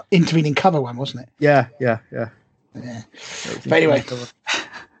intervening cover one, wasn't it? Yeah. Yeah. But anyway, it was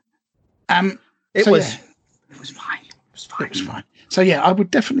yeah, it was fine. It was fine. So yeah, I would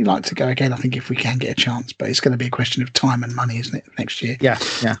definitely like to go again. I think if we can get a chance, but it's going to be a question of time and money, isn't it? Next year. Yeah.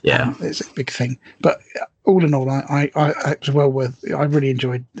 It's a big thing. But all in all, I it was well worth. I really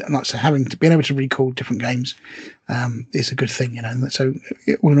enjoyed, and like I said, being able to recall different games is a good thing, you know. And so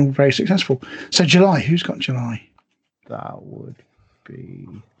all in all, very successful. So July, who's got July? That would be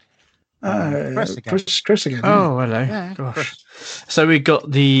Chris again. Oh, hello. Yeah, Gosh. Chris. So we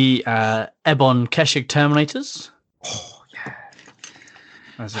got the Ebon Keshig Terminators. Oh yeah.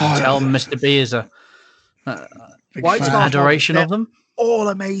 As you can tell, Mr. B is a Big White fan. Star- adoration of them. All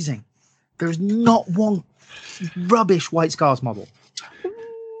amazing. There's not one rubbish White Scars model.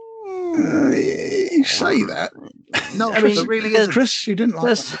 You say that. No, I mean, it really there's- is. Chris, you didn't like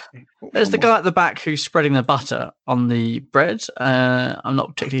there's- that, did you? There's the guy at the back who's spreading the butter on the bread. I'm not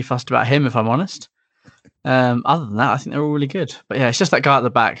particularly fussed about him, if I'm honest. Other than that, I think they're all really good. But yeah, it's just that guy at the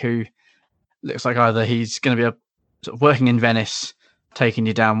back who looks like either he's going to be sort of working in Venice, taking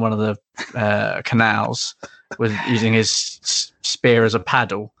you down one of the canals with using his spear as a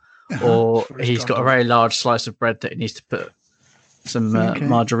paddle, or For his he's got a gondola. very large slice of bread that he needs to put some Okay.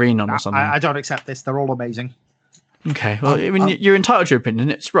 margarine on or something. I don't accept this. They're all amazing. Okay, well, I mean, you're entitled to your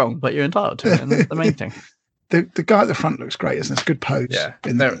opinion. It's wrong, but you're entitled to it, and that's the main thing. The guy at the front looks great, isn't it? It's a good pose Yeah.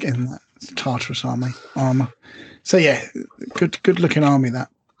 in that Tartarus armor. So yeah, good looking army, that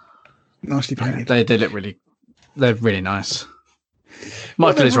nicely painted. They look they're really nice.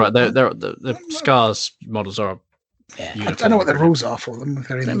 Michael is right. The Scars models are. I beautiful. don't know what the rules are for them. If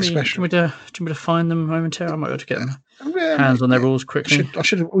they're anything special. Do you want me to find them momentarily? I might be able to get them hands on their rules quickly. I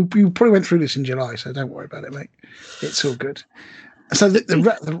should have. We probably went through this in July, so don't worry about it, mate. It's all good. So Did the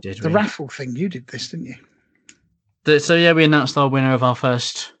we? raffle thing, you did this, didn't you? So yeah, we announced our winner of our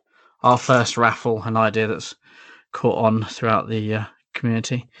first raffle, an idea that's caught on throughout the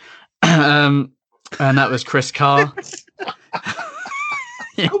community, and that was Chris Carr.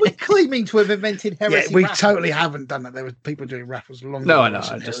 Are we claiming to have invented heresy? Yeah, we raffle? totally haven't done that. There were people doing raffles long. No, ago I know, in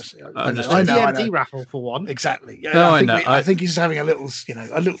I'm just- Heresy. I'm just- I know. DMD raffle for one. Exactly. Yeah, No, I know. I think he's having a little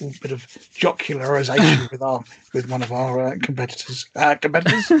bit of jocularization with one of our competitors.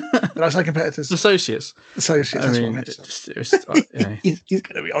 Competitors? Did I say competitors? Associates. Associates. I That's mean, what I meant. it was, you know, He's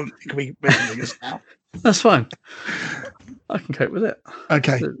going to be on. Can we mention this now? that's fine. I can cope with it.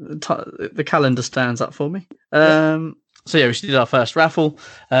 Okay. The calendar stands up for me. So yeah, we did our first raffle,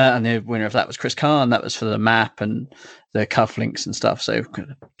 and the winner of that was Chris Carr, and that was for the map and the cufflinks and stuff. So we're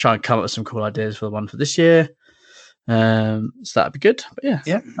gonna try and come up with some cool ideas for the one for this year. So that'd be good. But yeah,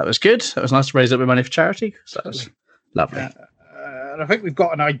 that was good. That was nice to raise up money for charity. So that was lovely. And I think we've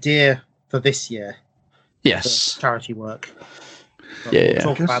got an idea for this year. Yes. For charity work. But Yeah, we'll yeah.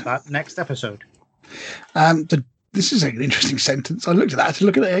 talk about that next episode. This is an interesting sentence. I looked at that. I had to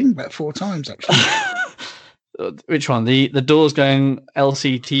look at it about 4 times actually. Which one? The doors going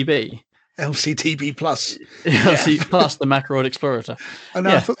LCTB. LCTB plus. LC plus the Macroid Explorator. Oh no,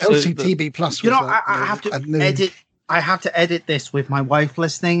 Yeah, I thought so LCTB plus. You Was know, I have to a new- edit. I have to edit this with my wife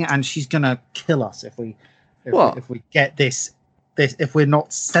listening, and she's gonna kill us if we get this if we're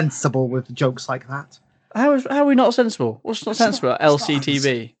not sensible with jokes like that. How are we not sensible? What's not sensible?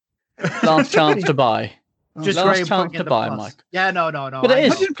 LCTB. Last chance to buy. Just last Graham chance putting in to the buy, plus. Mike. Yeah, no. But it Why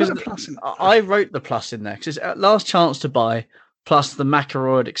is. didn't you put a because plus in? I wrote the plus in there because it's last chance to buy plus the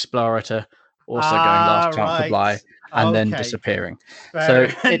Macroid Explorator also going last chance to buy and then disappearing. So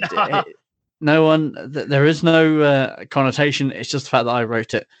no one, there is no connotation. It's just the fact that I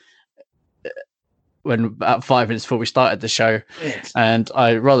wrote it when about 5 minutes before we started the show, Yes. and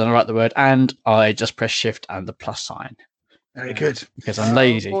I rather than write the word and I just press shift and the plus sign Very good. because I'm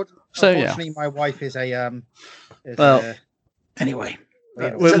lazy. So yeah. Unfortunately, my wife is a Well, Anyway,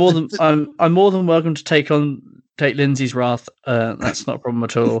 We're more than I'm more than welcome to take Lindsay's wrath. That's not a problem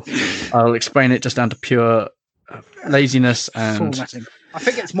at all. I'll explain it just down to pure laziness and formatting. I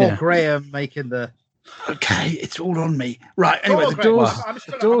think it's more Yeah. Graham making the. Okay, it's all on me. Right. Anyway, the Graham, doors. I'm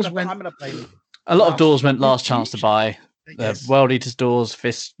doors I'm went- gonna blame a lot of doors went last chance to buy. Yes. World Eaters doors,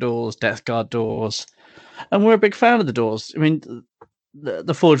 Fist doors, Death Guard doors, and we're a big fan of the doors. I mean,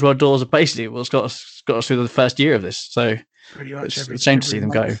 the Forge World doors are basically what's got us through the first year of this. So Pretty much it's every, a shame to every see them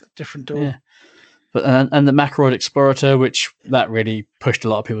month, go. Different door. yeah, but and the Macroid Explorator, which that really pushed a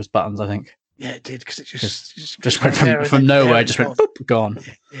lot of people's buttons, I think. Yeah, it did, because it just went from nowhere, just went boop, gone.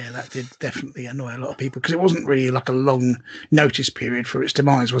 Yeah, that did definitely annoy a lot of people, because it wasn't really like a long notice period for its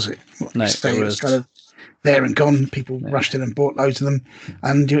demise, was it? No, it was kind of there and gone. People rushed in and bought loads of them,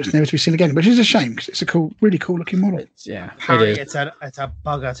 and it's never to be seen again, which is a shame, because it's a really cool looking model. Apparently it's a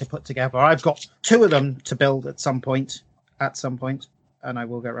bugger to put together. I've got 2 of them to build at some point, and I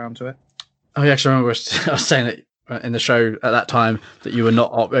will get around to it. Oh, yeah, actually, I remember I was saying that in the show at that time that you were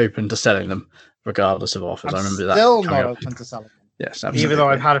not open to selling them, regardless of offers. I remember that. Still not open to selling them. Yes, absolutely. Even though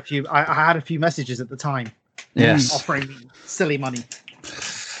I had a few messages at the time. Yes, offering me silly money.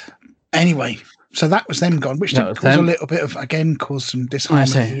 Anyway, so that was them gone, which did cause a little bit of, again, caused some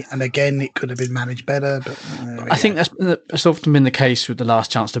disharmony, and again, it could have been managed better. But I think that's often been the case with the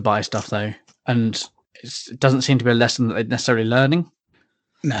last chance to buy stuff, though, and it doesn't seem to be a lesson that they're necessarily learning.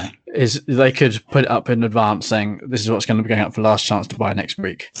 No, is they could put it up in advance, saying this is what's going to be going up for last chance to buy next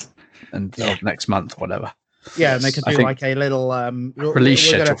week, or next month, whatever. Yeah, and they could do like a little release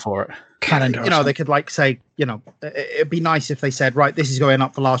schedule for it. Calendar. They could like say, it'd be nice if they said, right, this is going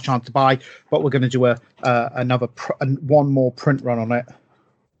up for last chance to buy, but we're going to do one more print run on it.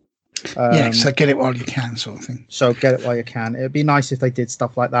 So get it while you can, sort of thing. So get it while you can. It'd be nice if they did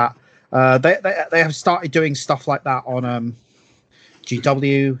stuff like that. They have started doing stuff like that on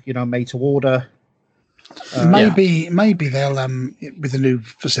GW, made to order. Maybe they'll with the new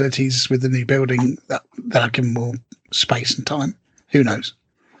facilities, with the new building, that'll give them more space and time. Who knows?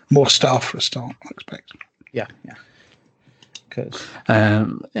 More staff for a start, I expect. Yeah.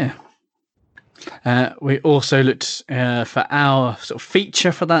 We also looked for our sort of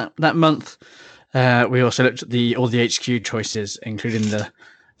feature for that month. We also looked at all the HQ choices, including the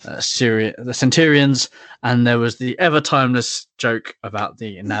Centurions, and there was the ever timeless joke about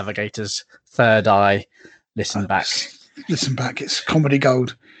the Navigator's third eye. Listen back. It's comedy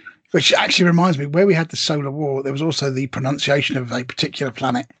gold, which actually reminds me, where we had the solar war, there was also the pronunciation of a particular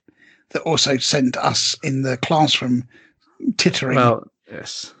planet that also sent us in the classroom tittering. Well,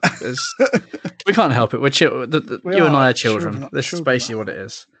 yes, we can't help it. You and I are children. This is basically what it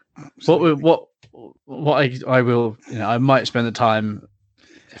is. Absolutely. What I will, I might spend the time,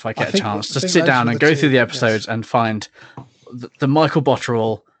 if I get a chance, to sit down and go through the episodes and find the Michael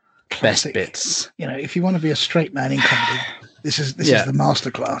Botterill best bits. If you want to be a straight man in comedy, this is the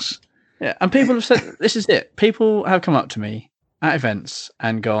masterclass. Yeah, and people have said this is it. People have come up to me at events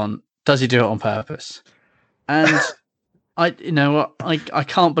and gone, "Does he do it on purpose?" And I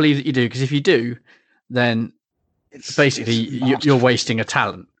can't believe that you do, because if you do, then it's basically you're wasting a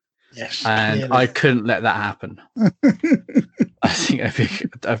talent. Yes, and clearly. I couldn't let that happen. I think it'd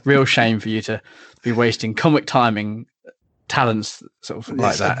be a real shame for you to be wasting comic timing talents sort of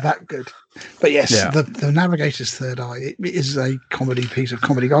like that good. But yes, the Navigator's third eye, it is a comedy piece of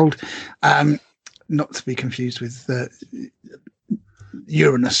comedy gold, not to be confused with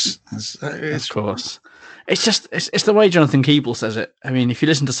Uranus. Of course, it's the way Jonathan Keeble says it. I mean, if you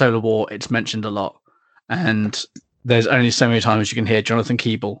listen to Solar War, it's mentioned a lot, and there's only so many times you can hear Jonathan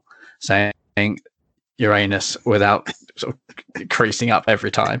Keeble saying Uranus without sort of creasing up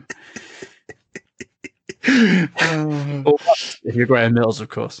every time. If you're Graham Mills, of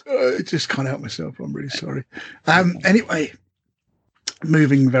course. I just can't help myself. I'm really sorry. Anyway,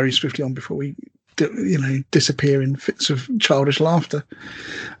 moving very swiftly on before we disappear in fits of childish laughter.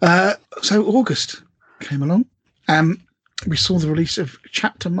 So August came along. We saw the release of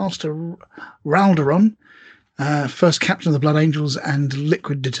Chapter Master Ralderon, first captain of the Blood Angels and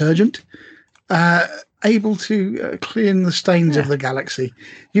liquid detergent, able to clean the stains of the galaxy.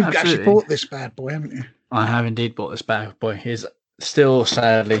 You've actually bought this bad boy, haven't you? I have indeed bought this bad boy. He's still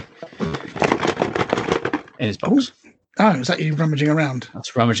sadly in his box. Oh, is that you rummaging around?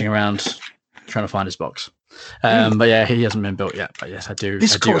 That's rummaging around, trying to find his box. But yeah, he hasn't been built yet. But yes, I do.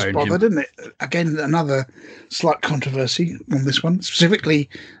 This caused own bother, him. didn't it? Again, another slight controversy on this one. Specifically,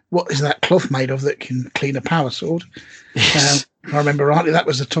 what is that cloth made of that can clean a power sword? Yes. If I remember rightly, that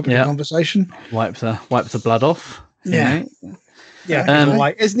was the topic of conversation. Wipe the blood off. Yeah. Yeah.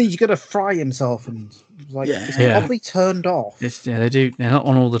 Like, isn't he going to fry himself? And it's probably turned off. They do. They're not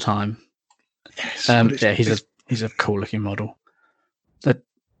on all the time. Yes, he's a cool looking model.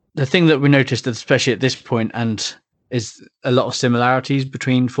 The thing that we noticed, especially at this point, and is a lot of similarities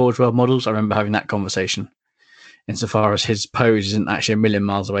between Forge World models. I remember having that conversation, insofar as his pose isn't actually a million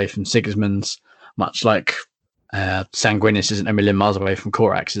miles away from Sigismund's, much like Sanguinis isn't a million miles away from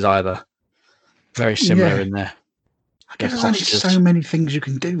Corax's either. Very similar in there. I guess there's only so many things you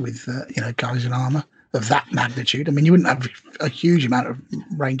can do with guys in armor of that magnitude. I mean, you wouldn't have a huge amount of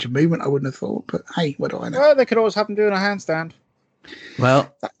range of movement, I wouldn't have thought. But hey, what do I know? Well, they could always have them doing a handstand.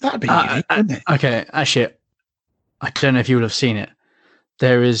 Well, that'd be unique, wouldn't it? Okay, actually, I don't know if you would have seen it.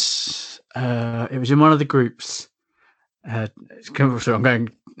 There is, it was in one of the groups. I'm going.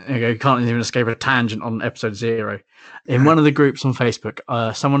 Can't even escape a tangent on episode 0. In one of the groups on Facebook,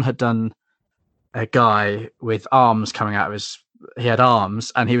 someone had done a guy with arms coming out of his. He had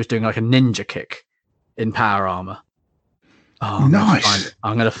arms, and he was doing like a ninja kick in power armor. Oh, nice.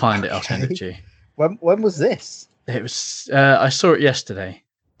 I'm going to find it. I'll send it to you. When was this? It was. I saw it yesterday.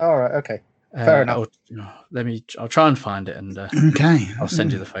 All right. Okay. Fair enough. I'll try and find it, and okay, I'll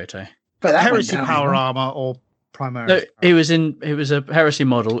send you the photo. But that Heresy went down power well. armor or Primaris? No, it was a Heresy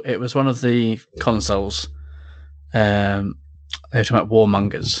model. It was one of the consoles. They were talking about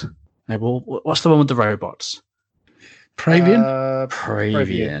Warmongers. What's the one with the robots? Praevian.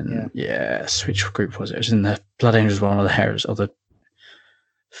 Praevian. Yes. Which group was it? It was in the Blood Angels one or the Heresy or the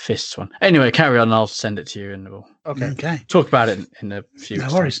Fists one. Anyway, carry on. I'll send it to you, and we'll Okay. talk about it in a few.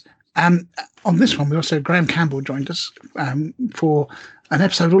 No worries. On this one, we also Graham Campbell joined us for an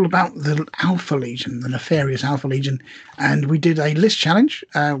episode all about the Alpha Legion, the nefarious Alpha Legion, and we did a list challenge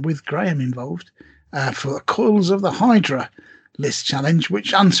with Graham involved for the Coils of the Hydra list challenge,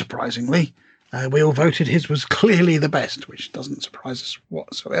 which unsurprisingly we all voted his was clearly the best, which doesn't surprise us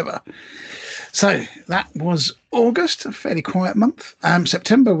whatsoever. So that was August, a fairly quiet month.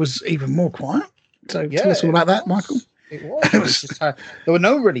 September was even more quiet. So tell us all about that, Michael. It was. There were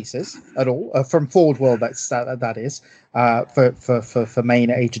no releases at all from Forward World. That is for main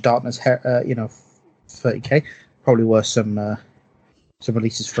Age of Darkness. 30k. Probably were some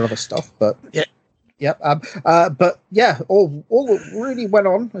releases for other stuff, but all that really went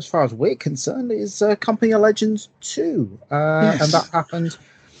on as far as we're concerned is Company of Legends 2, and that happened,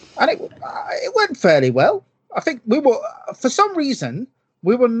 and it went fairly well. I think we were, for some reason,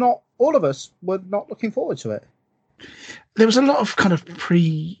 all of us were not looking forward to it. There was a lot of kind of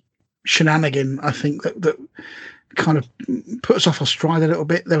pre-shenanigan, I think, that kind of put us off our stride a little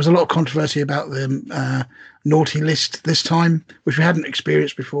bit. There was a lot of controversy about the naughty list this time, which we hadn't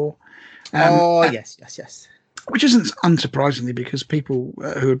experienced before. Yes. Which isn't unsurprisingly, because people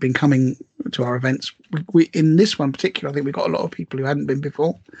who had been coming to our events, we in this one particular, I think we got a lot of people who hadn't been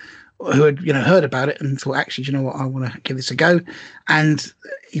before, who had heard about it and thought, actually, do you know what, I want to give this a go. And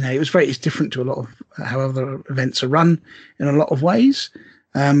it's different to a lot of how other events are run in a lot of ways.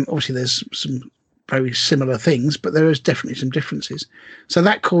 Obviously, there's some very similar things, but there is definitely some differences. So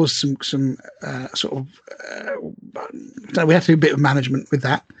that caused some we had to do a bit of management with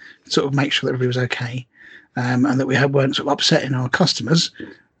that, sort of make sure that everybody was okay, and that we weren't sort of upsetting our customers.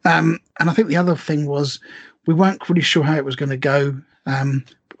 And I think the other thing was we weren't really sure how it was going to go.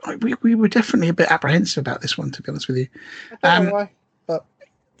 We were definitely a bit apprehensive about this one, to be honest with you. I don't know why, but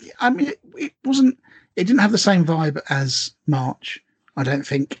I mean, it didn't have the same vibe as March, I don't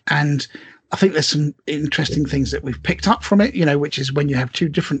think. And I think there's some interesting things that we've picked up from it, which is when you have two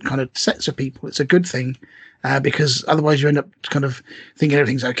different kind of sets of people, it's a good thing, because otherwise you end up kind of thinking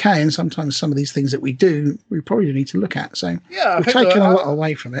everything's okay. And sometimes some of these things that we do, we probably need to look at. So we've taken a lot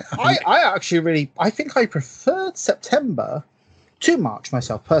away from it. I think I preferred September to March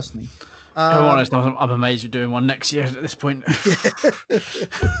myself personally. I'm honest, I'm amazed you're doing one next year at this point.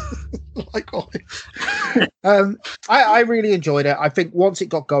 Likewise. I really enjoyed it. I think once it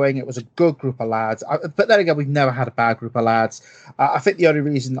got going, it was a good group of lads. But then again, we've never had a bad group of lads. I think the only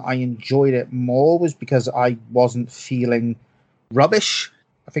reason I enjoyed it more was because I wasn't feeling rubbish.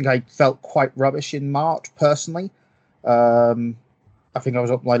 I think I felt quite rubbish in March personally. I think I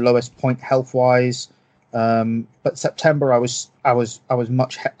was at my lowest point health wise. But September, I was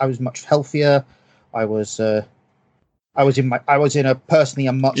much healthier. I was in a personally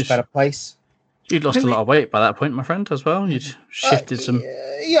a much better place. You'd lost a lot of weight by that point, my friend, as well. You'd shifted some.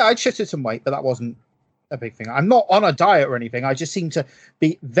 Yeah, I'd shifted some weight, but that wasn't a big thing. I'm not on a diet or anything. I just seem to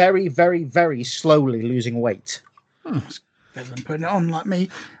be very, very, very slowly losing weight. Better than putting it on like me.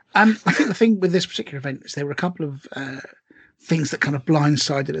 I think the thing with this particular event is there were a couple of things that kind of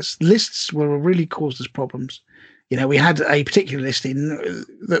blindsided us. Lists were really caused us problems. We had a particular list in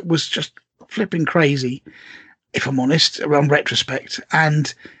that was just flipping crazy, if I'm honest, around retrospect,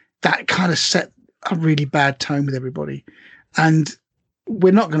 and that kind of set a really bad tone with everybody. And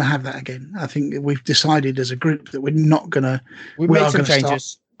we're not going to have that again. I think we've decided as a group that we're not going to. We made some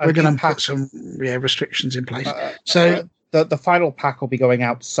changes. We're going to put some restrictions in place. So the final pack will be going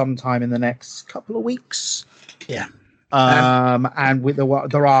out sometime in the next couple of weeks. Yeah. And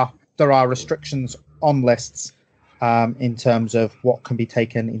there are restrictions on lists in terms of what can be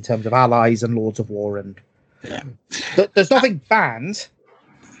taken in terms of allies and Lords of War, and there's nothing banned.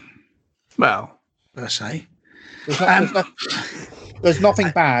 Well, per se. There's nothing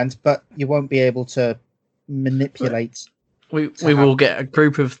banned, but you won't be able to manipulate. We will get a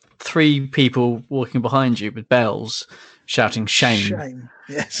group of 3 people walking behind you with bells, shouting "shame,"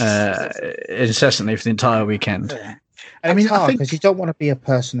 Yes, incessantly for the entire weekend. Yeah. And it's hard because you don't want to be a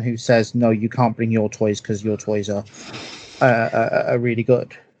person who says no, you can't bring your toys because your toys are really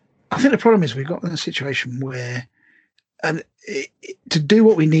good. I think the problem is we've got in a situation where, to do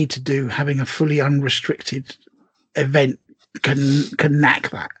what we need to do, having a fully unrestricted event can knack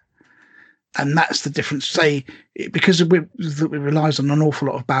that, and that's the difference. Say, because it relies on an awful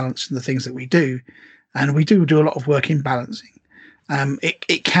lot of balance in the things that we do, and we do a lot of work in balancing.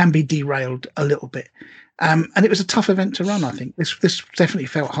 It can be derailed a little bit, and it was a tough event to run. I think this definitely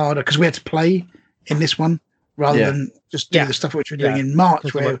felt harder because we had to play in this one rather than just do the stuff which we're doing in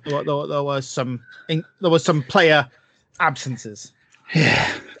March. Where there was some player absences.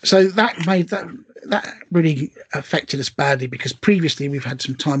 Yeah, so that really affected us badly because previously we've had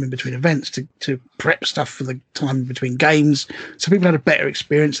some time in between events to prep stuff for the time in between games, so people had a better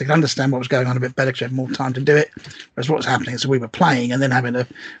experience. They could understand what was going on a bit better because they had more time to do it. Whereas what was happening is we were playing and then having to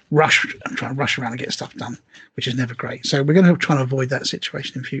try and rush around and get stuff done, which is never great. So we're going to try and avoid that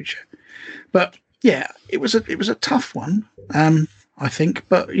situation in future. But yeah, it was a tough one, I think.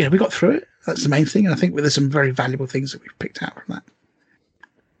 But we got through it. That's the main thing, and I think there's some very valuable things that we've picked out from that.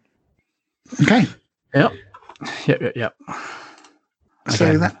 Okay. Yep. So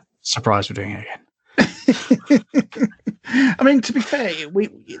again, surprised we're doing it again. I mean, to be fair,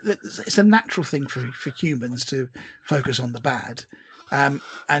 it's a natural thing for humans to focus on the bad, and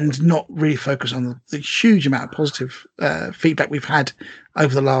not really focus on the huge amount of positive feedback we've had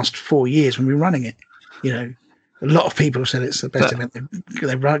over the last 4 years when we're running it. A lot of people have said it's the best event they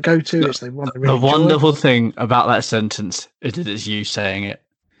go to. It's the one they really The enjoy. wonderful thing about that sentence is that it's you saying it.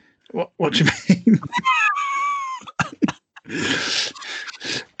 What do you mean?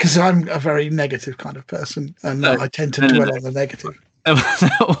 Because I'm a very negative kind of person, and I tend to dwell on the negative.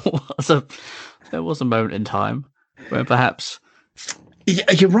 There was a moment in time where perhaps.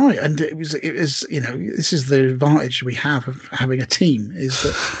 Yeah, you're right, and it was. This is the advantage we have of having a team. Is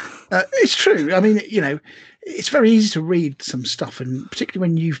that it's true. I mean, it's very easy to read some stuff, and particularly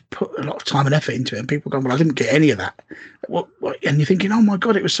when you've put a lot of time and effort into it, and people go, "Well, I didn't get any of that," and you're thinking, "Oh my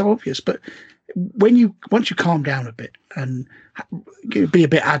God, it was so obvious." But once you calm down a bit and be a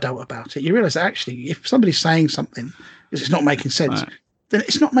bit adult about it, you realise that actually, if somebody's saying something it's not making sense, then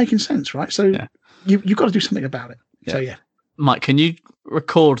it's not making sense, right? So you've got to do something about it. Yeah. So Mike, can you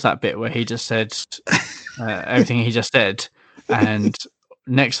record that bit where he just said everything he just said, and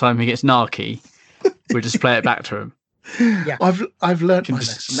next time he gets narky, we'll just play it back to him. Yeah, I've learned my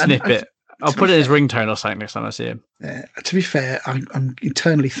lesson. Snip it. I'll put it in his ringtone or something next time I see him. To be fair, I'm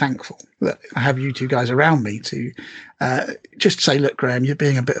eternally thankful that I have you two guys around me to just say, "Look, Graham, you're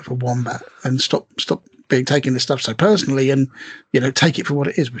being a bit of a wombat, and stop taking this stuff so personally, and take it for what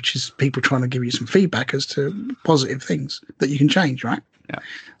it is, which is people trying to give you some feedback as to positive things that you can change, right?" Yeah.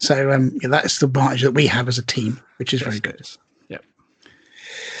 So that's the advantage that we have as a team, which is very good. Yep.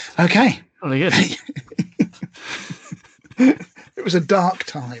 Okay. Really good. It was a dark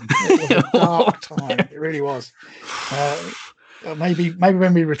time. It really was. Maybe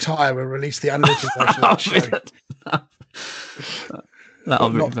when we retire, we'll release the unedited version of the show. That'll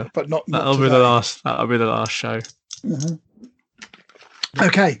be the last show. Mm-hmm.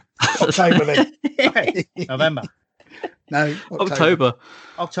 Okay. October then. November. No, October.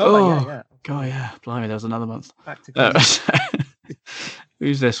 Oh, yeah. God, yeah. Blimey, there was another month. Back to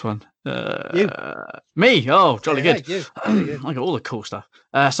who's this one? You. Me. Oh, jolly good. You. I got all the cool stuff.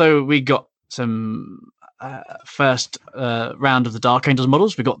 So we got some first round of the Dark Angels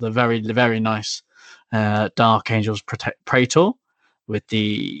models. We got the very, very nice Dark Angels Praetor with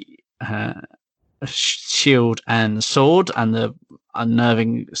the shield and sword, and the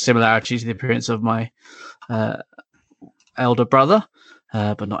unnerving similarity to the appearance of my elder brother,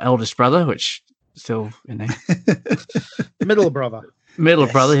 but not eldest brother, which still, middle brother.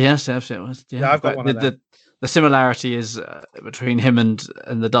 Brother, yes, absolutely. Yeah, I've got one of them. The similarity is between him and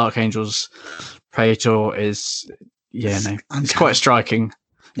the Dark Angels Praetor is, it's quite striking.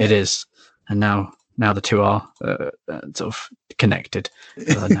 Yeah. It is, and now the two are sort of connected.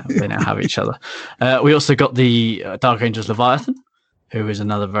 They now have each other. We also got the Dark Angels Leviathan, who is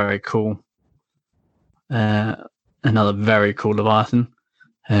another very cool Leviathan,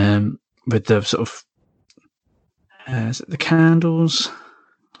 with the sort of is it the candles?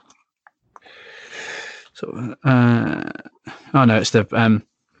 Sort of, it's the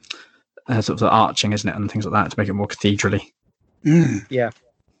sort of the arching, isn't it, and things like that to make it more cathedraly. Mm. Yeah,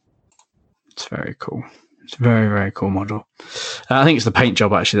 it's very cool. It's a very, very cool model. I think it's the paint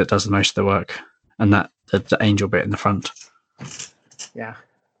job actually that does the most of the work, and that the angel bit in the front. Yeah.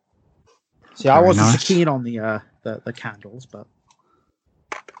 See, I Very wasn't nice. so keen on the candles, but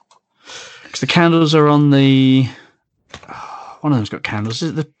Because the candles are on the. One of them's got candles. Is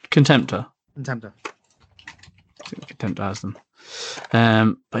it the Contemptor? Contemptor. I think the Contemptor has them.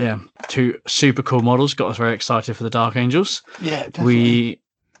 But yeah, two super cool models. Got us very excited for the Dark Angels. Yeah, definitely. We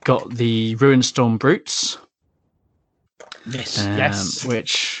got the Ruinstorm Brutes. Yes. Yes.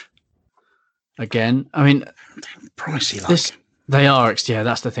 Which, again, I mean, Pricey like. this they are. Yeah,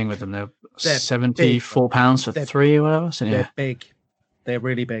 that's the thing with them. They're They're £74 for They're- 3 or whatever. So, yeah. They're big. They're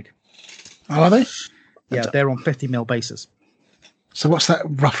really big. Oh, are they? Yeah, they're on 50mm bases. So what's that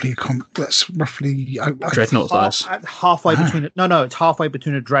roughly? That's roughly. Dreadnought size. Halfway between it. No, it's halfway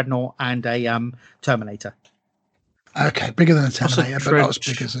between a Dreadnought and a Terminator. Okay, bigger than a What's a Terminator, but not as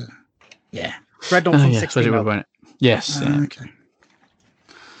big as a. Yeah. Dreadnought's Oh, on yeah, 60 so it mil. won't it? Yes. yeah. Okay.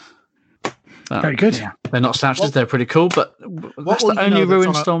 But, Very good. Yeah. They're not slouches. They're pretty cool, but that's will the you only know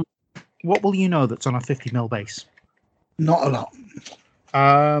that's on Ruinstorm. What will you know that's on a 50mm base? Not a lot.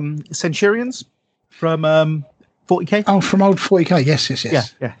 Centurions from 40k. Oh, from old 40k. Yes.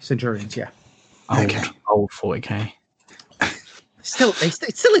 Yeah, Centurions. Yeah, Okay. Old 40k.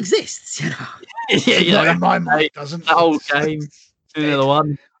 it still exists. You know. Not in my mind, Hey, it doesn't. That old game. Do the other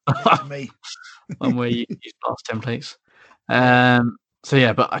one. To me. One where you use blast templates. So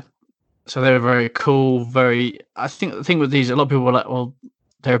yeah, so they were very cool. I think the thing with these, a lot of people were like, well,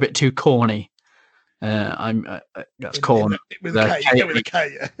 they're a bit too corny. That's corn. With The a K. Yeah, with a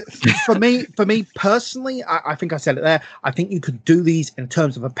K. Yeah. for me personally, I think I said it there. I think you could do these in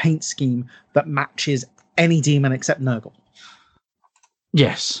terms of a paint scheme that matches any demon except Nurgle.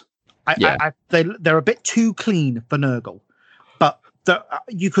 Yes. They're a bit too clean for Nurgle, but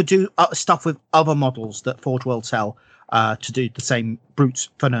you could do stuff with other models that Forge World sell to do the same brutes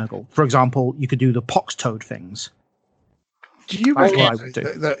for Nurgle. For example, you could do the Pox Toad things. Do you That's reckon what I would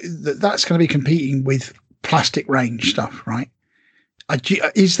do. that's going to be competing with plastic range stuff, right?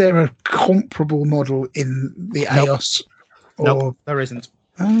 Is there a comparable model in the Nope. AOS? No, there isn't.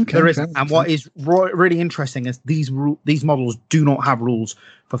 Okay, There isn't. And what is really interesting is these models do not have rules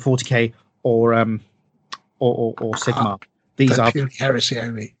for 40k or Sigma. These they're are purely heresy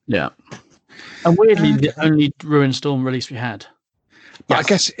only? Yeah. And weirdly, Okay. the only Ruinstorm release we had. But I Yes.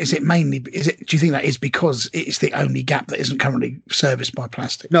 guess is it? Do you think that is because it's the only gap that isn't currently serviced by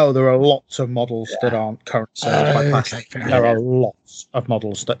plastic? no. There are lots of models that aren't currently served by plastic. Okay, fair There enough. are lots of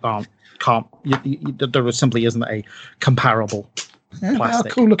models that can't. There simply isn't a comparable. Yeah, they are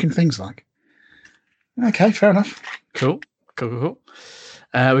plastic. cool looking things like. Okay, fair enough. Cool.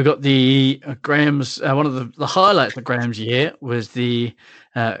 We got the Graham's. One of the highlights of Graham's year was the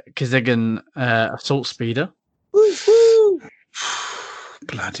Kazegan Assault Speeder.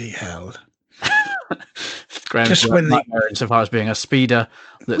 Bloody hell! Graham's Just when the- nightmare insofar as being a speeder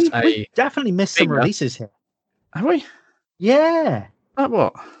that's We definitely missed some bigger. releases here. Have we? Yeah. Like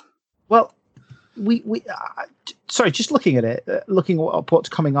what? Well, we sorry, just looking at it, looking at what's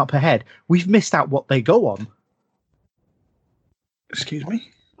coming up ahead, we've missed out what they go on. Excuse me.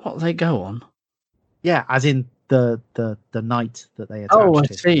 What they go on? Yeah, as in the night that they attach Oh, I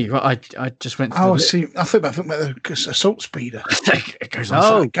to. see. Right, I just went. Oh, I the see. I thought about the assault speeder. it goes on. No.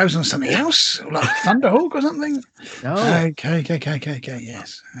 So it goes on something else, like Thunderhawk or something. No. Okay.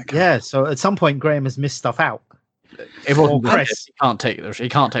 Yes. Okay. Yeah, so at some point Graham has missed stuff out. It wasn't Chris. Chris. He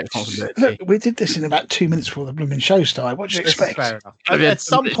can't take responsibility. Look, we did this in about 2 minutes before the blooming show started. What do you This is expect? fair enough. Yeah, At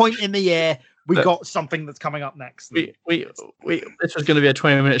some point in the year, we Look. got something that's coming up next. We this was going to be a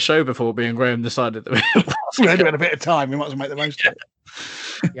 20-minute show before me and Graham decided that We only had a bit of time. We might as well make the most of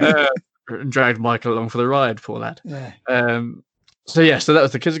it. Yeah. and dragged Michael along for the ride for that. Yeah. So that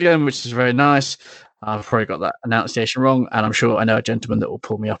was the kids again, which is very nice. I've probably got that enunciation wrong, and I'm sure I know a gentleman that will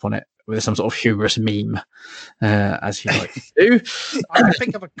pull me up on it with some sort of humorous meme, as he likes to do. I can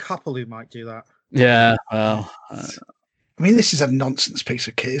think of a couple who might do that. Yeah, well, I mean, this is a nonsense piece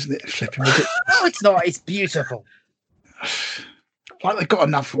of kit, isn't it? Flipping ridiculous. No, it's not. It's beautiful. Like they've got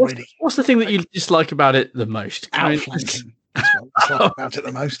enough already. what's the thing that you dislike about it the most? I mean, Outflanking. That's what I like about it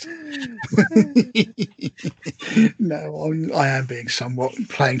the most. No, I am being somewhat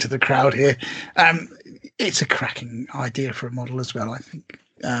playing to the crowd here. It's a cracking idea for a model as well, I think.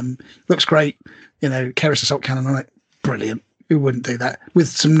 Looks great. Keris assault cannon on it. Brilliant. Who wouldn't do that? With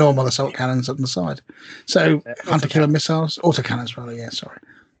some normal assault cannons on the side. So hunter killer missiles, autocannons rather,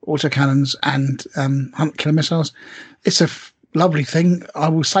 autocannons and hunter killer missiles. It's a lovely thing. I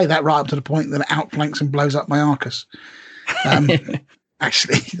will say that right up to the point that it outflanks and blows up my Arcus.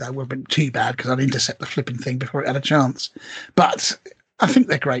 Actually, that would have been too bad because I'd intercept the flipping thing before it had a chance. But I think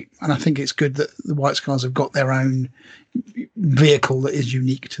they're great, and I think it's good that the White Scars have got their own vehicle that is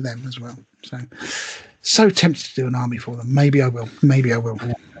unique to them as well. So tempted to do an army for them. Maybe I will.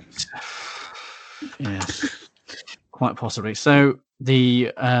 Yeah, quite possibly. So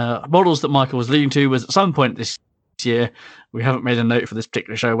the models that Michael was leading to was at some point this year. We haven't made a note for this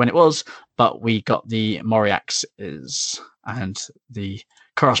particular show when it was, but we got the Moriaxes, and the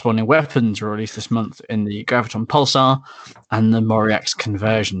corresponding weapons were released this month in the Graviton Pulsar and the Moriax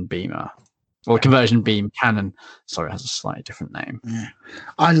Conversion Beamer. Or Conversion Beam Cannon. Sorry, it has a slightly different name. Yeah.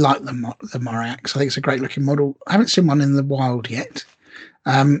 I like the Moriax. I think it's a great looking model. I haven't seen one in the wild yet.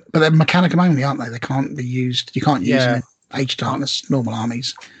 But they're Mechanicum only, aren't they? They can't be used. You can't use them in Age of Darkness, normal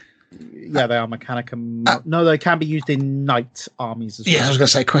armies. Yeah, they are Mechanicum. No, they can be used in Knight armies as well. Yeah, I was going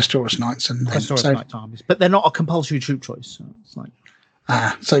to say Questoris Knights. Questoris Knight armies. But they're not a compulsory troop choice. So it's like...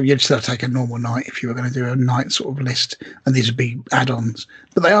 So you'd still take a normal knight if you were going to do a knight sort of list, and these would be add-ons.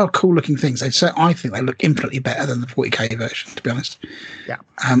 But they are cool looking things. I think they look infinitely better than the 40k version, to be honest. Yeah.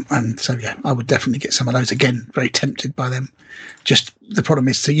 And so I would definitely get some of those. Again, very tempted by them. Just the problem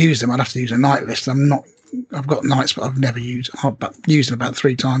is to use them, I'd have to use a knight list. I've got knights, but I've never used. I've used them about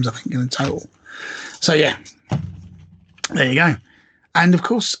 3 times, I think, in total. So yeah, there you go. And of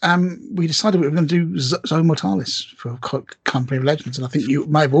course, we decided we were going to do Zone Mortalis for Company of Legends, and I think you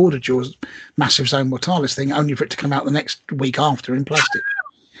may have ordered your massive Zone Mortalis thing only for it to come out the next week after in plastic.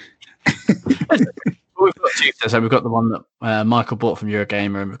 We've got 2. So we've got the one that Michael bought from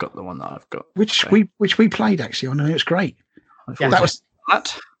Eurogamer, and we've got the one that I've got, which we played actually. I know it's great. Yeah,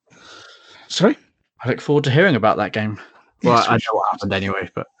 that. Sorry, I look forward to hearing about that game. Well, I know what happened anyway,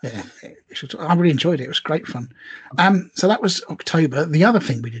 but yeah, I really enjoyed it. It was great fun. So that was October. The other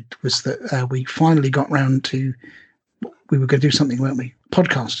thing we did was that we finally got round to. We were going to do something, weren't we?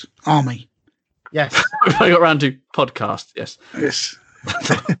 Podcast Army. Yes, I got round to podcast. Yes.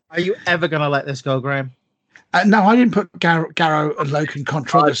 Are you ever going to let this go, Graham? No, I didn't put Garrow and Loken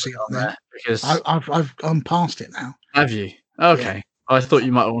controversy on there because I've gone past it now. Have you? Okay. Yeah. I thought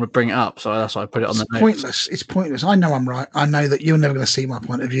you might want to bring it up, so that's why I put it on the notes. It's pointless. I know I'm right. I know that you're never going to see my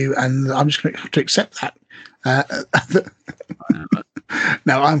point of view, and I'm just going to have to accept that.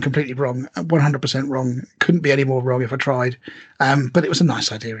 No, I'm completely wrong. 100% wrong. Couldn't be any more wrong if I tried. But it was a nice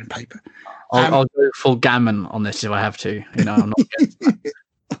idea in paper. I'll go full gammon on this if I have to. I'm not against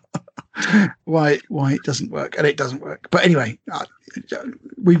that. Why it doesn't work, and it doesn't work. But anyway,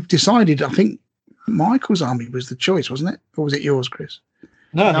 we've decided, I think, Michael's army was the choice, wasn't it? Or was it yours, Chris?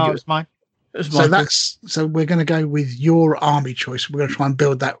 No, I think it was mine. So we're going to go with your army choice. We're going to try and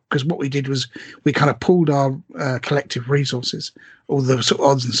build that, because what we did was we kind of pulled our collective resources, all the sort of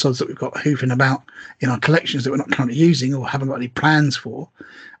odds and sods that we've got hoofing about in our collections that we're not currently using or haven't got any plans for,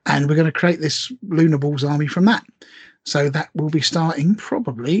 and we're going to create this Lunar Balls army from that. So that will be starting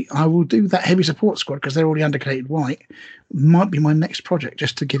probably. I will do that heavy support squad because they're already undercoated white. Might be my next project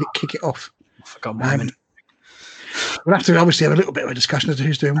just to kick it off. I forgot mine. We'll have to obviously have a little bit of a discussion as to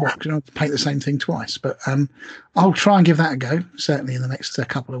who's doing what, because you don't have to paint the same thing twice. But I'll try and give that a go, certainly in the next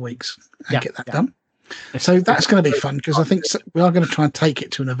couple of weeks, and get that done. So that's going to be fun, because I think we are going to try and take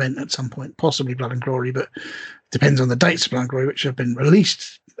it to an event at some point, possibly Blood and Glory, but depends on the dates of Blood and Glory, which have been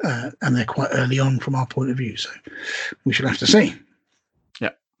released, and they're quite early on from our point of view. So we should have to see. Yeah.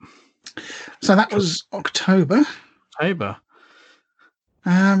 So that was October.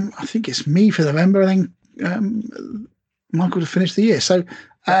 I think it's me for November, and then Michael to finish the year. So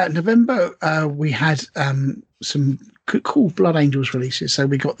November, we had some cool Blood Angels releases. So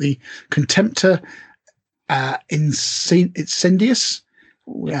we got the Contemptor Incendius.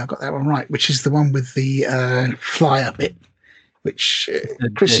 Yeah, I got that one right, which is the one with the flyer bit, which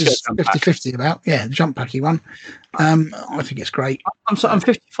Chris is 50-50 about. Yeah, the jump packy one. I think it's great. I'm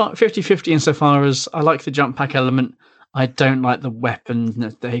 50-50 insofar as I like the jump pack element. I don't like the weapon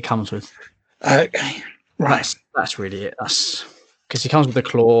that he comes with. Okay, right. That's really it. That's because he comes with the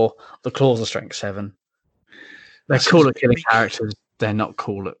claw. The claws are strength 7. They're cool at killing characters. They're not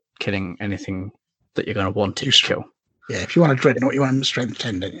cool at killing anything that you're going to want to kill. Yeah, if you want a Dreadnought, you want them strength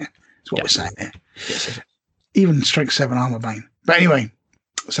 10, don't you? That's what we're saying there. Yes. Even strength 7 armor bane. But anyway,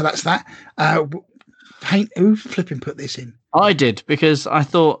 so that's that. Who flipping put this in? I did, because I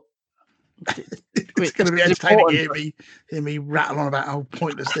thought it's going to be entertaining to hear me rattle on about how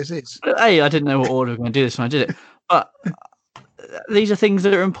pointless this is. I didn't know what order we were going to do this when I did it, but these are things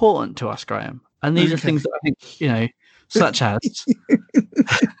that are important to us, Graham, and these are things that I think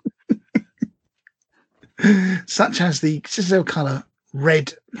such as the Citadel colour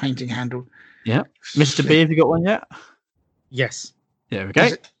red painting handle. Yeah, Mr. B, have you got one yet? Yes. There we go.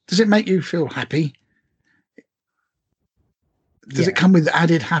 Does it make you feel happy? Does it come with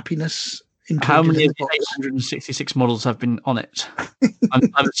added happiness? How many of the 866 models have been on it? I'm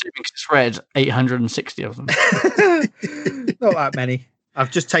assuming it's red, 860 of them. Not that many.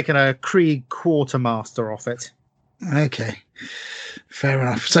 I've just taken a Krieg Quartermaster off it. Okay, fair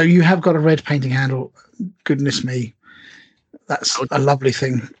enough. So you have got a red painting handle. Goodness me, that's a lovely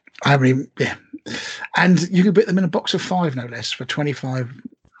thing. I haven't even, and you can put them in a box of 5, no less, for 25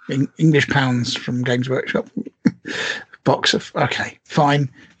 English pounds from Games Workshop. Box of, okay, fine.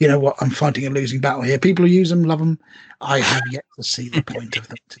 You know what? I'm fighting a losing battle here. People who use them love them. I have yet to see the point of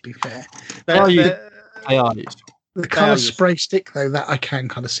them, to be fair. They are used. The colour spray stick, though, that I can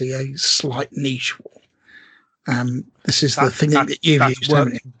kind of see a slight niche for. This is the thing that you've used,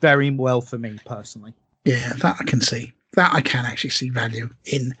 haven't you? Very well for me, personally. Yeah, that I can see. That I can actually see value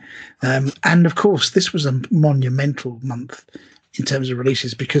in. And, of course, this was a monumental month in terms of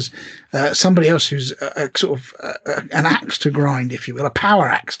releases, because somebody else who's an axe to grind, if you will, a power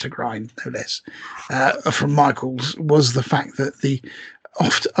axe to grind, no less, from Michael's, was the fact that the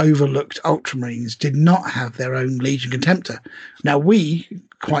oft overlooked Ultramarines did not have their own Legion Contemptor. Now, we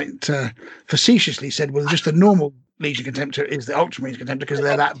quite facetiously said, well, just a normal Legion Contemptor is the Ultramarines Contemptor because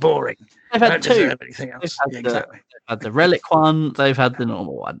they're that boring. They've had two. Anything else. Exactly. They've had the Relic one, they've had the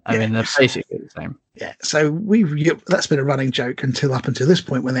normal one. I mean, they're basically the same. Yeah, so that's been a running joke up until this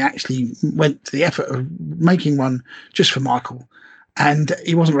point, when they actually went to the effort of making one just for Michael, and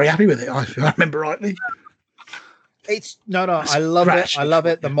he wasn't very happy with it, if I remember rightly. It's I love it. I love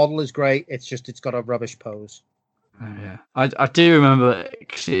it. The model is great. It's just it's got a rubbish pose. Oh, yeah, I do remember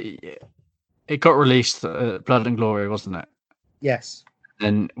it got released at Blood and Glory, wasn't it? Yes.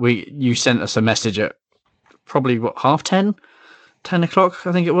 And you sent us a message at probably 10:30, 10 o'clock,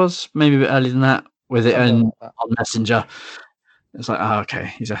 I think it was, maybe a bit earlier than that, with it on Messenger. It's like, oh,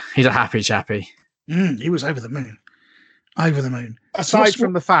 okay, he's a happy chappy. He was over the moon. Over the moon. Aside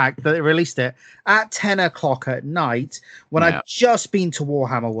from the fact that they released it at 10 o'clock at night, when I'd just been to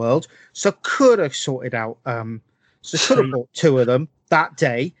Warhammer World, so could have sorted out, so could have bought 2 of them that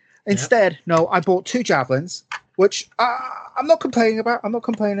day. Instead, no, I bought 2 javelins, which I'm not complaining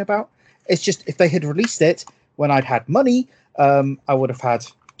about. It's just, if they had released it when I'd had money, I would have had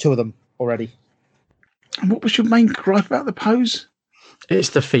 2 of them already. And what was your main gripe about the pose? It's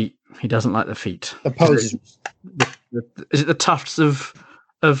the feet. He doesn't like the feet. The pose is it the tufts of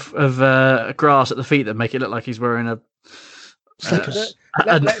grass at the feet that make it look like he's wearing a slippers?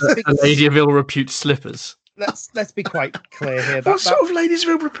 A lady of ill repute slippers. Let's be quite clear here. What sort of ladies of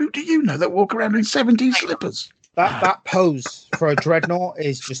ill repute do you know that walk around in 17 slippers? That pose for a dreadnought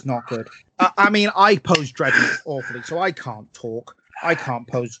is just not good. I mean, I pose dreadnoughts awfully, so I can't talk. I can't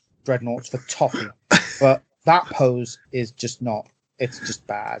pose dreadnoughts for toffee, but that pose is just not. It's just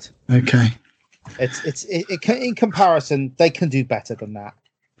bad. Okay. In comparison, they can do better than that.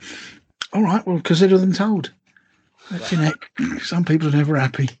 All right. Well, consider them told. That's your neck. Some people are never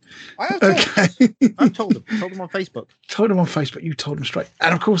happy. I have told them. I've told them. Told them on Facebook. Told them on Facebook. You told them straight.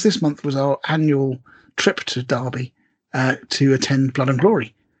 And of course, this month was our annual trip to Derby to attend Blood and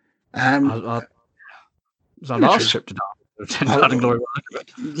Glory. It was our last trip to Derby to attend Blood and Glory.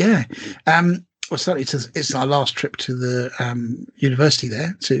 Yeah. Well, certainly it's our last trip to the university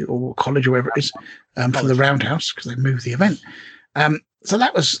there, or college or wherever it is, for the Roundhouse, because they moved the event. So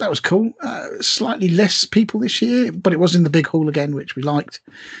that was cool. Slightly less people this year, but it was in the big hall again, which we liked.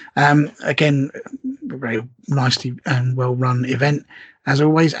 Again, a very nicely and well-run event, as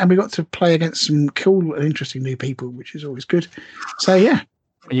always. And we got to play against some cool and interesting new people, which is always good. So, yeah,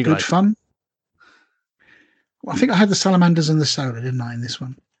 good fun. Well, I think I had the Salamanders and the Solar, didn't I, in this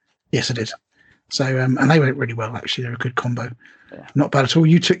one? Yes, I did. So, and they went really well, actually. They're a good combo. Yeah. Not bad at all.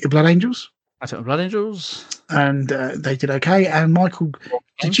 You took your Blood Angels. I took my Blood Angels. And they did okay. And Michael,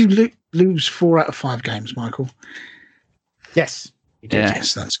 did you lose 4 out of 5 games, Michael? Yes. You did. Yeah.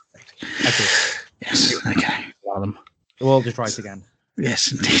 Yes, that's correct. I did. Yes, okay. The world is right again.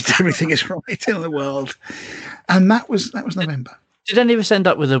 Yes, indeed. Everything is right in the world. And that was November. Did any of us end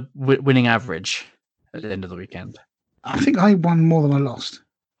up with a winning average at the end of the weekend? I think I won more than I lost.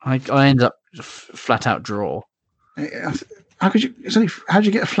 I ended up flat out draw. How did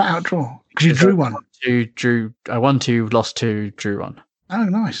you get a flat out draw? Because you drew 1. I won 2, lost 2, drew 1. Oh,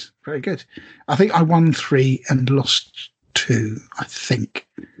 nice. Very good. I think I won 3 and lost 2. I think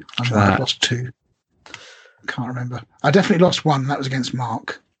I might have lost 2. Can't remember. I definitely lost 1. That was against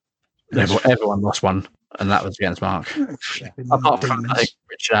Mark. Everyone lost 1, and that was against Mark. Apart from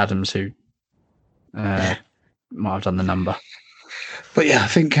Richard Adams, who might have done the number. But yeah, I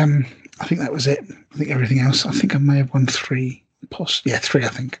think that was it. I think everything else. I think I may have won 3 Yeah, 3, I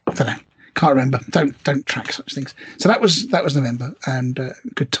think. I don't know. Can't remember. Don't track such things. So that was November, and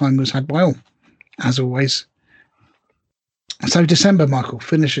good time was had by all, as always. So December, Michael,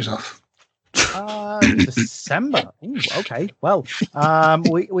 finishes off. December. Ooh, okay. Well,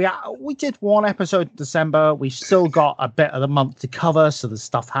 we did one episode in December. We still got a bit of the month to cover, so the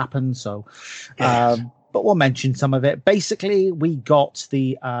stuff happened. So, but we'll mention some of it. Basically, we got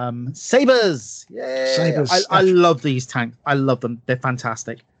the Sabers. Yeah, Sabers. I love these tanks. I love them. They're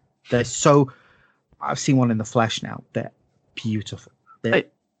fantastic. They're so. I've seen one in the flesh now. They're beautiful. They're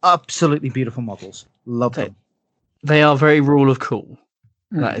absolutely beautiful models. Love them. They are very rule of cool.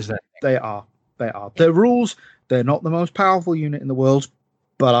 That is that. They are. Their rules. They're not the most powerful unit in the world,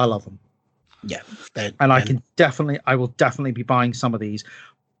 but I love them. Yeah, I will definitely be buying some of these.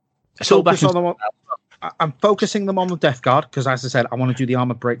 I'm focusing them on the Death Guard because, as I said, I want to do the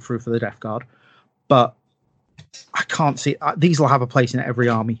armor breakthrough for the Death Guard. But I can't see these will have a place in every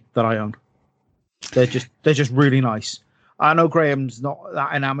army that I own. They're just really nice. I know Graham's not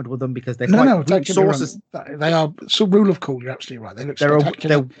that enamored with them because they're quite weak sources. They are so rule of cool. You're absolutely right. They look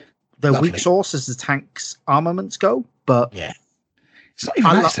spectacular. They're weak source as the tank's armaments go, but it's not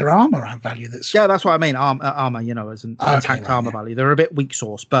even that's their armor value. That's what I mean. Armor, as in tank armor value. They're a bit weak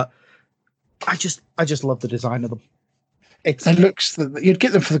source, but I just love the design of them. You'd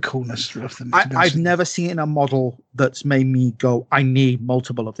get them for the coolness of them. I've never seen a model that's made me go, I need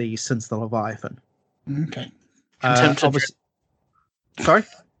multiple of these since the Leviathan. Okay. Sorry?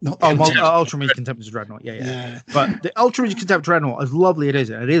 Ultramarine Contemptuous Dreadnought. Yeah. But the Ultramarine Contemptuous Dreadnought, as lovely it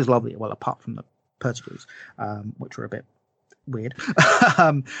is, and it is lovely, well, apart from the Perticles, which were a bit weird,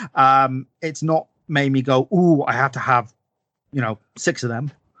 it's not made me go, ooh, I have to have, 6 of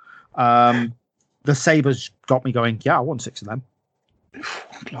them. The Sabers got me going, yeah, I want 6 of them.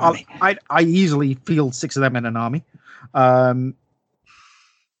 I easily field 6 of them in an army.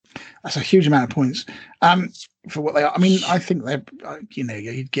 That's a huge amount of points for what they are. I mean, I think they're,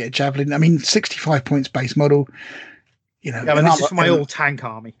 you'd get a Javelin. I mean, 65 points base model. But this is for my all-tank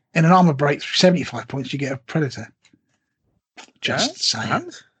army. In an armor break, 75 points, you get a Predator. Just saying.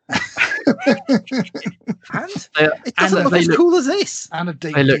 And it doesn't look as cool as this. And a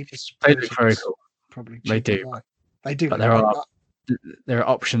deep. They look very cool. Probably they do. They do. But there are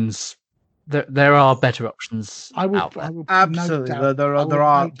options. There are better options out there. Absolutely,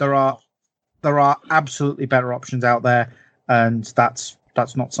 there are absolutely better options out there, and that's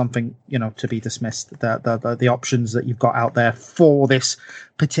not something to be dismissed. The options that you've got out there for this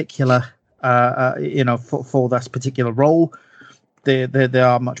particular for this particular role, they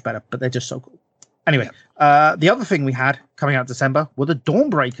are much better, but they're just so cool. Anyway, the other thing we had coming out in December were the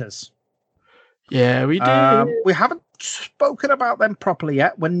Dawnbreakers. Yeah, we do. We haven't spoken about them properly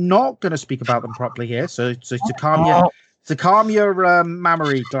yet. We're not going to speak about them properly here. So to calm your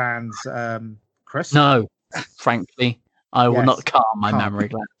mammary glands, Chris. No, frankly, I will not calm my mammary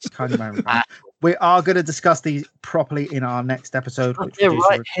glands. Calm your mammary glands. We are going to discuss these properly in our next episode. They're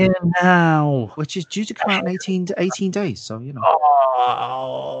right here now. Which is due to come out in 18 days. So,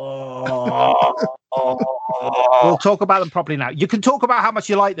 We'll talk about them properly now. You can talk about how much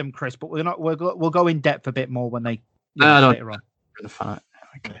you like them, Chris, but we'll go in depth a bit more when they later on.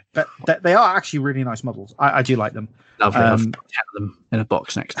 Okay. But they are actually really nice models. I do like them. Lovely. I've 10 of them in a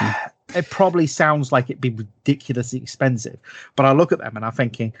box next to me. It probably sounds like it'd be ridiculously expensive, but I look at them and I'm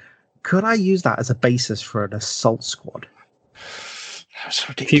thinking, could I use that as a basis for an assault squad? That's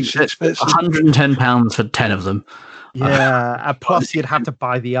ridiculously expensive. £110 for 10 of them. Yeah, plus you'd have to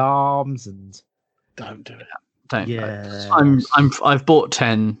buy the arms and don't do it. Don't. Yeah, I've bought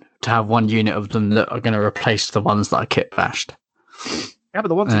 10 to have one unit of them that are going to replace the ones that I kit bashed. Yeah, but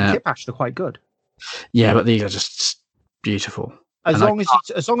the ones that kit bashed are quite good. Yeah, but these are just beautiful. As long as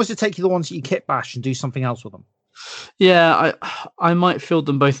you take the ones that you kit bash and do something else with them. Yeah, I might field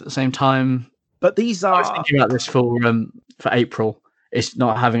them both at the same time. But these are. I was thinking about this for April. It's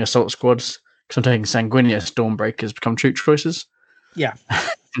not having assault squads because I'm taking Sanguinius Dawnbreakers become troop choices. Yeah,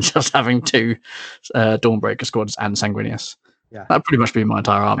 just having 2 Dawnbreaker squads and Sanguinius. Yeah, that'd pretty much be my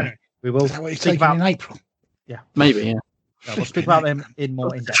entire army. Anyway, we will speak about in April. Yeah, maybe. Yeah. No, we'll speak about them in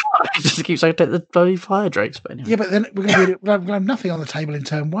more in depth. Just keep saying take the bloody fire drakes, but anyway. Yeah, but then we're going to have nothing on the table in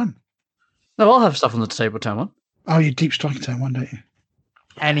turn 1. No, I'll have stuff on the table turn 1. Oh, you deep strike in turn 1, don't you?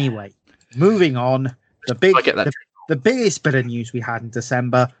 Anyway, moving on. The biggest bit of news we had in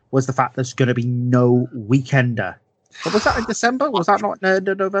December was the fact there's going to be no Weekender. But was that in December? Was that not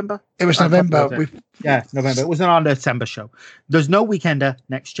November? It was November. November. It was our December show. There's no Weekender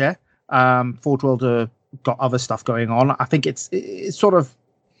next year. Forge World got other stuff going on. I think it's sort of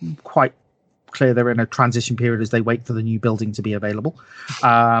quite clear they're in a transition period as they wait for the new building to be available.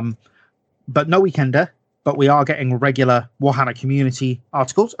 But no Weekender. But we are getting regular Warhammer community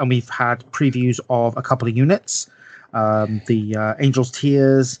articles, and we've had previews of a couple of units, the Angels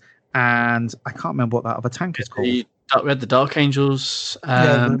Tears, and I can't remember what that other tank is called. We had the Dark Angels.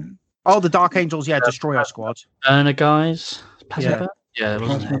 The Dark Angels, Destroyer Squad. Burner guys. Yeah,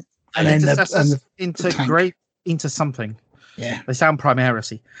 wasn't it? And then into something. Yeah, they sound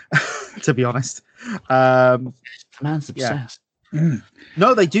Primaris-y, to be honest. Man's obsessed.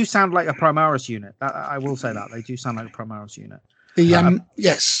 No, they do sound like a Primaris unit. I will say that they do sound like a Primaris unit.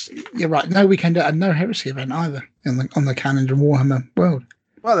 Yes, you're right. No Weekender and no Heresy event either on the calendar Warhammer world.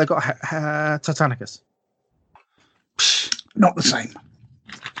 Well, they've got Titanicus. Not the same.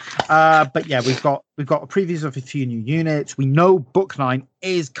 But yeah, we've got previews of a few new units. We know Book 9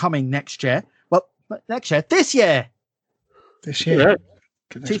 is coming next year. Well, this year. This year. Yeah.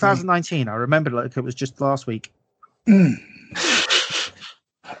 2019. I remember like it was just last week. And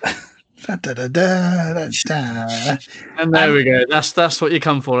there we go. That's what you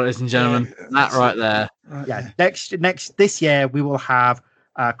come for, ladies and gentlemen. That right there. Yeah. Next this year we will have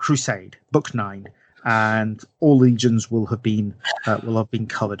Crusade Book 9, and all legions will have been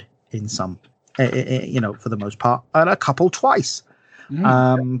covered in some, for the most part, and a couple twice. This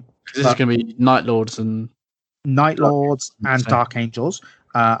is going to be Night Lords and Dark Angels.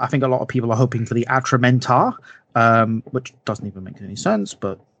 I think a lot of people are hoping for the Atramentar, which doesn't even make any sense.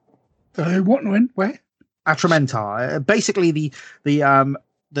 But what? When? Where? Atramentar, basically the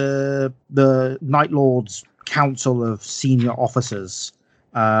Night Lords Council of Senior Officers.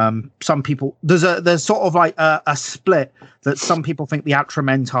 Some people there's sort of like a split that some people think the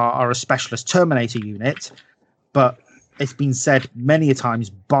Atramentar are a specialist Terminator unit, but it's been said many a times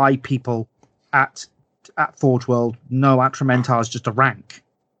by people at Forge World, no, Atramentar is just a rank.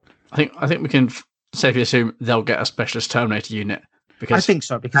 I think we can safely assume they'll get a specialist Terminator unit. Because I think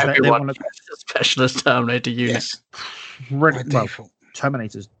so, because they want a specialist Terminator unit. Yes. Well,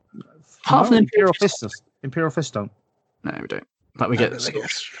 Terminators. Apart from Imperial Fists don't. No, we don't. But we get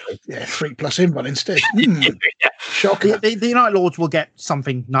 3+ in one instead. Shocking. The Night Lords will get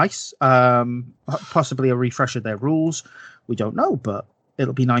something nice, possibly a refresh of their rules. We don't know, but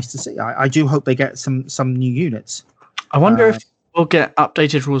it'll be nice to see. I do hope they get some new units. I wonder if we'll get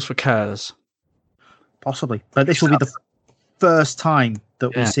updated rules for Curse. Possibly, but this will be the first time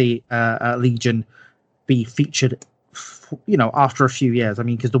that we see a Legion be featured, after a few years. I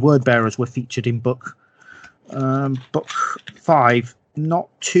mean, because the Word Bearers were featured in book 5, not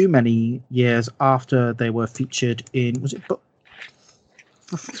too many years after they were featured in. Was it book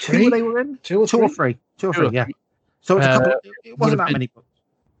 3? They were in 2 or 3. 2 or 3, yeah. So it's a couple. It wasn't that many books.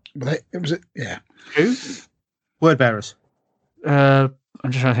 But it was Who? Word Bearers. I'm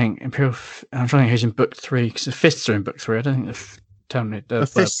just trying to think. I'm trying to think who's in book 3, because the Fists are in book 3. I don't think the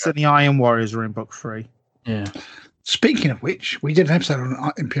Fists and the Iron Warriors are in book 3. Yeah. Speaking of which, we did an episode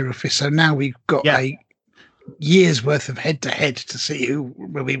on Imperial Fists, so now we've got a year's worth of head-to-head to see who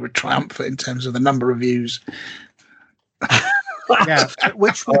will be triumphant in terms of the number of views.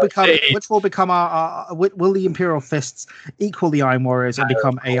 Which will become our will the Imperial Fists equal the Iron Warriors and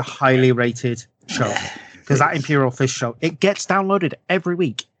become a highly rated show? Because that Imperial Fist show, it gets downloaded every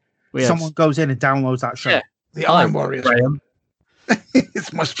week. Someone goes in and downloads that show. Yeah. The Iron Warriors.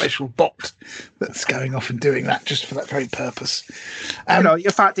 It's my special bot that's going off and doing that just for that very purpose.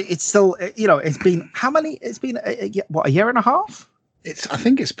 In fact, it's still, it's been how many? It's been a year and a half. I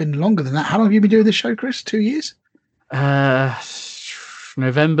think it's been longer than that. How long have you been doing this show, Chris? 2 years?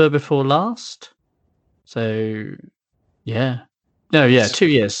 November before last. So, yeah. No, yeah, 2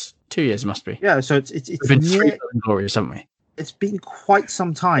 years. 2 years must be. Yeah, so it's been 3 Glorious, haven't we? It's been quite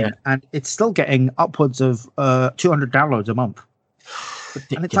some time, and it's still getting upwards of 200 downloads a month.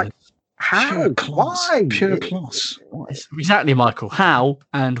 Ridiculous. And it's like, how? Why? Pure class. Exactly, Michael. How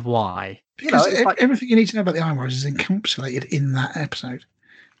and why? Because everything you need to know about the Iron Warriors is encapsulated in that episode.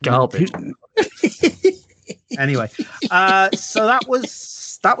 Garbage. Anyway, so that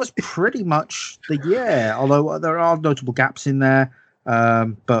was pretty much the year. Although there are notable gaps in there,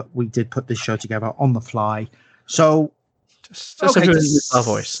 but we did put this show together on the fly. So, just our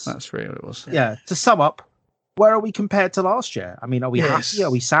voice. That's really what it was. Yeah. To sum up, where are we compared to last year? I mean, are we happy?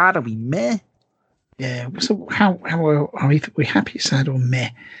 Are we sad? Are we meh? Yeah. So how are we happy, sad, or meh?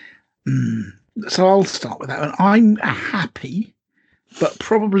 So I'll start with that one. I'm happy, but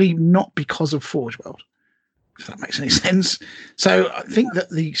probably not because of Forge World, if that makes any sense. So I think that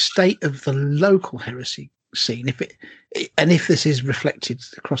the state of the local heresy scene, if this is reflected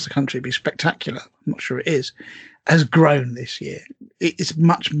across the country, it'd be spectacular. I'm not sure it is. Has grown this year. It's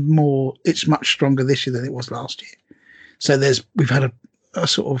much stronger this year than it was last year. So we've had a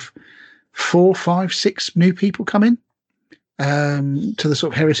sort of 4, 5, 6 new people come in to the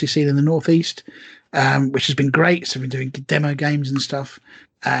sort of heresy scene in the Northeast, which has been great. So we've been doing demo games and stuff.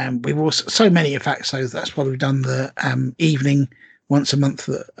 We've also so many, in fact. So that's why we've done the evening once a month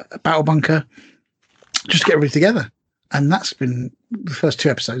at Battle Bunker, just to get everybody together. And that's been the first 2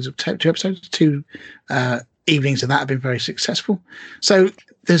 episodes of 2 episodes, 2 evenings of that have been very successful. So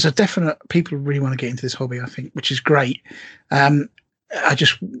there's a definite people really want to get into this hobby, I think, which is great. I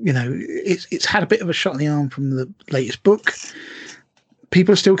just, it's had a bit of a shot in the arm from the latest book.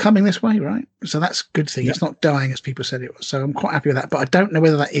 People are still coming this way, right? So that's a good thing. Yeah. It's not dying as people said it was. So I'm quite happy with that. But I don't know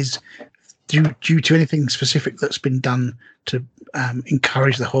whether that is due to anything specific that's been done to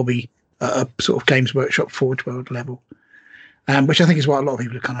encourage the hobby at a sort of Games Workshop Forge World level. Which I think is what a lot of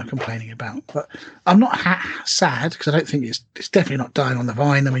people are kind of complaining about. But I'm not sad, because I don't think it's definitely not dying on the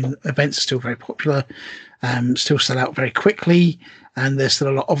vine. I mean, events are still very popular, still sell out very quickly, and there's still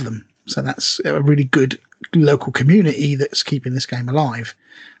a lot of them. So that's a really good local community that's keeping this game alive.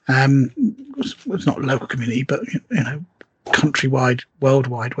 It's not a local community, but countrywide,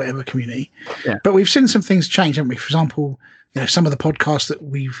 worldwide, whatever community. Yeah. But we've seen some things change, haven't we? For example, some of the podcasts that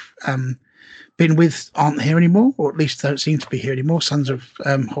we've been with aren't here anymore, or at least don't seem to be here anymore. Sons of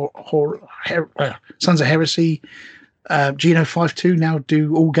Heresy, Geno 5.2 now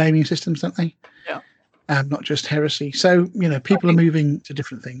do all gaming systems, don't they? Yeah. Not just Heresy. So people are moving to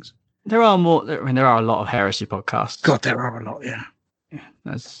different things. There are more. I mean, there are a lot of Heresy podcasts. God, there are a lot. Yeah.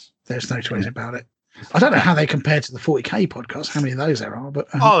 There's no two ways about it. I don't know how they compare to the 40k podcasts, how many of those there are,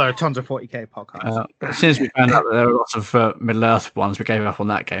 but there are tons of 40k podcasts. As soon as we found out that there were lots of Middle Earth ones, we gave up on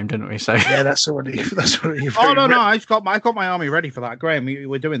that game, didn't we? So yeah, that's already. Oh no, I've got my army ready for that, Graham.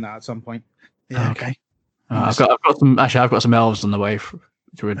 We're doing that at some point. Yeah, okay. I've got some elves on the way.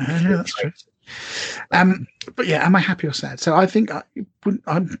 That's true. But yeah, am I happy or sad? So I think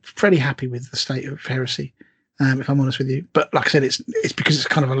I'm pretty happy with the state of Heresy. If I'm honest with you, but like I said, it's because it's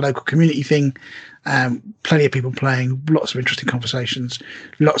kind of a local community thing. Plenty of people playing, lots of interesting conversations.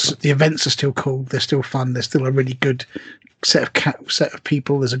 The events are still cool. They're still fun. There's still a really good set of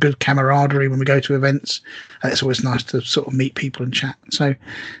people. There's a good camaraderie when we go to events. It's always nice to sort of meet people and chat. So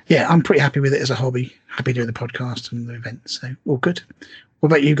yeah, I'm pretty happy with it as a hobby. Happy doing the podcast and the events. So all good. What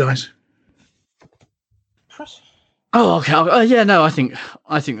about you guys? Oh, okay. Yeah, no, I think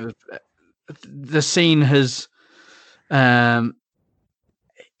the scene has.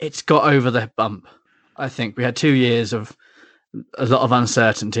 It's got over the bump. I think we had 2 years of a lot of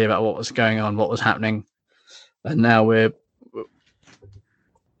uncertainty about what was going on, what was happening, and now we've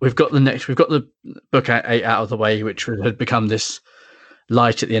got the book 8 out of the way, which had become this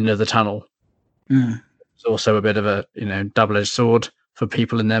light at the end of the tunnel. It's also a bit of a double-edged sword for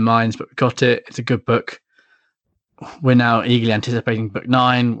people in their minds, but we got it. It's a good book. We're now eagerly anticipating book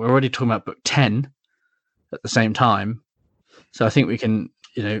 9. We're already talking about book 10 at the same time. So I think we can,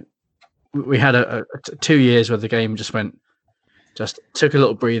 we had a 2 years where the game just took a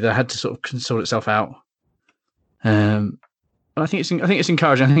little breather, had to sort of sort itself out. And I think it's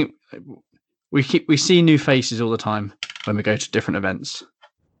encouraging. I think we see new faces all the time when we go to different events.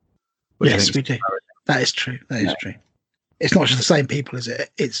 Yes, we do. That is true. That is true. It's not just the same people, is it?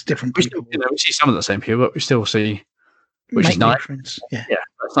 It's different people. We see some of the same people, but we still see, which is nice. Yeah,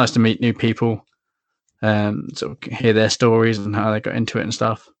 it's nice to meet new people. Sort of hear their stories and how they got into it and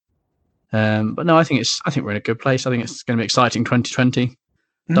stuff. But no, I think we're in a good place. I think it's going to be exciting. 2020,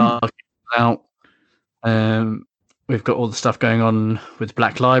 Dark out. We've got all the stuff going on with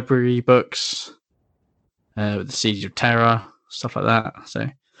Black Library books, with the Siege of Terror, stuff like that. So,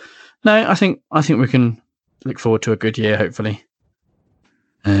 no, I think we can look forward to a good year. Hopefully,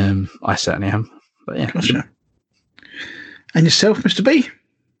 I certainly am. But yeah, gotcha. And yourself, Mr. B?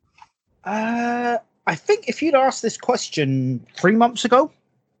 I think if you'd asked this question 3 months ago,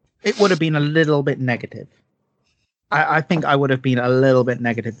 it would have been a little bit negative. I think I would have been a little bit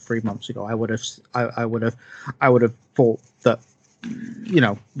negative 3 months ago. I would have thought that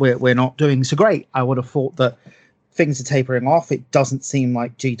we're not doing so great. I would have thought that things are tapering off. It doesn't seem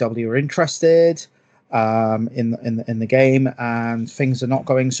like GW are interested in the game, and things are not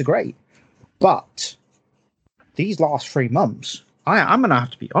going so great. But these last 3 months. I'm going to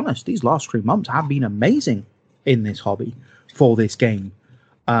have to be honest. These last 3 months have been amazing in this hobby for this game.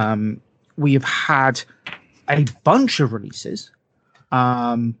 We have had a bunch of releases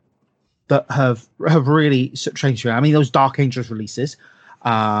that have really changed. I mean, those Dark Angels releases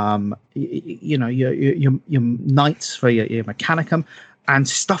you know, your knights for your Mechanicum, and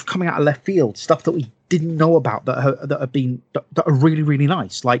stuff coming out of left field, stuff that we didn't know about that are really, really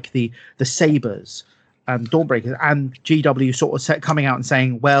nice, like the Sabers and Dawnbreakers, and GW sort of coming out and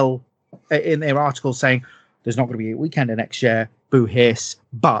saying, well, in their articles saying there's not going to be a Weekender next year, boo hiss,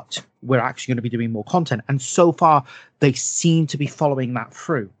 but we're actually going to be doing more content. And so far, they seem to be following that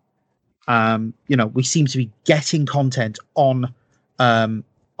through. You know, we seem to be getting content on,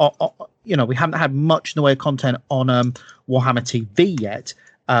 you know, we haven't had much in the way of content on Warhammer TV yet,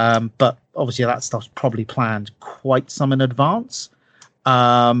 but obviously that stuff's probably planned quite some in advance.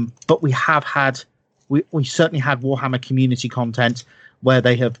 But we have had, we certainly had Warhammer community content where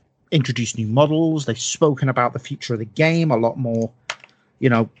they have introduced new models. They've spoken about the future of the game a lot more. You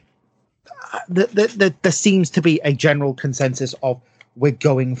know, there seems to be a general consensus of we're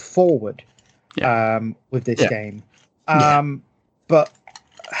going forward with this game. But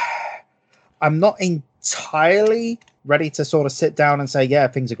I'm not entirely ready to sort of sit down and say, yeah,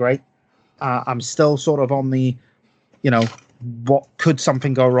 things are great. I'm still sort of on the, you know, what could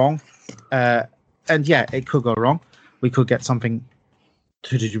something go wrong? And yeah, it could go wrong. We could get something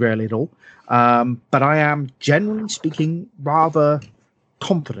to derail it all. But I am, generally speaking, rather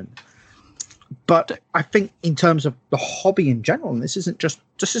confident. But I think in terms of the hobby in general, and this isn't just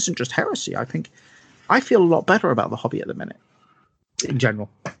Heresy, I feel a lot better about the hobby at the minute in general.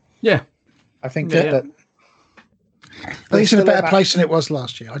 Yeah. I think that it's in a better place than it was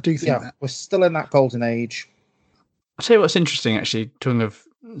last year. I do think that. We're still in that golden age. I'll tell you what's interesting, actually, talking of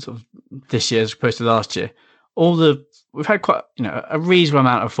sort of this year as opposed to last year. We've had quite, you know, a reasonable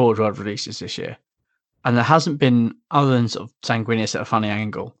amount of Forge World releases this year. And there hasn't been, other than sort of Sanguinius at a funny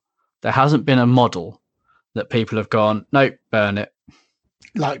angle, there hasn't been a model that people have gone, nope, burn it.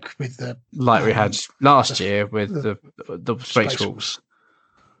 Like with the... Like we had last year with the Space Wolves.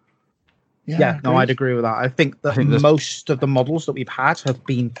 Yeah, no, I'd agree with that. I think that most of the models that we've had have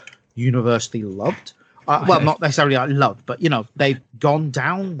been universally loved. Well, not necessarily loved, but, you know, they've gone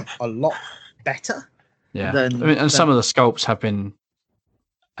down a lot better. Yeah, some of the sculpts have been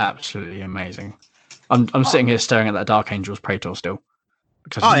absolutely amazing. I'm sitting here staring at that Dark Angels Praetor still.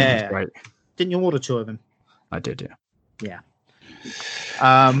 Because it's great. Didn't you order 2 of them? I did, yeah.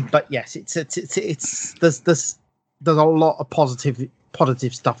 But yes, it's there's a lot of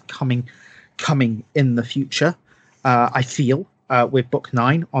positive stuff coming in the future. I feel with Book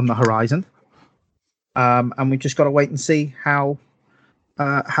 9 on the horizon, and we've just got to wait and see how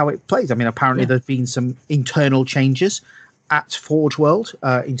it plays. I mean, apparently there's been some internal changes at Forge World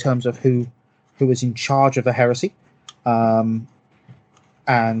in terms of who is in charge of the Heresy, and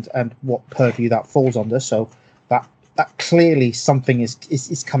what purview that falls under. So that clearly something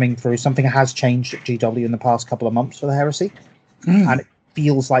is coming through. Something has changed at GW in the past couple of months for the Heresy, and it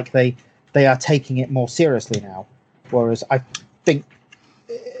feels like they are taking it more seriously now. Whereas I think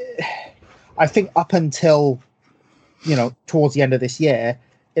up until, you know, towards the end of this year,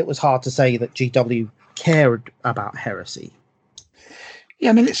 it was hard to say that GW cared about Heresy. Yeah,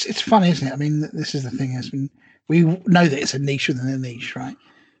 I mean, it's funny, isn't it? I mean, this is the thing. We know that it's a niche within a niche, right?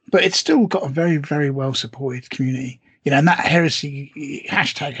 But it's still got a very, very well supported community. You know, and that Heresy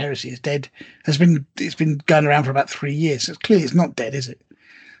hashtag Heresy is dead it's been going around for about 3 years. So clearly it's not dead, is it?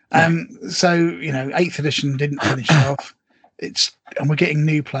 So, you know, 8th edition didn't finish off. And we're getting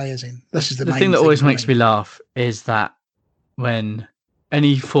new players in. This is the main thing that always makes me laugh is that when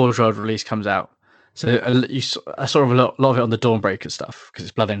any Forge World release comes out, so I saw a lot of it on the Dawnbreaker stuff because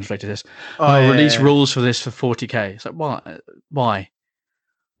it's Blood Angels related to this. Release rules for this for 40k. It's like, why?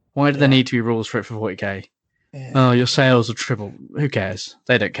 Why do there need to be rules for it for 40k? Yeah. Oh, your sales will triple. Who cares?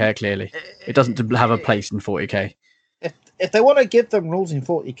 They don't care, clearly. It doesn't have a place in 40k. If they want to give them rules in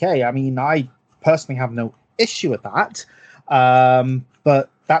 40k, I mean, I personally have no issue with that. But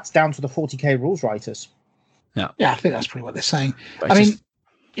that's down to the 40k rules writers. Yeah, I think that's probably what they're saying. I mean,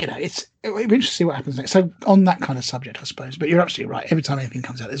 you know, it'll be interesting to see what happens next. So on that kind of subject, I suppose, but you're absolutely right. Every time anything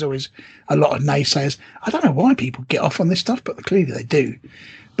comes out, there's always a lot of naysayers. I don't know why people get off on this stuff, but clearly they do.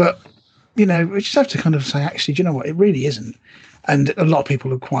 But, you know, we just have to kind of say, actually, do you know what? It really isn't. And a lot of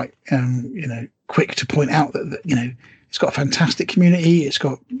people are quite, you know, quick to point out that, you know, it's got a fantastic community. It's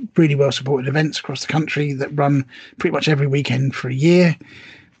got really well supported events across the country that run pretty much every weekend for a year.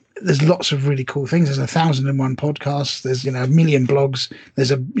 There's lots of really cool things. There's 1,001 podcasts. There's, you know, 1 million blogs.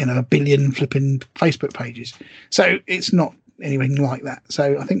 There's a billion flipping Facebook pages. So it's not anything like that.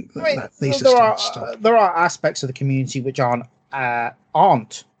 So I think that needs to stop. There are aspects of the community which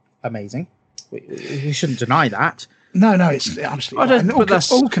aren't amazing. We shouldn't deny that. No, it's honestly. I don't- and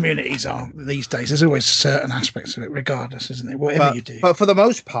but all communities are these days. There's always certain aspects of it, regardless, isn't it? Whatever you do. But for the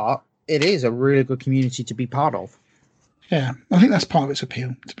most part, it is a really good community to be part of. Yeah, I think that's part of its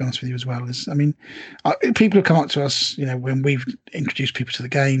appeal, to be honest with you, as well. People have come up to us, when we've introduced people to the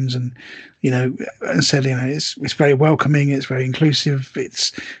games, and and said, it's very welcoming, it's very inclusive.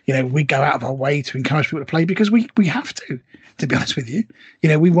 It's, we go out of our way to encourage people to play because we have to be honest with you.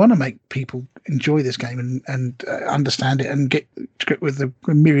 We want to make people enjoy this game and understand it and get to grip with the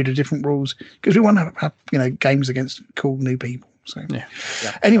myriad of different rules because we want to have games against cool new people. So Yeah.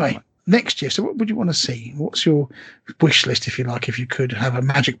 Anyway. Next year, so what would you want to see? What's your wish list, if you like, if you could have a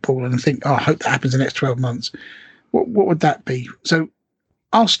magic ball and think, I hope that happens in the next 12 months? What would that be? So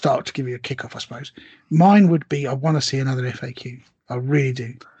I'll start to give you a kickoff, I suppose. Mine would be, I want to see another FAQ. I really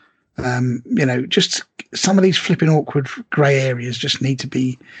do. Just some of these flipping awkward grey areas just need to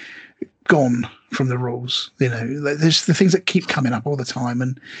be gone from the rules. There's the things that keep coming up all the time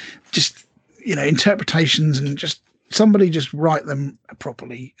and just, interpretations and just, somebody just write them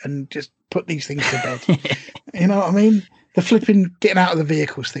properly and just put these things to bed. You know what I mean? The flipping getting out of the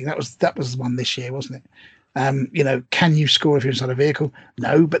vehicles thing, that was one this year, wasn't it? Can you score if you're inside a vehicle?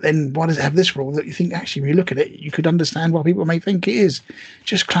 No, but then why does it have this rule that you think actually when you look at it, you could understand why people may think it is?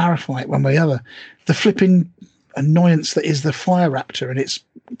 Just clarify it one way or the other. The flipping annoyance that is the Fire Raptor and its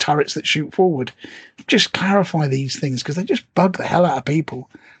turrets that shoot forward. Just clarify these things because they just bug the hell out of people.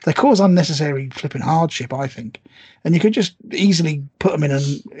 They cause unnecessary flipping hardship, I think. And you could just easily put them in an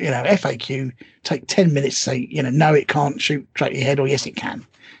FAQ, take 10 minutes to say, no, it can't shoot straight at your head, or yes, it can.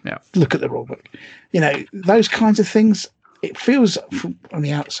 Yeah. Look at the rule book. Those kinds of things, it feels from on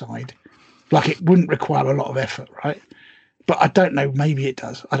the outside like it wouldn't require a lot of effort, right? But I don't know, maybe it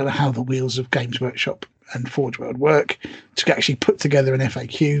does. I don't know how the wheels of Games Workshop and Forge World work to actually put together an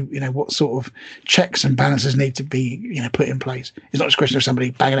FAQ. What sort of checks and balances need to be put in place. It's not just a question of somebody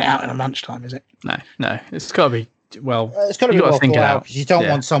banging it out in a lunchtime, is it? No, it's got to be it's got to be you gotta well think it thought out. out because you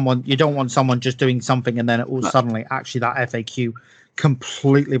don't want someone just doing something and then it will suddenly actually that FAQ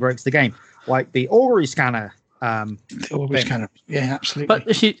completely breaks the game, like the Ori scanner. Always kind of, yeah, absolutely. But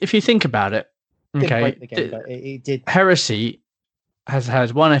if you think about it, Didn't okay, break the game, but it did. Heresy has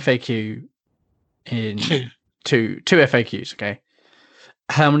had one FAQ in two FAQs. Okay,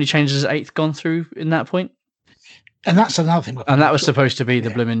 how many changes has 8th gone through in that point? And that's another thing. And that was supposed to be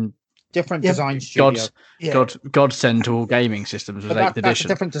the blooming Different design studio. godsend to all gaming systems with 8th That's a edition.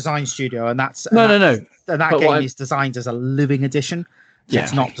 different design studio, and that's No. And that But game is designed as a living edition. So Yeah.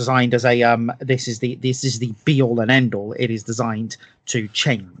 It's not designed as a this is the be all and end all. It is designed to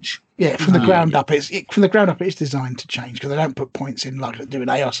change. Yeah, from the ground up, it's designed to change because they don't put points in like they do in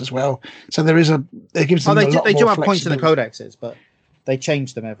AOS as well. So it gives them a lot They more do have points in the flexibility. codexes, but they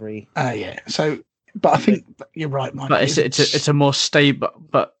change them every. Yeah. So, but I think you're right, Mike. But it's a more stable.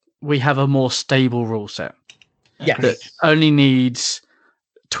 But we have a more stable rule set Yes. that only needs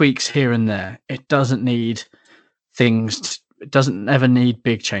tweaks here and there. It doesn't need things. It doesn't ever need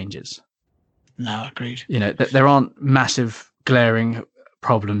big changes. No, agreed. There aren't massive glaring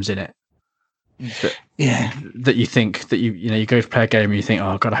problems in it. That you think that you go to play a game and you think,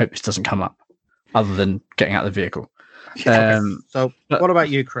 oh God, I hope this doesn't come up, other than getting out of the vehicle. So, what about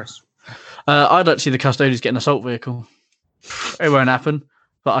you, Chris? I'd like to see the Custodians get an assault vehicle. It won't happen,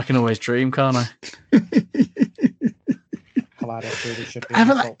 but I can always dream, can't I?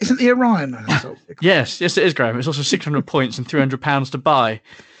 Isn't the Orion an assault vehicle? Yes, it is, Graham. It's also 600 points and £300 to buy,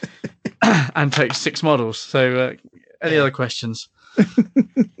 and takes 6 models. So, any other questions?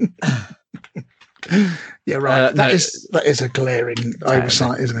 Yeah, right. That is a glaring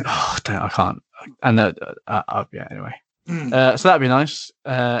oversight, isn't it? Oh, I can't. And yeah, anyway. So that'd be nice.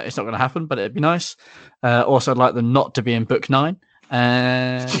 It's not going to happen, but it'd be nice. Also, I'd like them not to be in Book 9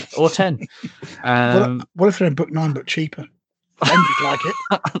 or 10. What if they're in Book 9 but cheaper? Then you'd like it.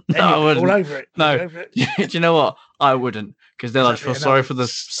 No, I wouldn't. All over it. No. All over it. Do you know what? I wouldn't, because then I'd feel sorry for the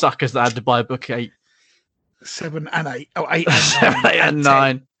suckers that had to buy Book 8. 7 and 8. Oh, 8 and 7, 9. 8 and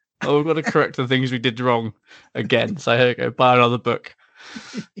 9. Oh, we've got to correct the things we did wrong again. So here we go. Buy another book.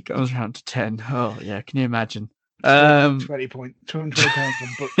 It comes around to 10. Oh, yeah. Can you imagine? 20 points, £220 on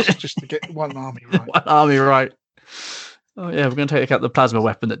books just to get one army right. One army right. Oh, yeah. We're going to take out the plasma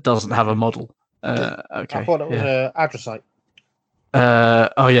weapon that doesn't have a model. Okay. I thought it was Adrosite.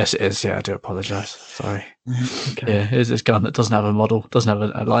 Oh, yes, it is. Yeah, I do apologise. Sorry. Okay. Yeah, here's this gun that doesn't have a model, doesn't have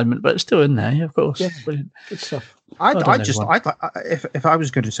an alignment, but it's still in there. Yeah, of course. Yeah. Brilliant. Good stuff. If I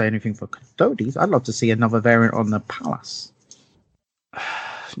was going to say anything for Custodes, I'd love to see another variant on the Palace.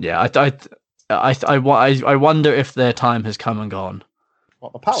 Yeah, I wonder if their time has come and gone.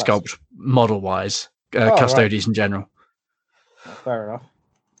 What, the Palace? Sculpt model wise. custodies in general. Fair enough.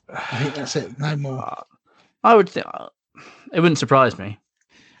 I think that's it. No more. I would think it wouldn't surprise me.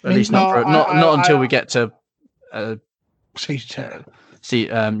 At least not until we get to Siege Terror.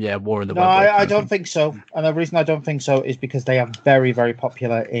 War in the No, Web. I don't think so. And the reason I don't think so is because they are very, very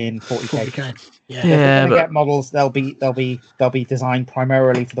popular in 40k. 40k. Yeah. If they're going to but get models, they'll be designed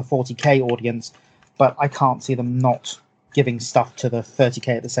primarily for the 40k audience, but I can't see them not giving stuff to the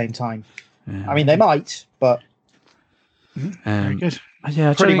 30k at the same time. yeah. I mean, they might, but Very good.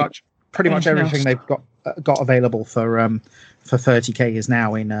 Yeah, pretty much anything everything else? they've got available for 30k is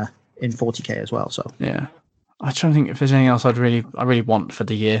now in 40k as well. So Yeah, I'm trying to think if there's anything else I really want for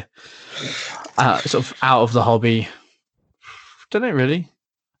the year. Sort of out of the hobby. Don't know really.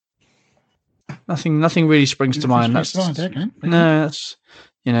 Nothing really springs to mind. Springs to mind, okay. No, that's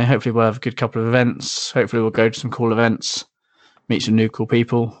hopefully we'll have a good couple of events. Hopefully we'll go to some cool events, meet some new cool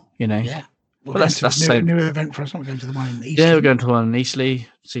people. Yeah. Well, that's the same. New event for us. Not going to the one in East. Yeah, we're going to one in Eastleigh,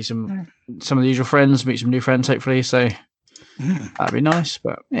 see some of the usual friends, meet some new friends hopefully. So that'd be nice.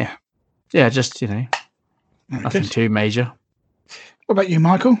 But yeah, just Very nothing good. too major. What about you,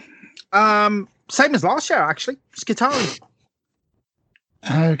 Michael? same as last year actually. Skitarii.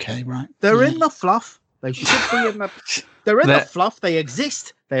 Okay, right. They're in the fluff. They should be in the. They're in the fluff. They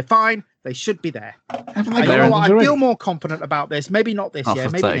exist. They're fine. They should be there. Haven't I they got know ones I already? feel more confident about this. Maybe not this year.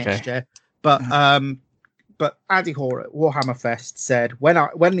 for Maybe 30K. next year. But Andy Hoare at Warhammer Fest said when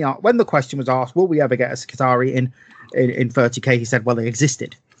the question was asked, will we ever get a Skitarii in 30k? He said, well, they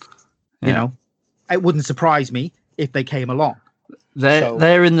existed. You know, it wouldn't surprise me if they came along.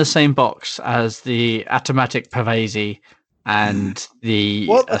 They're in the same box as the Atomatic Pavesi and the.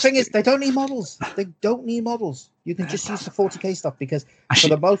 Well, the thing is, they don't need models. They don't need models. You can just use the 40k stuff because, for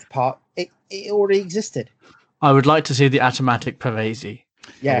the most part, it already existed. I would like to see the Atomatic Pavesi.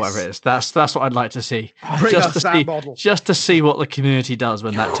 Yes. Or whatever it is. That's what I'd like to see. Bring us that model. Just to see what the community does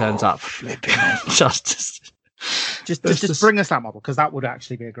when that turns up. just bring us that model because that would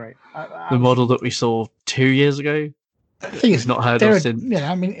actually be a great. The model that we saw 2 years ago. I think it's not heard of since.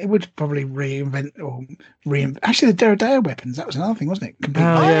 Yeah, I mean, it would probably reinvent. Actually, the Derridea weapons. That was another thing, wasn't it?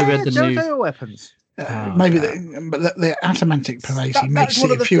 Completely. Oh, yeah, we had the Derridea new weapons. Maybe, but the Atomatic Pavesi makes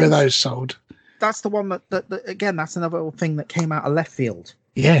see a few of those sold. That's the one that again. That's another thing that came out of left field.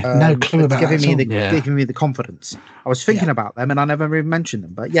 Yeah, no clue about that. Giving me the confidence. I was thinking about them, and I never even mentioned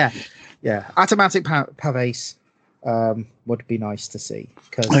them. But yeah, Atomatic Pavese would be nice to see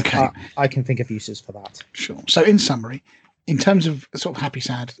because I can think of uses for that. Sure. So, in summary, in terms of sort of happy,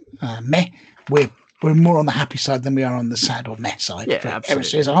 sad, meh, we're more on the happy side than we are on the sad or meh side. Yeah, for absolutely.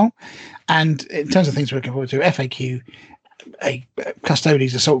 Heresy as a whole. And in terms of things we're looking forward to, FAQ, a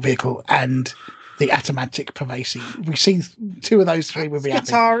Custodes assault vehicle, and the Atomatic Pavesi. We've seen two of those three. We'll be happy.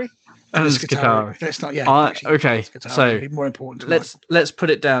 Skitarii. and Skitarii. Let's not. Okay, so be more important. let's put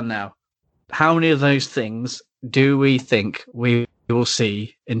it down now. How many of those things do we think we will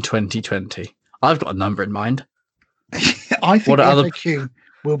see in 2020? I've got a number in mind. I think FAQ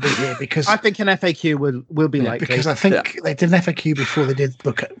will be here because I think an FAQ will be likely because I think they did an FAQ before they did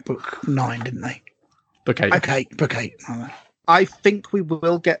book 9, didn't they? Book 8. Book 8. I think we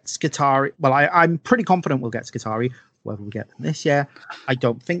will get Skitarii. Well, I'm pretty confident we'll get Skitarii. Whether we get them this year, I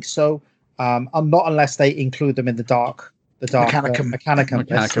don't think so. Not unless they include them in the dark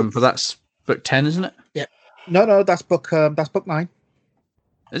Mechanicum. But that's book 10, isn't it? Yeah. No, that's book 9.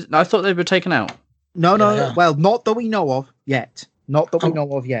 I thought they were taken out. No. Yeah. Well, not that we know of yet. Not that we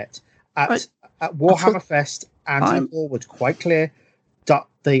know of yet. At Warhammer Fest, Andy Hoare was quite clear that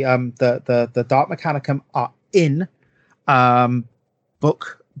the Dark Mechanicum are in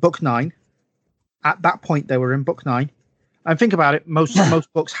book 9. At that point, they were in book 9. And think about it, most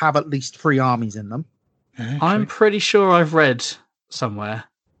books have at least 3 armies in them. I'm pretty sure I've read somewhere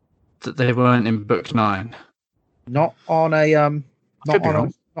that they weren't in book 9. Not on an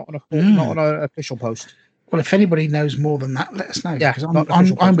official post. Well, if anybody knows more than that, let us know. Yeah, because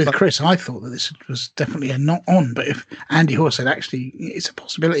I'm with Chris. I thought that this was definitely a not on. But if Andy Hoare said actually it's a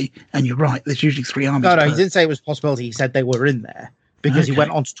possibility, and you're right, there's usually 3 armies. No, he didn't say it was a possibility. He said they were in there because he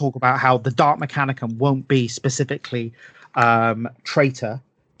went on to talk about how the Dark Mechanicum won't be specifically traitor.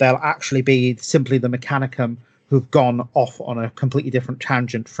 They'll actually be simply the Mechanicum who've gone off on a completely different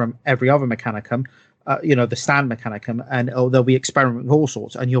tangent from every other Mechanicum. The stand Mechanicum, and they'll be experimenting with all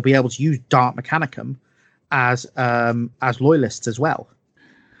sorts, and you'll be able to use Dark Mechanicum as loyalists as well,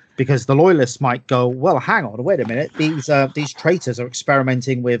 because the loyalists might go, well, hang on, wait a minute, these traitors are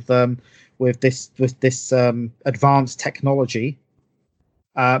experimenting with this advanced technology.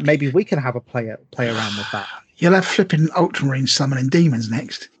 Maybe we can have a play around with that. You'll have flipping Ultramarines summoning demons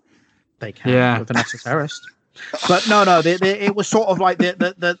next. they can Yeah. with an esoterist. But no, it was sort of like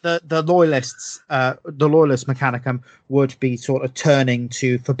the loyalists, the loyalist Mechanicum would be sort of turning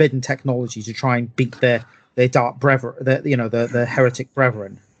to forbidden technology to try and beat their dark brethren, the heretic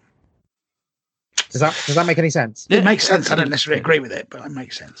brethren. Does that make any sense? It makes sense. I don't necessarily agree with it, but it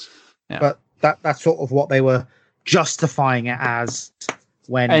makes sense. Yeah. But that's sort of what they were justifying it as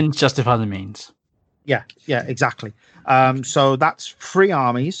when And justify the means. Yeah, exactly. So that's 3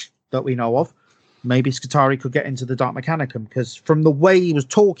 armies that we know of. Maybe Skitarii could get into the Dark Mechanicum, because from the way he was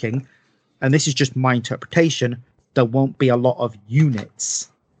talking, and this is just my interpretation, there won't be a lot of units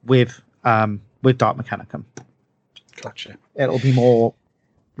with Dark Mechanicum. Gotcha. It'll be more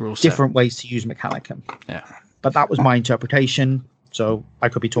Rule different ways to use Mechanicum. Yeah. But that was my interpretation, so I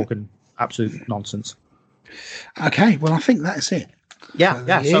could be talking absolute nonsense. Okay, well, I think that's it.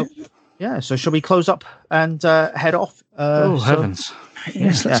 So shall we close up and head off? Heavens.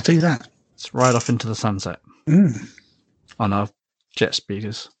 Yes, let's do that. Let's ride off into the sunset on our jet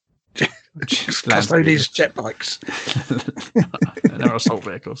speeders. Custodies jet bikes. They're assault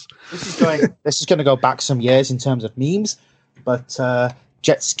vehicles. This is going to go back some years in terms of memes, but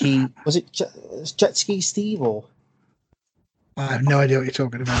jet ski, was it jet ski Steve or? I have no idea what you're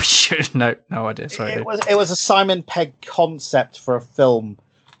talking about. No idea. Sorry. It was a Simon Pegg concept for a film.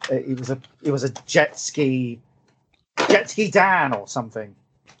 It was a jet ski Dan or something.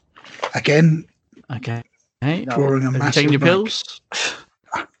 Again, Okay. Hey, drawing a have you massive taken your blank. pills?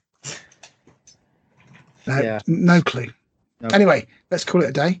 No clue. No. Anyway, let's call it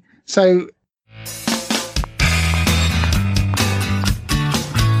a day. So,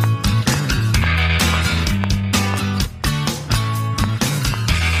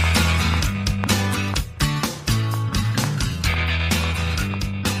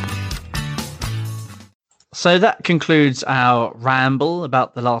 So that concludes our ramble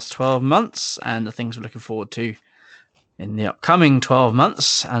about the last 12 months and the things we're looking forward to in the upcoming 12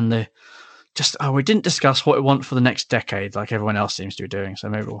 months. And we didn't discuss what we want for the next decade, like everyone else seems to be doing. So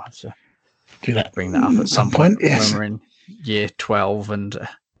maybe we'll have to do that. bring that up at some point yes. when we're in year 12 and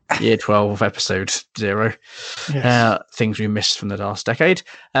year 12 episode 0. Yes. Things we missed from the last decade.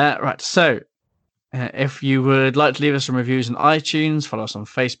 Right. So if you would like to leave us some reviews on iTunes, follow us on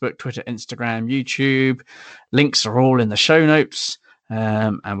Facebook, Twitter, Instagram, YouTube. Links are all in the show notes.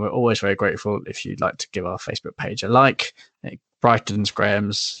 And we're always very grateful if you'd like to give our Facebook page a like. It brightens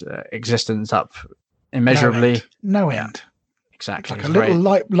Graham's existence up immeasurably. No end. Exactly. Like a little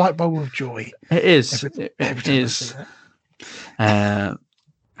light bulb of joy. It is. Every time I see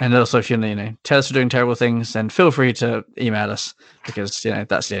And also, if you tell us we're doing terrible things, then feel free to email us, because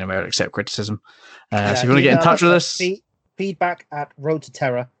that's the only way I'll accept criticism. So if you want to get in touch with us, feedback at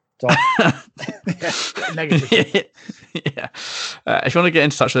roadtoterror. Negative. yeah. If you want to get in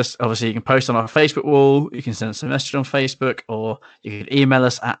touch with us, obviously you can post on our Facebook wall, you can send us a message on Facebook, or you can email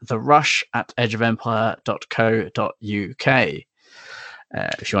us at therush@edgeofempire.co.uk.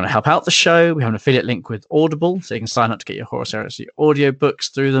 If you want to help out the show, we have an affiliate link with Audible, so you can sign up to get your Horus Heresy audio books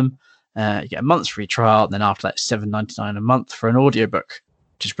through them. You get a month's free trial, and then after that, $7.99 a month for an audiobook,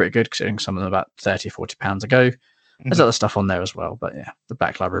 which is pretty good, considering some of them about £30-40 a go. There's other stuff on there as well, but yeah, the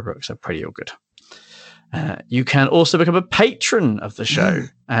back library books are pretty all good. You can also become a patron of the show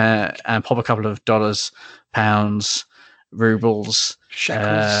and pop a couple of dollars, pounds, rubles,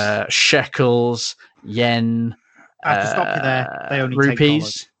 shekels, yen. I have to stop you there. They only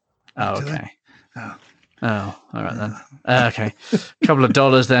rupees. take dollars. Oh, okay. Oh. Oh, all right then. Okay, a couple of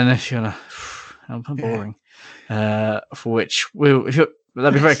dollars then, if you want to. I'm boring. For which that'd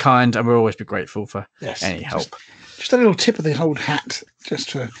be very kind, and we'll always be grateful for any help. Just a little tip of the old hat, just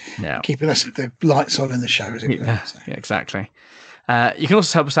for keeping us the lights on in the show. Yeah, exactly. You can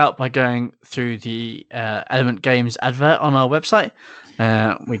also help us out by going through the Element Games advert on our website.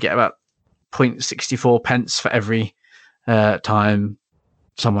 We get about 0.64 pence for every time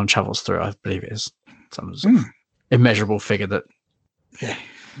someone travels through. I believe it is some immeasurable figure that. Yeah.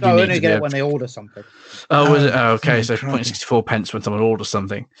 No, they only get it when they order something. Oh, was it? Oh, okay, so 0.64 pence when someone orders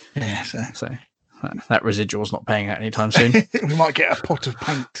something. Yeah, so that residual's not paying out anytime soon. We might get a pot of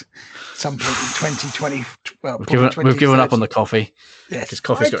paint at some point in 2020. Well, we've given up on the coffee. Yeah, because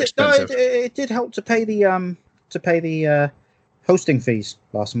coffee's got expensive. No, it did help to pay the hosting fees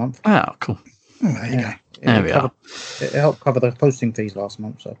last month. Oh, cool. Oh, there you go. There we are. It helped cover the hosting fees last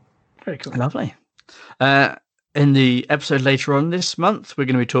month. So very cool. Lovely. In the episode later on this month, we're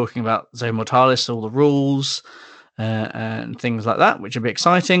going to be talking about Zone Mortalis, all the rules and things like that, which will be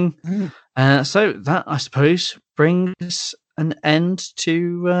exciting. So that, I suppose, brings an end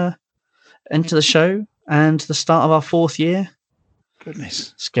to the show and the start of our 4th year.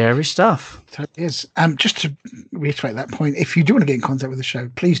 Goodness. Scary stuff. So it is. Just to reiterate that point, if you do want to get in contact with the show,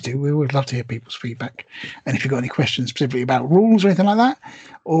 please do. We would love to hear people's feedback. And if you've got any questions specifically about rules or anything like that,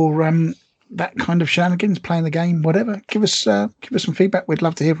 or that kind of shenanigans, playing the game, whatever, give us some feedback. We'd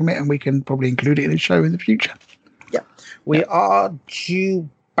love to hear from it, and we can probably include it in the show in the future. Yeah, we are due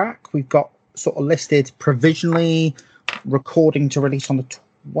back. We've got sort of listed provisionally recording to release on the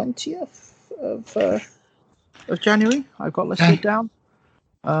 20th of January. I've got listed down.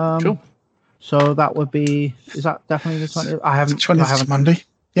 Cool. So that would be, is that definitely the 20th? I haven't. 20th Monday.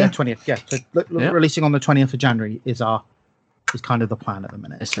 Yeah, 20th. Yeah. So releasing on the 20th of January is kind of the plan at the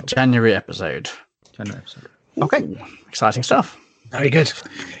minute. It's a January episode. Okay. Ooh, exciting stuff. Very good.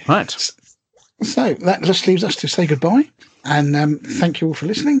 Right. So that just leaves us to say goodbye. And thank you all for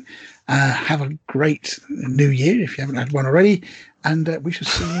listening. Have a great new year if you haven't had one already. And we shall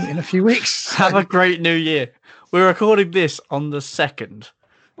see you in a few weeks. Have a great new year. We're recording this on the 2nd.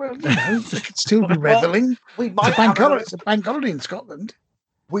 Well, it could still be reveling. It's a bank holiday in Scotland.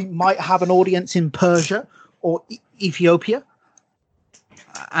 We might have an audience in Persia or Ethiopia.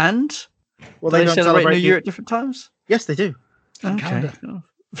 And Well, they don't celebrate New Year at different times? Yes, they do. Okay.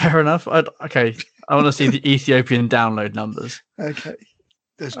 Fair enough. I want to see the Ethiopian download numbers. Okay.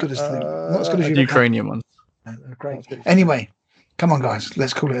 As good as not as good as the Ukrainian ones. Great. Anyway, come on, guys.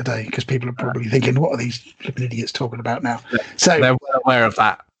 Let's call it a day because people are probably thinking, what are these flipping idiots talking about now? So they're well aware of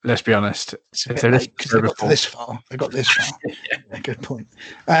that. Let's be honest. They got this far. They got this far. Yeah, good point.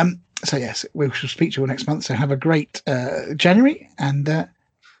 So yes, we shall speak to you all next month. So have a great January and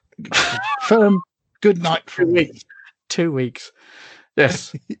firm good night for 2 weeks.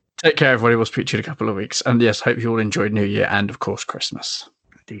 Yes. Take care, everybody. We'll speak to you in a couple of weeks. And yes, hope you all enjoyed New Year and, of course, Christmas.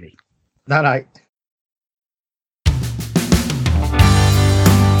 Indeed. Night.